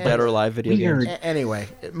weird. like the Dead or Alive video Weird. game. anyway.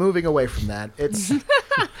 Moving away from that, it's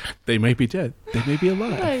They might be dead. They may be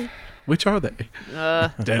alive. Which are they?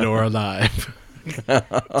 Dead or alive? it's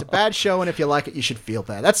a bad show, and if you like it, you should feel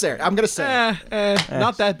bad. That's there. I'm gonna say.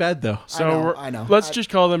 Not that bad though. So I know. Let's just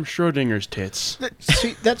call them Schrodinger's tits.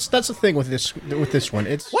 See, that's the thing with this one.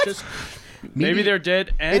 It's just Maybe they're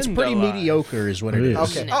dead and it's pretty alive. mediocre, is what it is.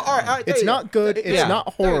 Okay. Oh, all right. There It's you go. not good. It's Yeah.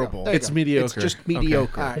 not There you go. horrible. There you It's go. mediocre. It's just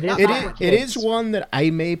mediocre. All right. It is It not is, for it is kids. one that I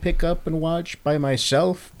may pick up and watch by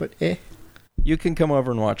myself, but You can come over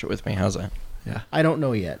and watch it with me. How's that? I don't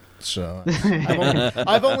know yet. So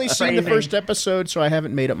I've only seen the Phrasing. first episode, so I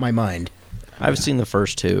haven't made up my mind. I've seen the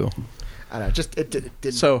first 2. I don't know. Just it didn't.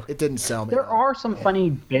 So- it didn't sell me. There are some funny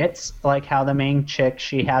bits, like how the main chick,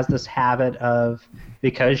 she has this habit of,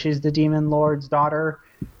 because she's the demon lord's daughter,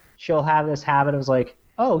 she'll have this habit of like,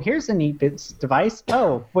 oh, here's a neat device.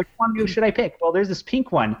 Oh, which one should I pick? Well, there's this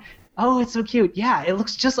pink one. Oh, it's so cute. Yeah, it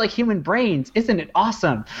looks just like human brains. Isn't it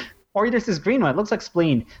awesome? Or there's this green one. It looks like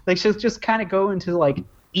spleen. Like she'll just kind of go into like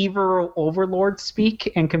evil overlord speak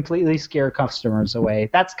and completely scare customers away.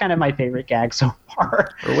 That's kind of my favorite gag so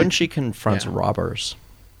far. Or when she confronts robbers.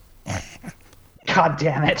 God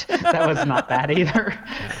damn it. That was not bad either.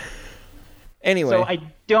 Anyway, So I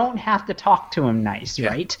don't have to talk to him nice,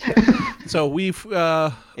 right? So we've.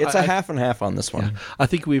 it's a half and half on this one. I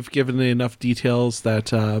think we've given enough details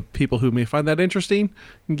that people who may find that interesting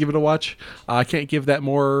can give it a watch. I can't give that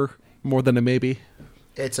more than a maybe,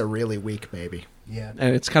 It's a really weak maybe. Yeah.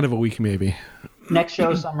 and it's kind of a weak maybe. Next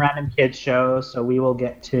show, some random kids show, so we will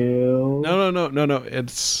get to... No.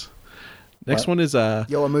 It's next one is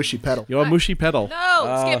Yowamushi pedal. Yowamushi Pedal.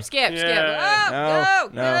 No, skip. yeah. Oh,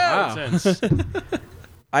 no. Sense.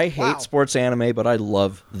 I hate sports anime, but I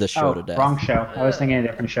love the show Oh, to death. wrong show. I was thinking a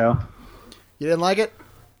different show. You didn't like it?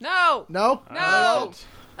 No. No. No.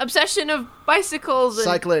 Obsession of bicycles and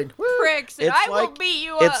Cycling. pricks, and It's I will like- beat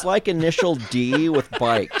you up. It's like Initial D with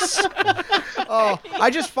bikes. Oh,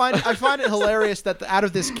 I find it hilarious that out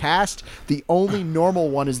of this cast, the only normal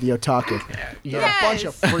one is the otaku. They're a bunch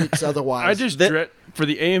of freaks otherwise. I just dread for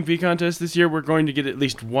the AMV contest this year. We're going to get at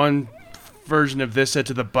least one version of this set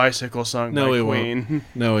to the bicycle song by Queen. Won't.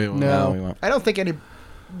 No, we won't. No, we won't. I don't think any.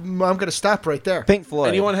 I'm going to stop right there. Pink Floyd.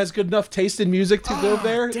 Anyone has good enough taste in music to go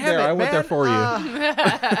there? damn There, it, I went there man. for you.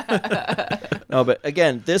 No, but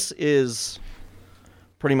again, this is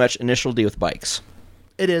pretty much Initial D with bikes.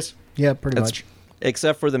 It is. Yeah, pretty That's- much.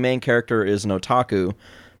 Except for the main character is an otaku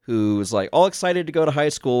who's like all excited to go to high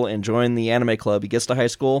school and join the anime club. He gets to high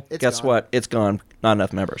school. It's Guess gone. what? It's gone. Not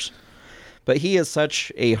enough members. But he is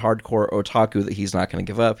such a hardcore otaku that he's not going to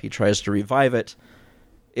give up. He tries to revive it.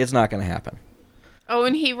 It's not going to happen. Oh,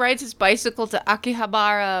 and he rides his bicycle to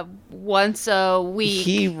Akihabara once a week.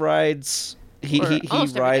 He rides. He Or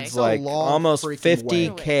almost every rides day. like It's a long almost freaking way.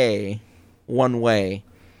 50K one way,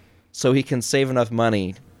 so he can save enough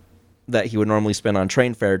money that he would normally spend on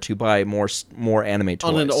train fare to buy more anime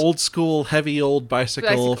toys On an old school, heavy old bicycle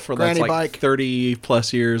Bicycle. for Granny that's like bike. 30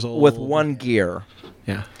 plus years old. with one gear.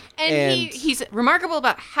 Yeah. and and- he's remarkable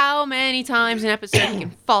about how many times an episode he can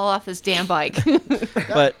fall off his damn bike.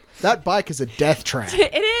 But That bike is a death trap.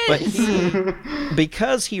 It is. But he,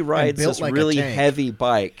 because he rides built this like a really tank. heavy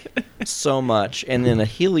bike so much, and in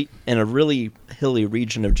a really hilly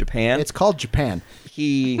region of Japan, It's called Japan.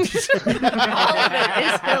 he All of it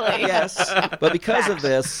is silly. yes, but because of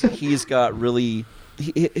this, he's got really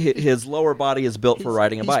his lower body is built for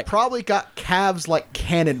riding a He's bike. probably got calves like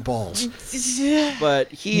cannonballs.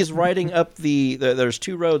 But he's riding up there's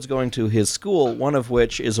two roads going to his school, one of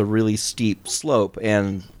which is a really steep slope,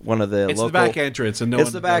 and one of the It's local the back entrance, and no it's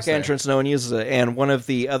one the back goes there. entrance. No one uses it, and one of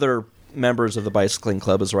the other members of the bicycling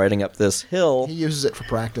club is riding up this hill. He uses it for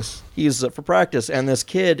practice. He uses it for practice, and this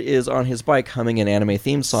kid is on his bike humming an anime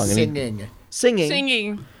theme song, and Singing.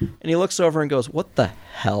 Singing. and he looks over and goes, "What the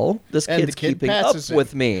hell? This And the kid's kid keeping up passes it.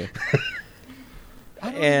 with me."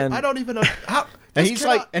 And I don't even know how. And this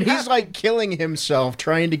he's like killing himself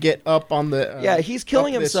trying to get up on the. yeah, he's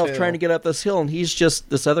killing up this himself hill. trying to get up this hill, and he's just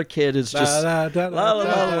this other kid is just La, la, la la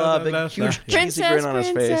la la, big huge cheesy grin on his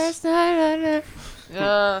face.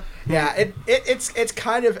 Yeah, it's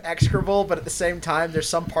kind of execrable, but at the same time, there's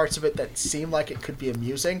some parts of it that seem like it could be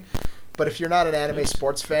amusing. But if you're not an anime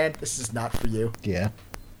sports fan, this is not for you. Yeah,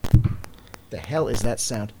 The hell is that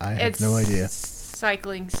sound? I have It's no idea.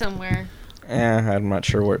 cycling somewhere. I'm not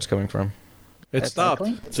sure where it's coming from. It stopped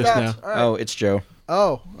cycling? just now. All right. Oh, it's Joe.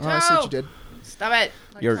 I see what you did. Stop it.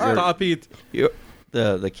 You're Stop it.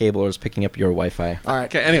 the cable is picking up your Wi-Fi. All right.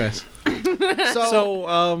 Okay, anyways. So,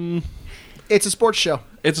 So, it's a sports show.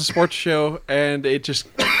 it's a sports show, and it just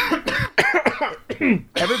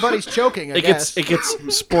Everybody's choking. I guess. it gets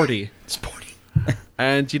sporty. sporty.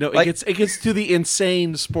 And it Like- gets to the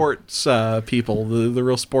insane sports people, the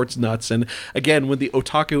real sports nuts. And again, when the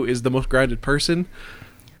otaku is the most grounded person,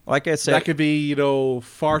 Like I said, that could be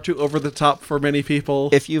far too over the top for many people.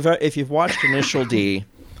 if you've watched Initial D,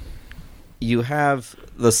 you have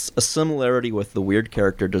a similarity with the weird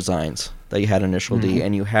character designs that you had in Initial D,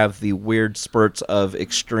 and you have the weird spurts of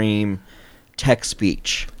extreme tech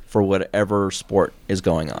speech for whatever sport is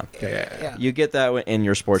going on. Yeah. You get that in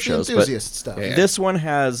your sports It's the shows, but enthusiast stuff. this one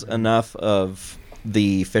has enough of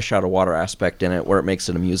the fish out of water aspect in it where it makes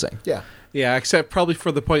it amusing. Yeah. Yeah, except probably for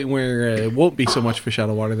the point where it won't be so much fish out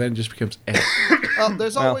of water, then it just becomes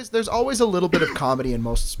There's always a little bit of comedy in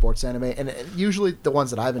most sports anime, and usually the ones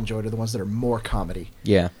that I've enjoyed are the ones that are more comedy.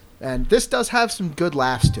 Yeah. And this does have some good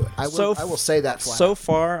laughs to it. I will say that flat So out.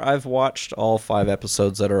 far, I've watched all 5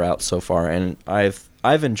 episodes that are out so far, and I've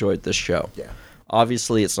enjoyed this show. Yeah.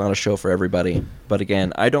 Obviously, it's not a show for everybody, but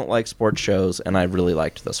again, I don't like sports shows, and I really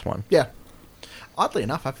liked this one. Yeah. Oddly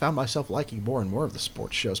enough, I found myself liking more and more of the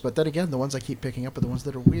sports shows, but then again, the ones I keep picking up are the ones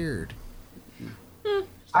that are weird.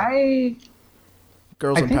 I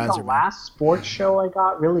Girls I and think Panzer the Man. last sports show I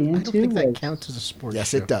got really I don't into think that was counts as a sports Yes,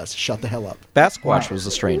 show. it does. Shut the hell up. Bat Squatch was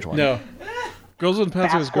a strange one. no. Girls and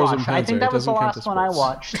Panzer is Girls and Basquatch. Panzer. I think that It was the doesn't count last as one I sports.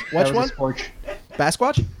 watched. Which That was a one? sports-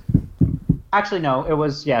 Basquatch? Actually, no. It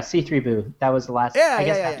was C3 Boo. That was the last. Yeah, I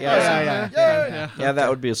guess yeah, that- yeah. Yeah, that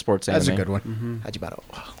would be a sports anime. That's a good one. Hajibaro.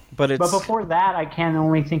 But it's But before that, I can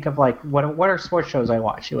only think of like what are sports shows I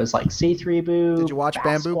watched. It was like C3 Boo. Did you watch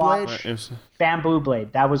Bamboo Basquatch, Blade? Bamboo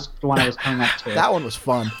Blade. That was the one I was coming up to. That one was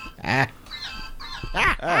fun. That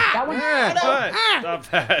one. Stop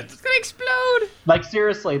that. It's gonna explode. Like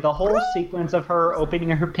seriously, the whole sequence of her opening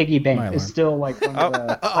her piggy bank My is alarm. still like one of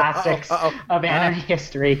the classics of anime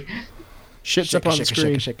history. Shit's up on the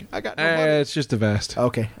screen. I got no money. It's just a vast.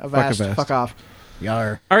 Okay, Avast. Avast. Fuck off.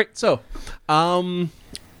 Yar. All right, so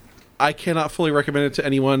I cannot fully recommend it to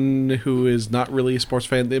anyone who is not really a sports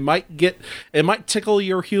fan. It might tickle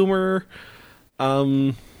your humor,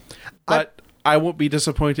 but I won't be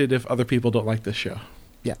disappointed if other people don't like this show.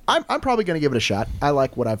 Yeah, I'm probably going to give it a shot. I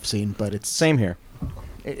like what I've seen, but it's Same here.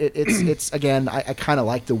 it's again, I kind of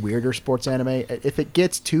like the weirder sports anime. If it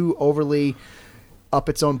gets too overly up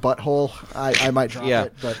its own butthole, I might drop Yeah.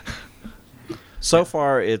 it. But So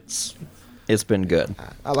far, it's been good.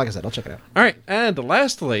 like I said, I'll check it out. All right, and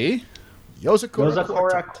lastly, Yozakura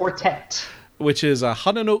Yozakura Quartet. which is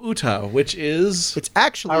Hana no Uta, which is It's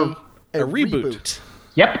actually a reboot. reboot.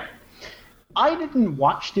 Yep. I didn't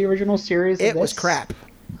watch the original series. It of was this, crap.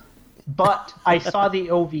 but I saw the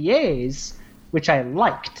OVAs, which I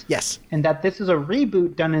liked. Yes. And that this is a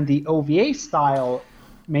reboot done in the OVA style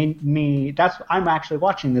made me. I'm actually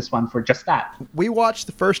watching this one for just that. We watched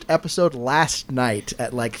the first episode last night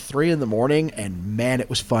at like 3 a.m, and man, it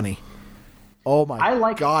was funny. Oh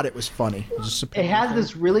my god, it was funny. It has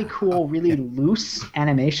this really cool, really loose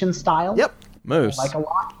animation style. Yep. Moose. I like a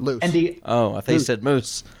lot. Loose. And the Oh, I thought you said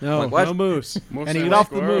moose. no, Like, what? no moose. Moose And and eat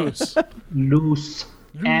off the squirrel. moose. loose.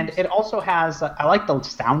 And it also has, I like the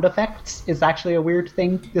sound effects, is actually a weird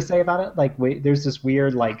thing to say about it. Like, there's this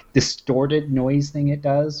weird, like, distorted noise thing it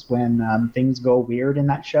does when things go weird in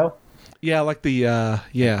that show. Yeah, like the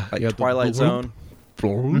Like Twilight Zone. They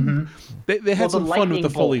had Well, the some fun with lightning the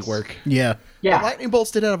Foley bolts. work. Yeah, The Yeah. lightning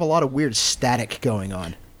bolts did have a lot of weird static going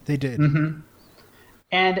on. they did.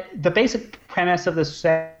 And the basic premise of this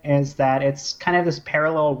set is that it's kind of this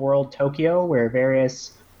parallel world Tokyo where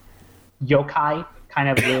various yokai kind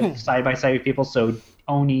of live side by side with people. So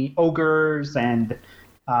ogres and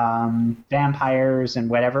vampires and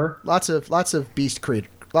whatever. Lots of beast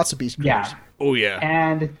creatures. Yeah. Oh yeah.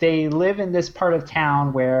 And they live in this part of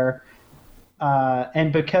town where,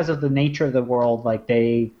 and because of the nature of the world, like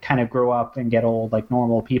they kind of grow up and get old like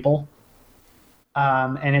normal people.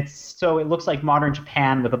 And it looks like modern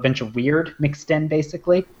Japan with a bunch of weird mixed in,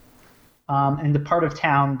 basically. And the part of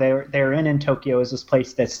town they're in Tokyo is this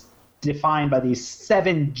place that's defined by these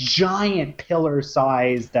 7 giant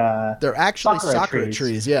pillar-sized. They're actually sakura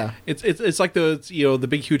trees. Yeah. It's like the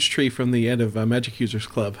big huge tree from the end of Magic Users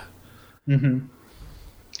Club. And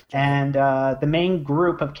the main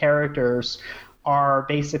group of characters are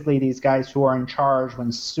basically these guys who are in charge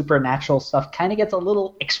when supernatural stuff kind of gets a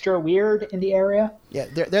little extra weird in the area. Yeah,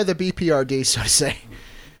 they're the BPRD, so to say.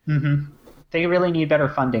 They really need better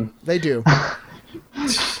funding. They do.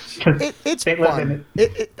 It's They live in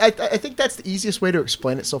fun. I think that's the easiest way to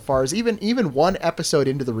explain it so far. Is even one episode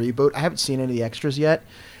into the reboot, I haven't seen any of the extras yet.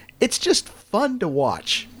 It's just fun to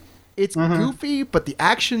watch. It's goofy, but the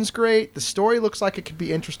action's great. The story looks like it could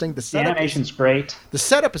be interesting. The animation's great. The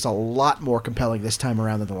setup is a lot more compelling this time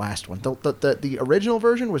around than the last one. The original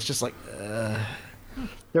version was just like.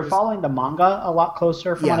 They're following the manga a lot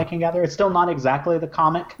closer from what I can gather. It's still not exactly the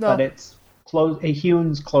comic, No. but it's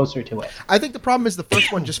hews closer to it. I think the problem is the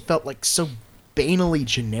first one just felt like so banally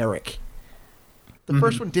generic. The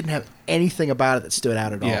first one didn't have anything about it that stood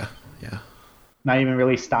out at all. Yeah. Not even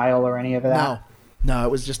really style or any of that. No,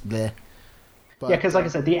 it was just bleh. But, Yeah, because like I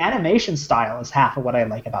said, the animation style is half of what I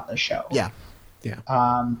like about this show. yeah.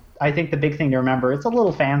 I think the big thing to remember, it's a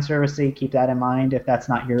little fan servicey. Keep that in mind if that's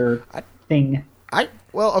not your thing. I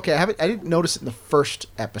didn't notice it in the first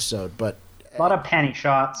episode, but A lot of panty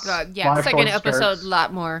shots. lot Yeah, of second short episode, skirts. a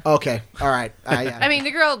lot more. okay, all right. Yeah. I mean,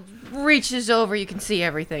 the girl reaches over, you can see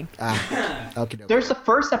everything. Okay. There's the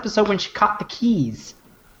first episode when she caught the keys.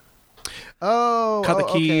 Oh, Cut the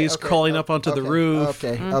okay, keys, okay, crawling up onto the roof.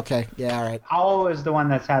 Okay, yeah, all right. Always the one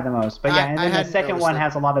that's had the most. But yeah, and I then the hadn't second noticed one it.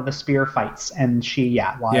 has a lot of the spear fights, and she,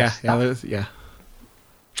 lots of stuff.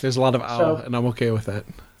 There's a lot of ow, So- and I'm okay with that.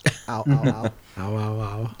 Ow, ow, ow. Ow, ow,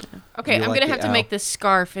 ow. Okay, You I'm like going to the have to owl. make this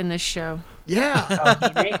scarf in this show.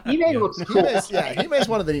 Yeah. He looks cool. Hime's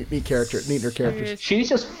one of the neater characters. She's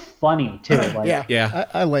just funny too. Like, Yeah. Yeah.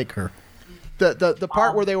 I like her. The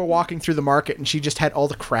part where they were walking through the market and she just had all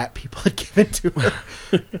the crap people had given to her.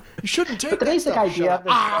 You shouldn't take But the that basic stuff. idea Shut of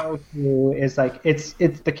the show too is like it's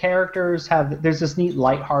the characters there's this neat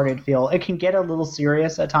lighthearted feel. It can get a little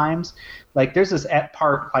serious at times. Like there's this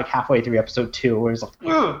part like halfway through episode 2 where it's like,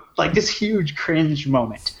 ugh, like this huge cringe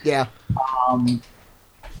moment. Yeah.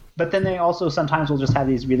 But then they also sometimes will just have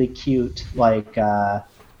these really cute like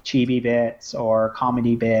chibi bits or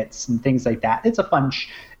comedy bits and things like that. It's a fun.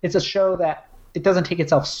 It's a show that it doesn't take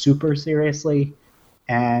itself super seriously,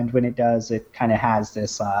 and when it does, it kind of has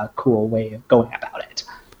this cool way of going about it.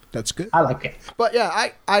 That's good. I like it. But yeah,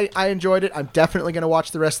 I enjoyed it. I'm definitely going to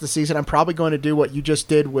watch the rest of the season. I'm probably going to do what you just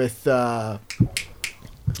did with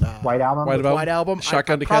White Album. White Album.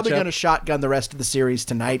 Shotgun I'm to probably catch up. going to shotgun the rest of the series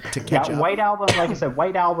tonight to catch Yeah, up. White Album, like I said,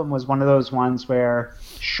 White Album was one of those ones where,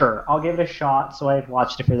 sure, I'll give it a shot. So I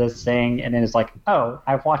watched it for this thing, and then it's like, oh,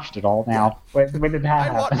 I've watched it all now. When did that I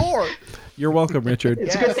happen? want more. You're welcome, Richard.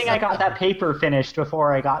 It's a good thing I got that paper finished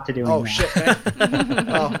before I got to doing Oh, that. shit, man.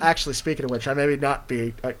 Well, actually, speaking of which, I maybe not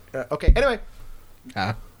be... okay, anyway.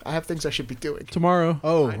 I have things I should be doing. Tomorrow.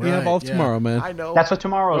 Oh, We have all of tomorrow, man. I know. That's what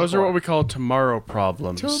tomorrow is Those for. are what we call tomorrow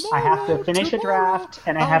problems. I have to finish a draft,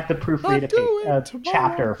 and I have to proofread a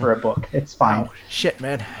chapter for a book. It's fine. Oh, shit,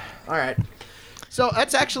 man. All right. So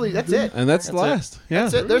that's it. And that's the last. Yeah.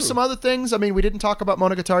 That's it. There's some other things. I mean, we didn't talk about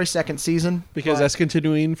Monogatari's second season. Because but that's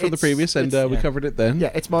continuing from the it's- previous, and we covered it then.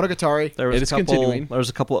 Yeah, it's Monogatari. There It was is a couple. continuing. There was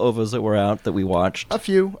a couple of ovas that were out that we watched. A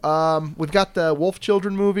few. We've got the Wolf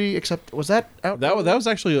Children movie, except, was that out? That was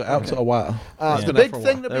actually out a while. It's The been out big for a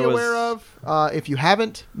thing while. to be There was- aware of, if you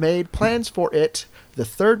haven't made plans for it, the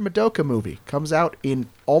third Madoka movie comes out in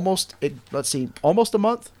almost a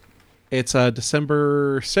month. It's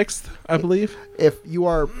December 6th, I believe. If you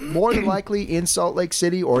are more than likely in Salt Lake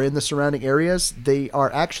City or in the surrounding areas, they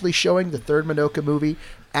are actually showing the third Madoka movie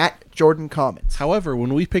at Jordan Commons. However,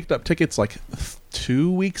 when we picked up tickets like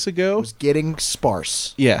 2 weeks ago, It was getting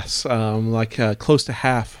sparse. yes, close to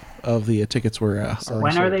half of the tickets were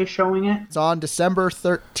When are they showing it? It's on December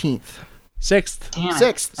 13th. 6th. Damn it.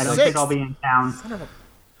 6th. I don't 6th. think I'll be in town.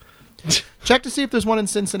 Check to see if there's one in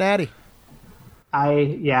Cincinnati.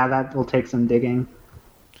 That will take some digging.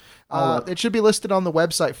 It should be listed on the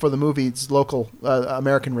website for the movie's local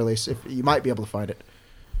American release. If you might be able to find it.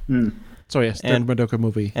 So yes, third And- Madoka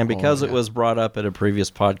movie. And because it was brought up at a previous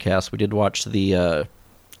podcast, we did watch the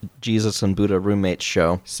Jesus and Buddha roommates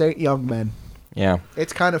show. Saint Young Men. Yeah,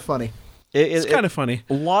 It's kind of funny. It's kind of funny.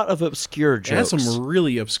 a lot of obscure It has jokes. some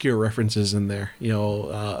really obscure references in there.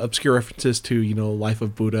 Obscure references to Life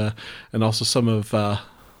of Buddha, and also some of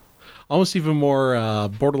almost even more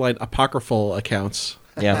borderline apocryphal accounts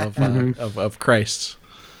Yeah. of Christ.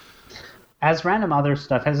 As random other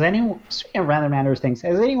stuff, speaking of random other things,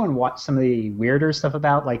 has anyone watched some of the weirder stuff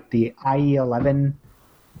about, like, the IE11?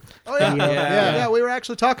 Oh yeah. Yeah. yeah, we were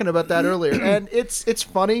actually talking about that earlier, and it's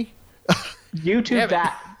funny. YouTube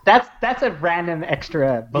that's a random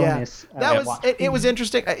extra bonus. That was watch. it was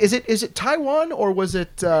interesting. Is it Taiwan or was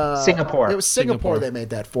it Singapore. It was Singapore they made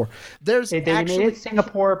that for. There's They actually made it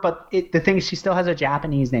Singapore, but the thing is, she still has a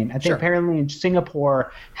Japanese name. I think Sure. apparently in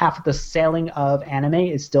Singapore, half of the selling of anime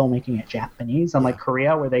is still making it Japanese, unlike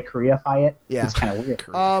Korea, where they Koreify it. Yeah. It's kind of weird.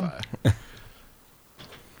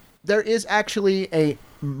 there is actually a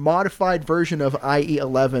modified version of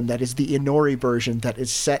IE11 that is the Inori version that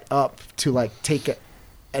is set up to like take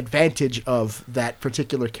advantage of that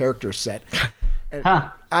particular character set. And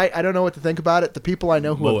I don't know what to think about it. The people I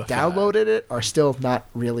know who have downloaded it are still not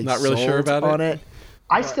really sure sold about on it. it.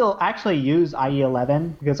 I still actually use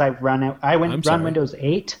IE11 because I run sorry. Windows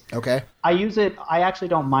 8. Okay. I use it. I actually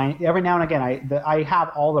don't mind. Every now and again, I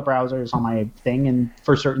have all the browsers on my thing, and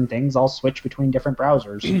for certain things, I'll switch between different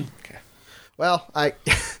browsers. Well,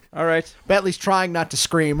 All right. Bentley's trying not to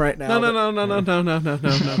scream right now. No.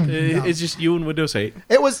 but It's just you and Windows 8,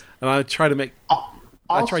 It was and I try to make.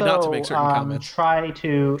 I try not to make certain comments. Try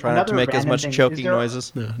not to make as much choking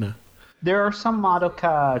noises. No. There are some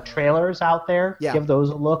Madoka trailers out there. Yeah. Give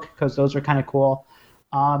those a look because those are kind of cool.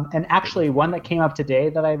 And actually, one that came up today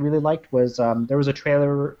that I really liked was there was a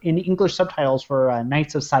trailer in English subtitles for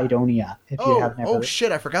Knights of Sidonia. If you have never. oh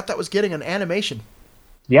shit! I forgot that was getting an animation.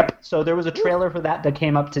 Yep. So there was a trailer for that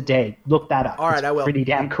came up today. Look that up. All right, It's I will. Pretty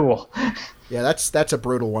damn cool. Yeah, that's a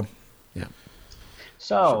brutal one. Be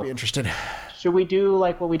So interested. should we do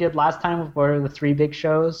like what we did last time? What are the 3 big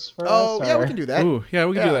shows for us? Oh yeah, or- we can do that. Ooh, yeah,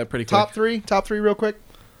 we can do that pretty quick. Top three, real quick.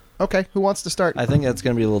 Okay, who wants to start? I think that's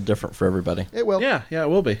going to be a little different for everybody. It will. Yeah, it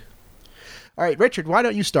will be. All right, Richard, why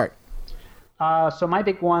don't you start? So my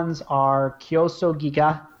big ones are Kyoso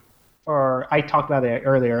Giga, or I talked about it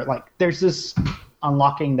earlier. Like, there's this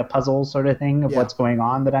unlocking the puzzle sort of thing of what's going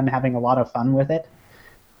on that I'm having a lot of fun with it.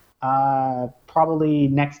 Probably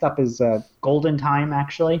next up is Golden Time,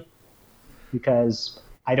 actually, because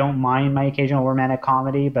I don't mind my occasional romantic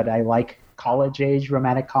comedy, but I like college-age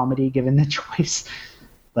romantic comedy given the choice,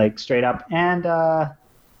 like straight up. And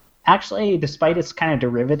actually, despite its kind of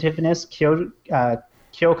derivativeness,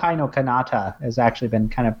 Kyokai no Kanata has actually been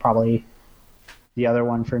kind of probably the other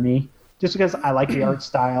one for me. Just because I like the art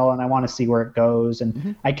style and I want to see where it goes,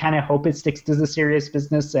 and I kind of hope it sticks to the serious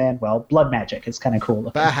business. And well, blood magic is kind of cool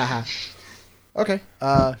looking. Okay,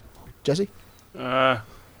 Jesse.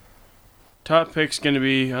 Top pick's going to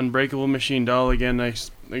be Unbreakable Machine Doll again. Like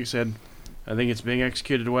I said, I think it's being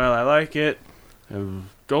executed well. I like it. I've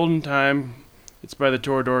Golden Time. It's by the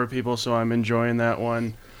Toradora people, so I'm enjoying that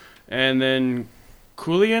one. And then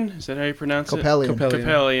Coolian, is that how you pronounce Copelion. it?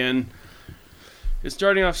 Copelion. It's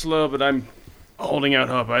starting off slow, but I'm holding out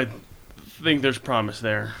hope. I think there's promise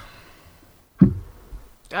there.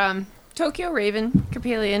 Tokyo Raven,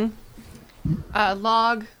 Capellion,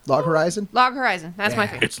 Log Horizon. Horizon. That's my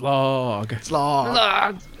favorite. It's log. It's long.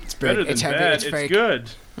 Log. It's big. Better than It's heavy. bad. It's It's fake. good.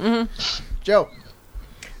 Joe.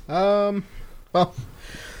 Well,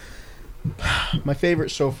 my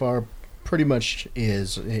favorite so far pretty much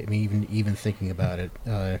is, I mean, even thinking about it,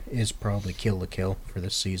 is probably Kill la Kill for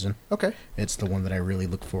this season. Okay. It's the one that I really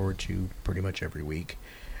look forward to pretty much every week.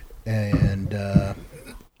 And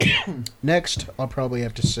next, I'll probably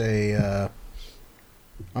have to say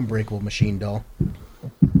Unbreakable Machine Doll.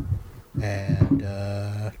 And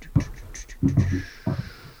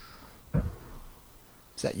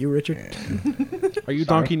Is that you, Richard? Are you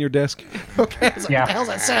donking your desk? Okay. I was like, Yeah. What the hell's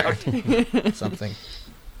that sound? something.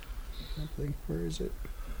 Where is it?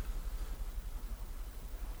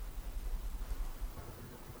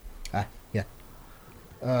 Yeah.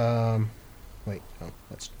 Wait, no,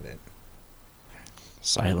 that's not it.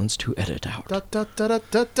 Silence to edit out.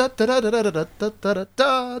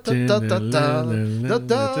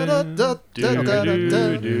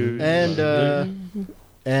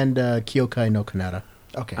 And Kyokai no Kanata.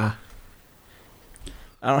 Okay. I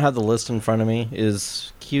don't have the list in front of me.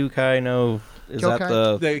 Is Kyukai no? Is that Kyokai?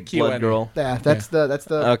 The the Kyoani. blood girl? Yeah, that's the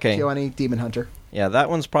Okay. Kyoani Demon Hunter. Yeah, that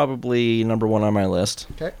one's probably number one on my list.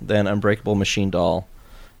 Okay. Then Unbreakable Machine Doll,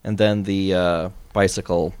 and then the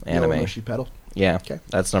bicycle anime. Yoshi pedal. Yeah, Okay.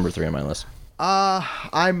 that's number 3 on my list.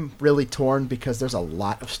 I'm really torn because there's a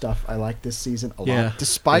lot of stuff I like this season. A Yeah. lot,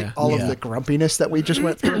 despite Yeah. all Yeah. of the grumpiness that we just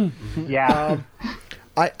went through. Yeah.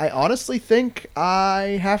 I honestly think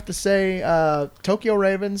I have to say Tokyo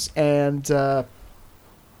Ravens and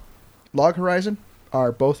Log Horizon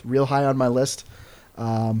are both real high on my list.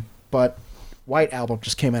 But White Album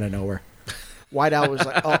just came out of nowhere. White Album was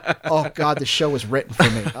like, oh God, this show was written for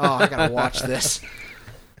me. Oh, I gotta watch this.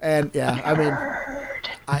 And yeah, I mean,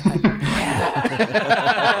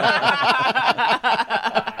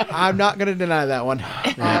 I'm not gonna deny that one.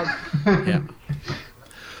 Yeah.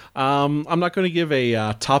 I'm not going to give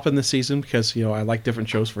a top in the season because I like different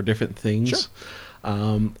shows for different things. Sure.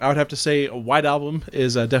 I would have to say White Album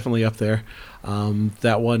is definitely up there.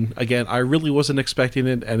 That one again, I really wasn't expecting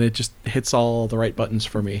it, and it just hits all the right buttons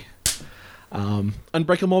for me.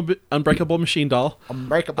 Unbreakable Machine Doll.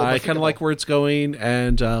 Unbreakable. I kind of like where it's going,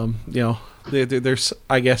 and there's,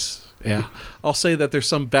 I guess, yeah, I'll say that there's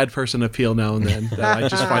some bad person appeal now and then that I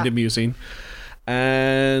just find amusing.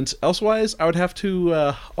 And elsewise, I would have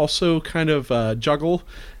to also kind of juggle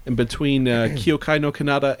in between Kyokai no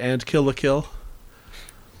Kanata and Kill la Kill.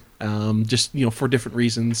 Just for different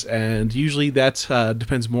reasons, and usually that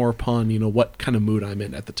depends more upon what kind of mood I'm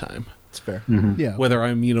in at the time. It's fair. Yeah. Whether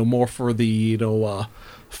I'm more for the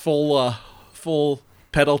full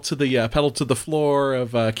pedal to the floor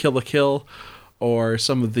of Kill la Kill, or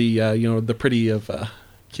some of the the pretty of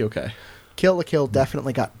Kyokai. Kill la Kill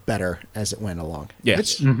definitely got better as it went along.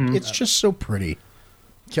 Yes. It's just so pretty.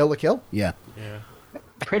 Kill la Kill? Yeah. Yeah.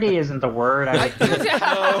 Pretty isn't the word. No. I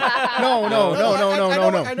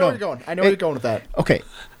know where you're going. I know where you're going with that. Okay.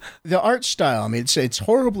 The art style, I mean, it's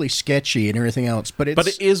horribly sketchy and everything else, but But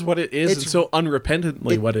it is what it is, it's- and so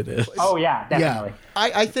unrepentantly what it is. Oh yeah, definitely.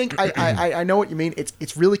 I think I know what you mean.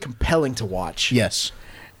 It's really compelling to watch. Yes.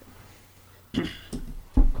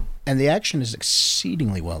 And the action is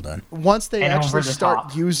exceedingly well done. Once they And actually over the start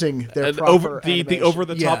top. using their And proper the animation. over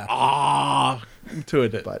the top Yeah. to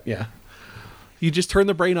it. But- Yeah. You just turn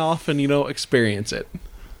the brain off and experience it.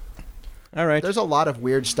 All right. There's a lot of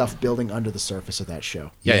weird stuff building under the surface of that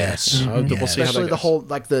show. Yes. We'll see how that Especially the goes. whole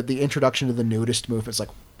the introduction to the nudist movement. It's like,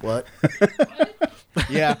 what?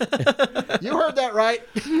 Yeah. You heard that right.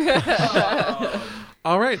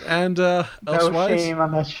 All right, and No elsewise, shame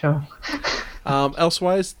on that show.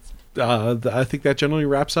 I think that generally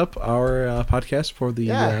wraps up our podcast for the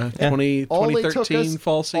Yeah. 2013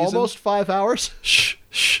 fall season. almost 5 hours. Shh.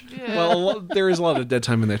 Well, there is a lot of dead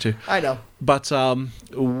time in there too. I know. But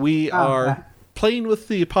we are playing with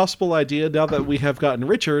the possible idea now that we have gotten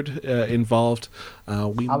Richard involved.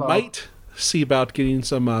 We Hello. might see about getting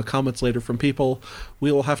some comments later from people.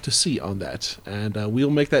 We will have to see on that, and we'll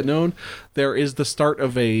make that known. There is the start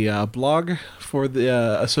of a blog for the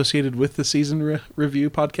associated with the season review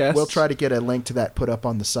podcast. We'll try to get a link to that put up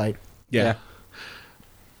on the site. Yeah.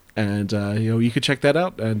 And you could check that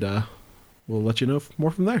out, and we'll let you know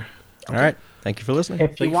more from there. All right. Thank you for listening.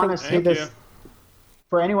 If you Thank want you to for- see thank this, you.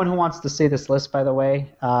 for anyone who wants to see this list, by the way,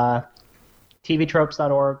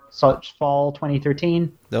 tvtropes.org/fall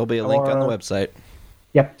 2013. There'll be a link on the Or- website.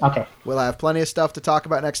 Yep. Okay. We'll have plenty of stuff to talk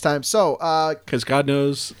about next time. So, Because God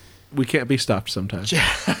knows we can't be stopped sometimes.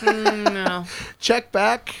 No. check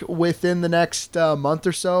back within the next month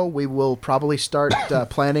or so. We will probably start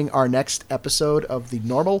planning our next episode of the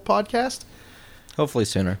normal podcast. Hopefully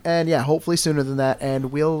sooner. And yeah, hopefully sooner than that.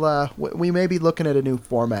 And we may be looking at a new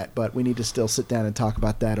format, but we need to still sit down and talk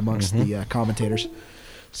about that amongst the commentators.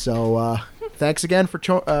 So thanks again for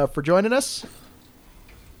joining us.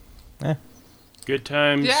 Good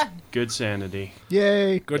times, Yeah. good sanity.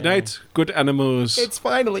 Yay! Good night. Good animals. It's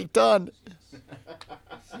finally done.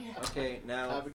 Okay, now